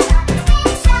diglets.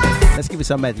 Let's give it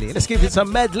some medley. Let's give it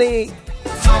some medley.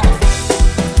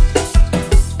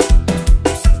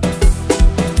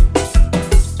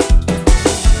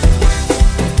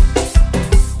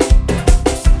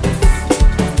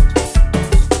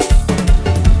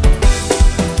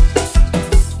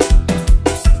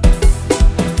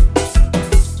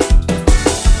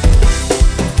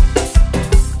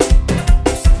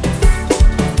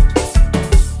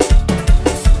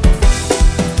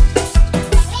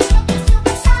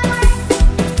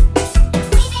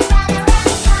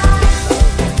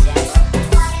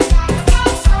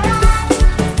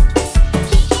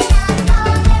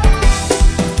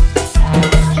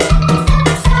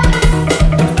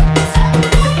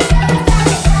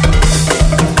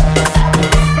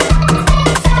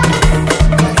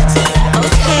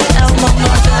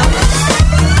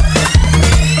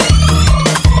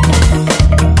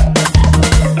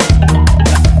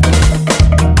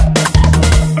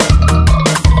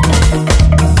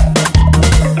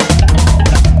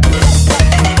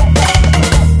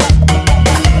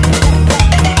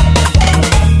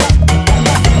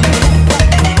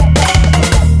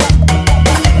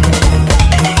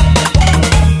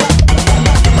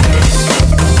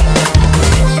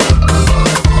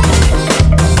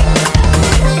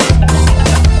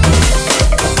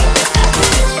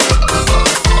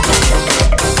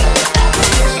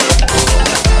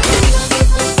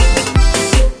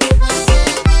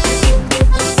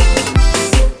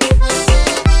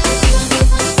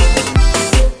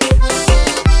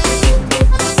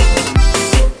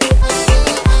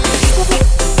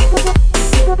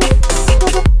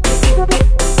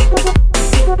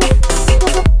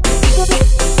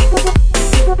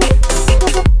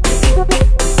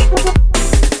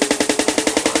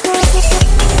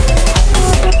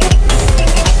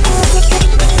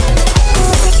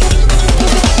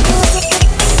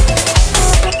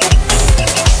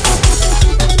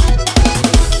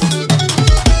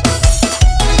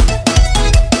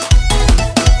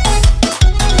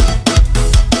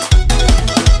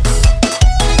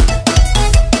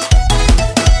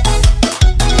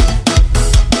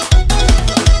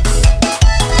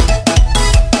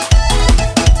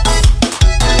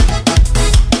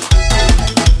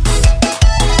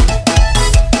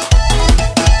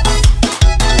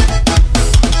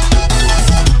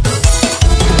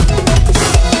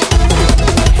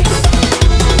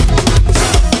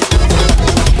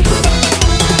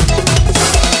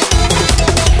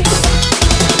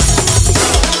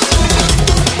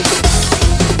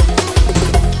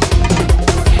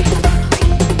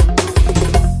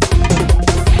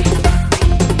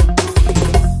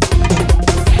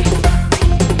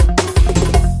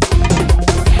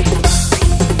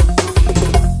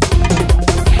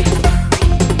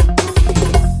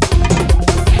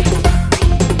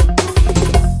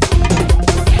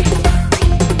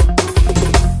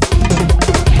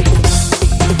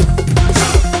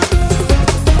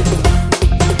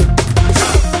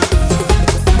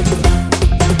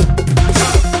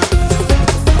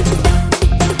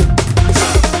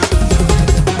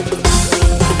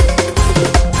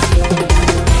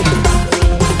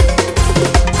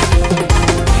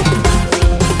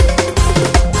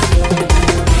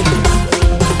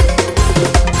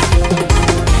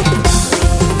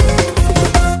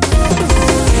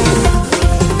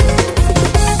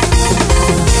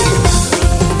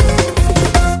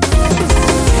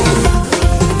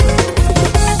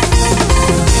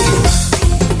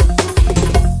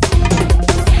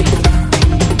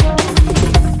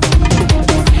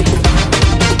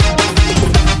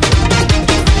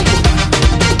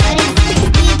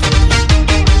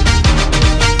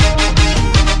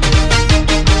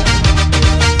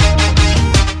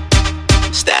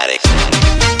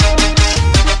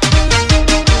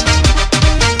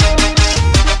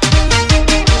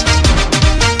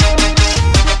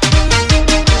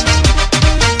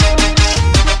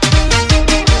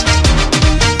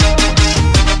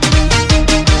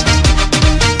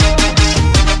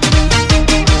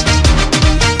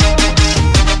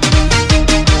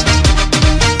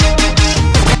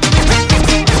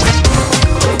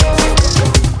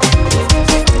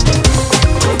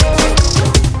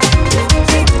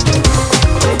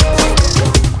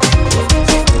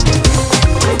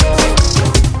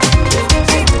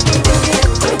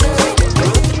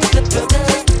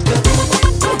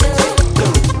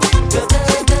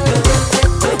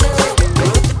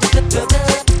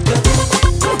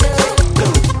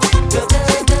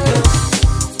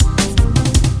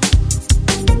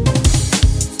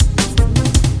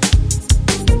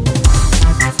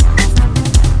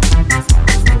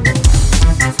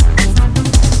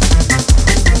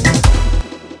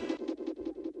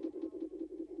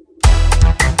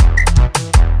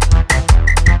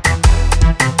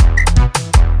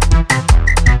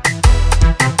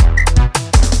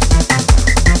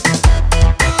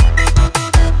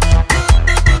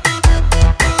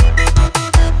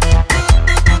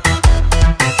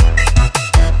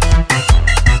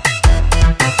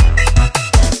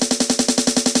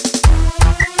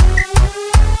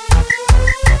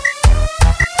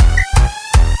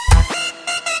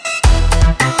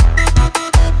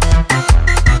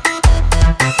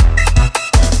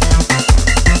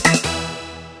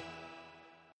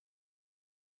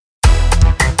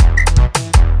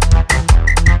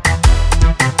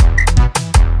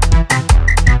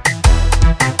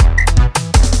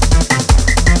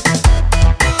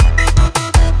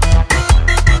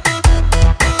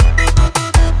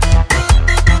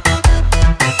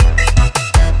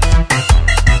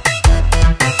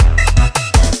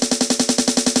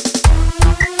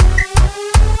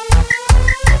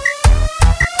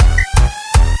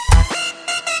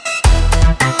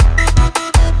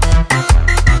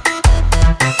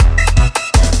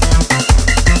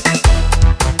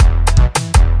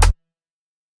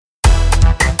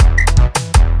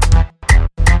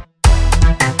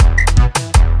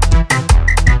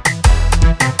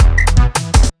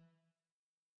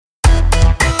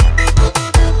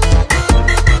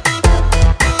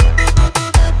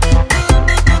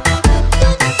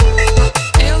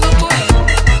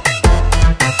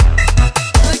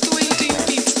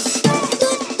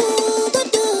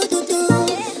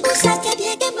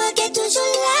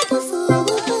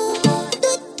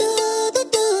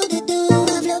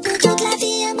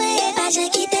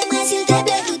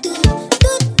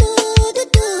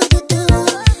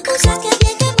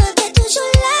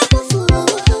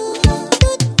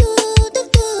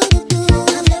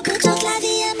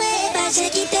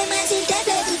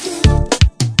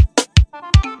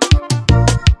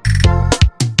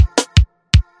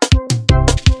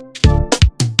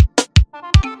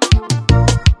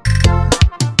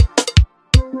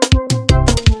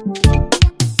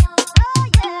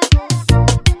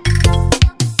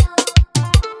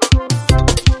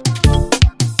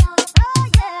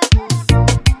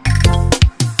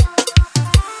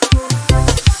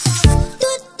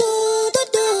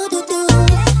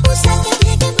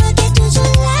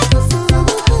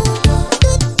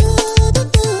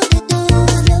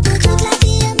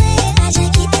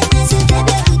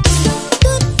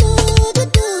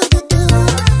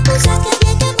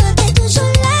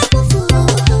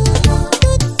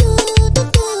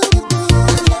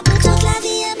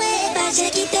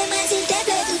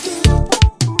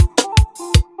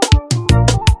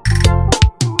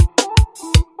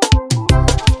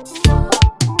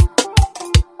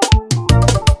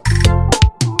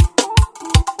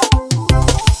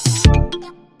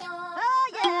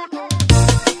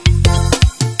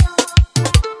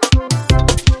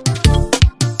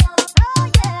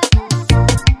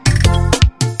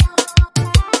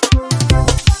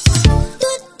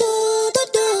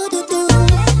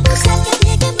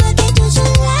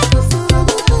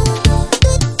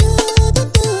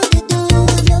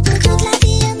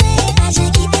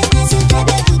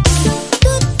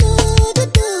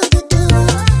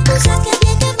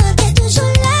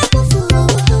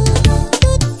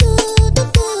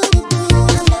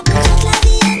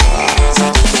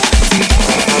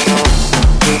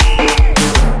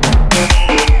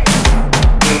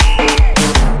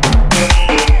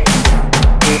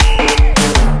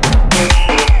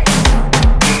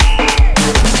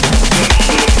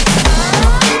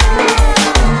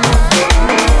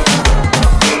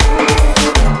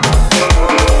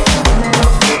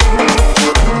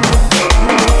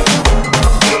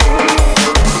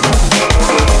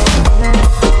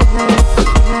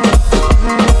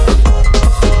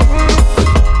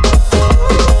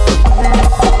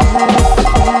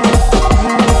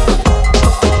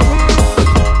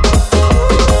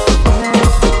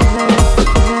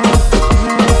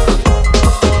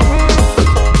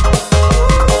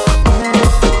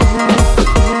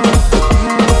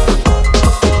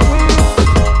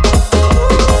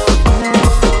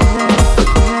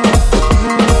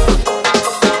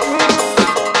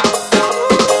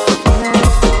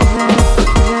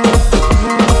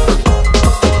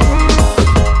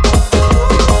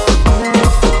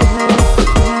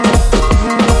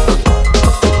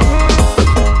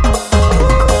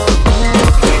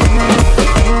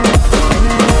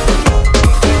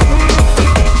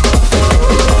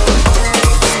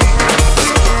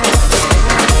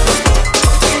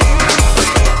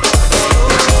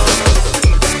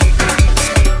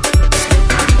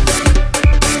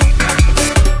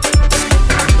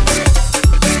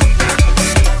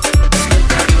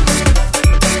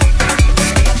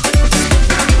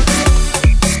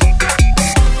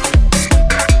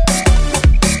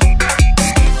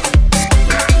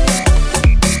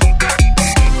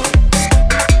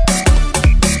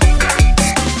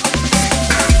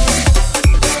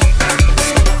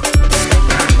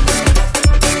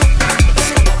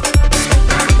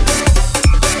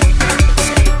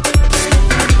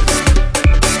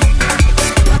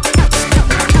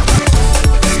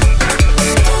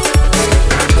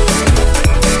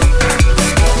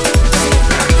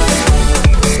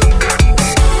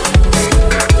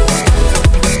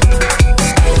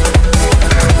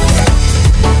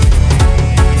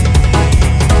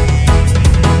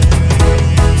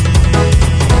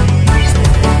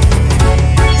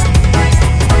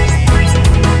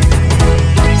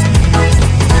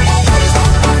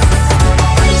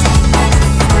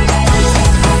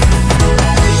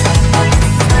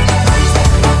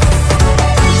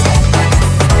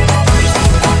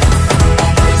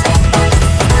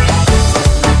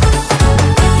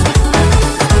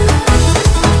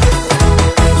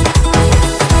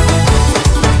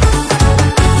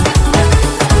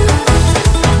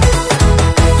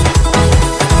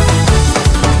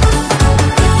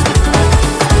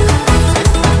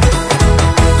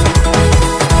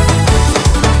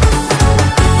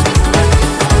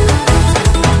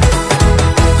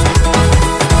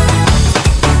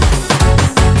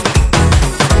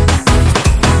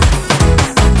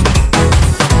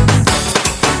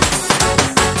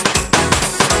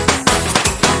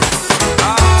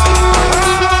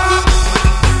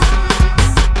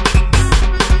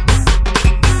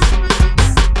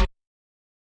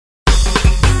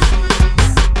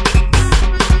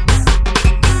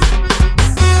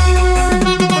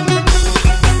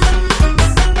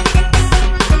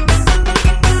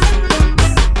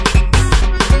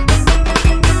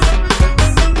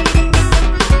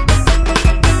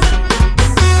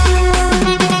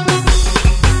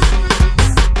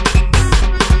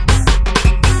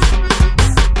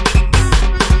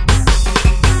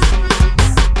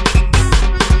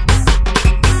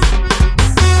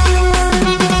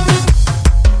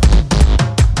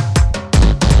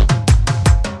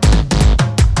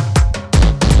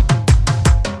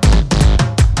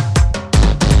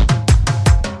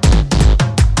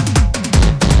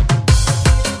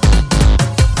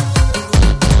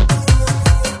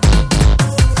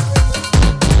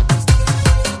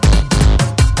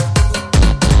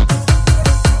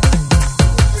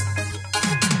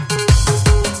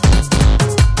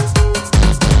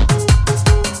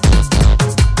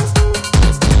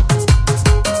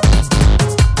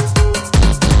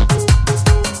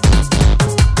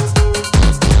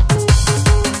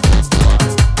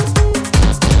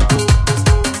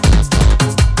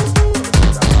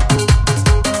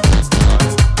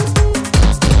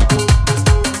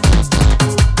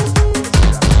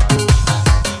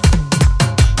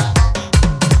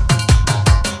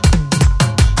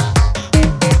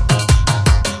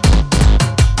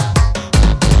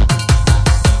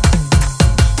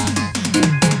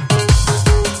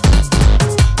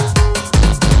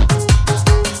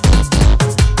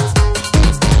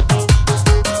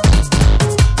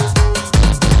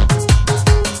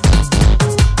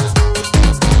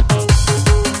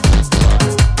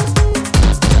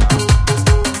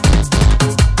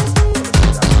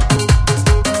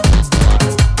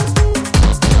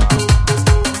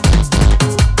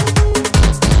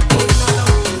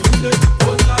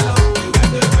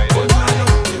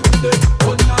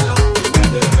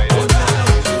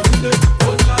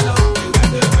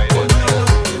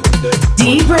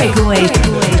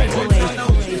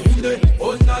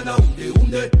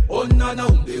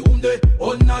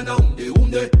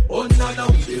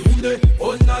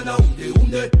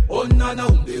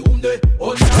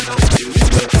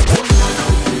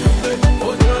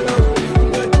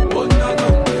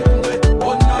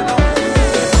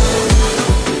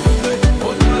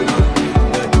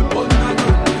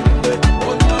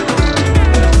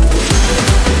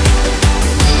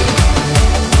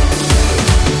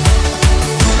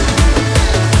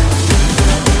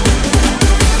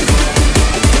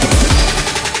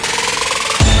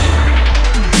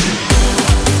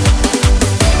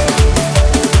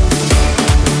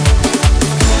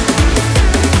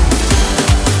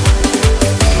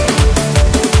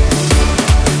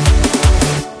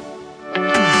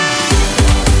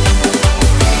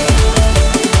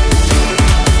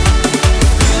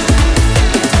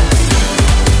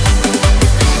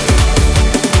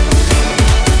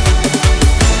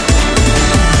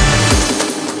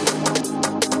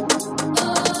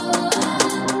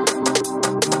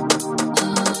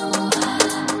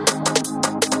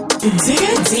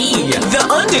 Digga D, the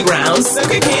underground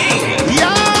sucker king.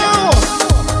 Yo!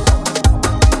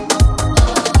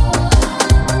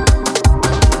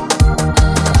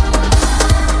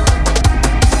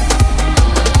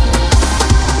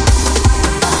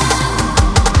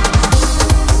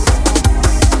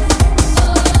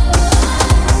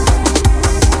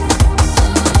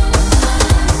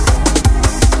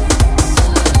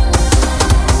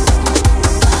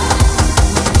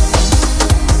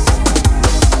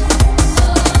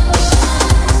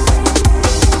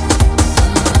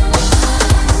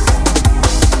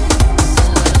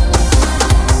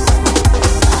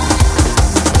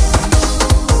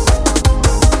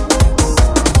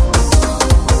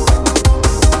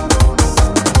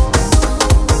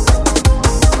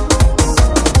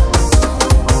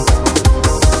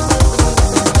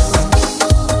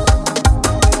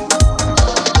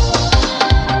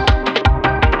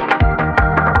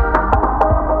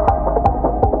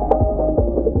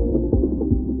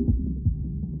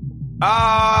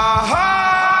 Aha!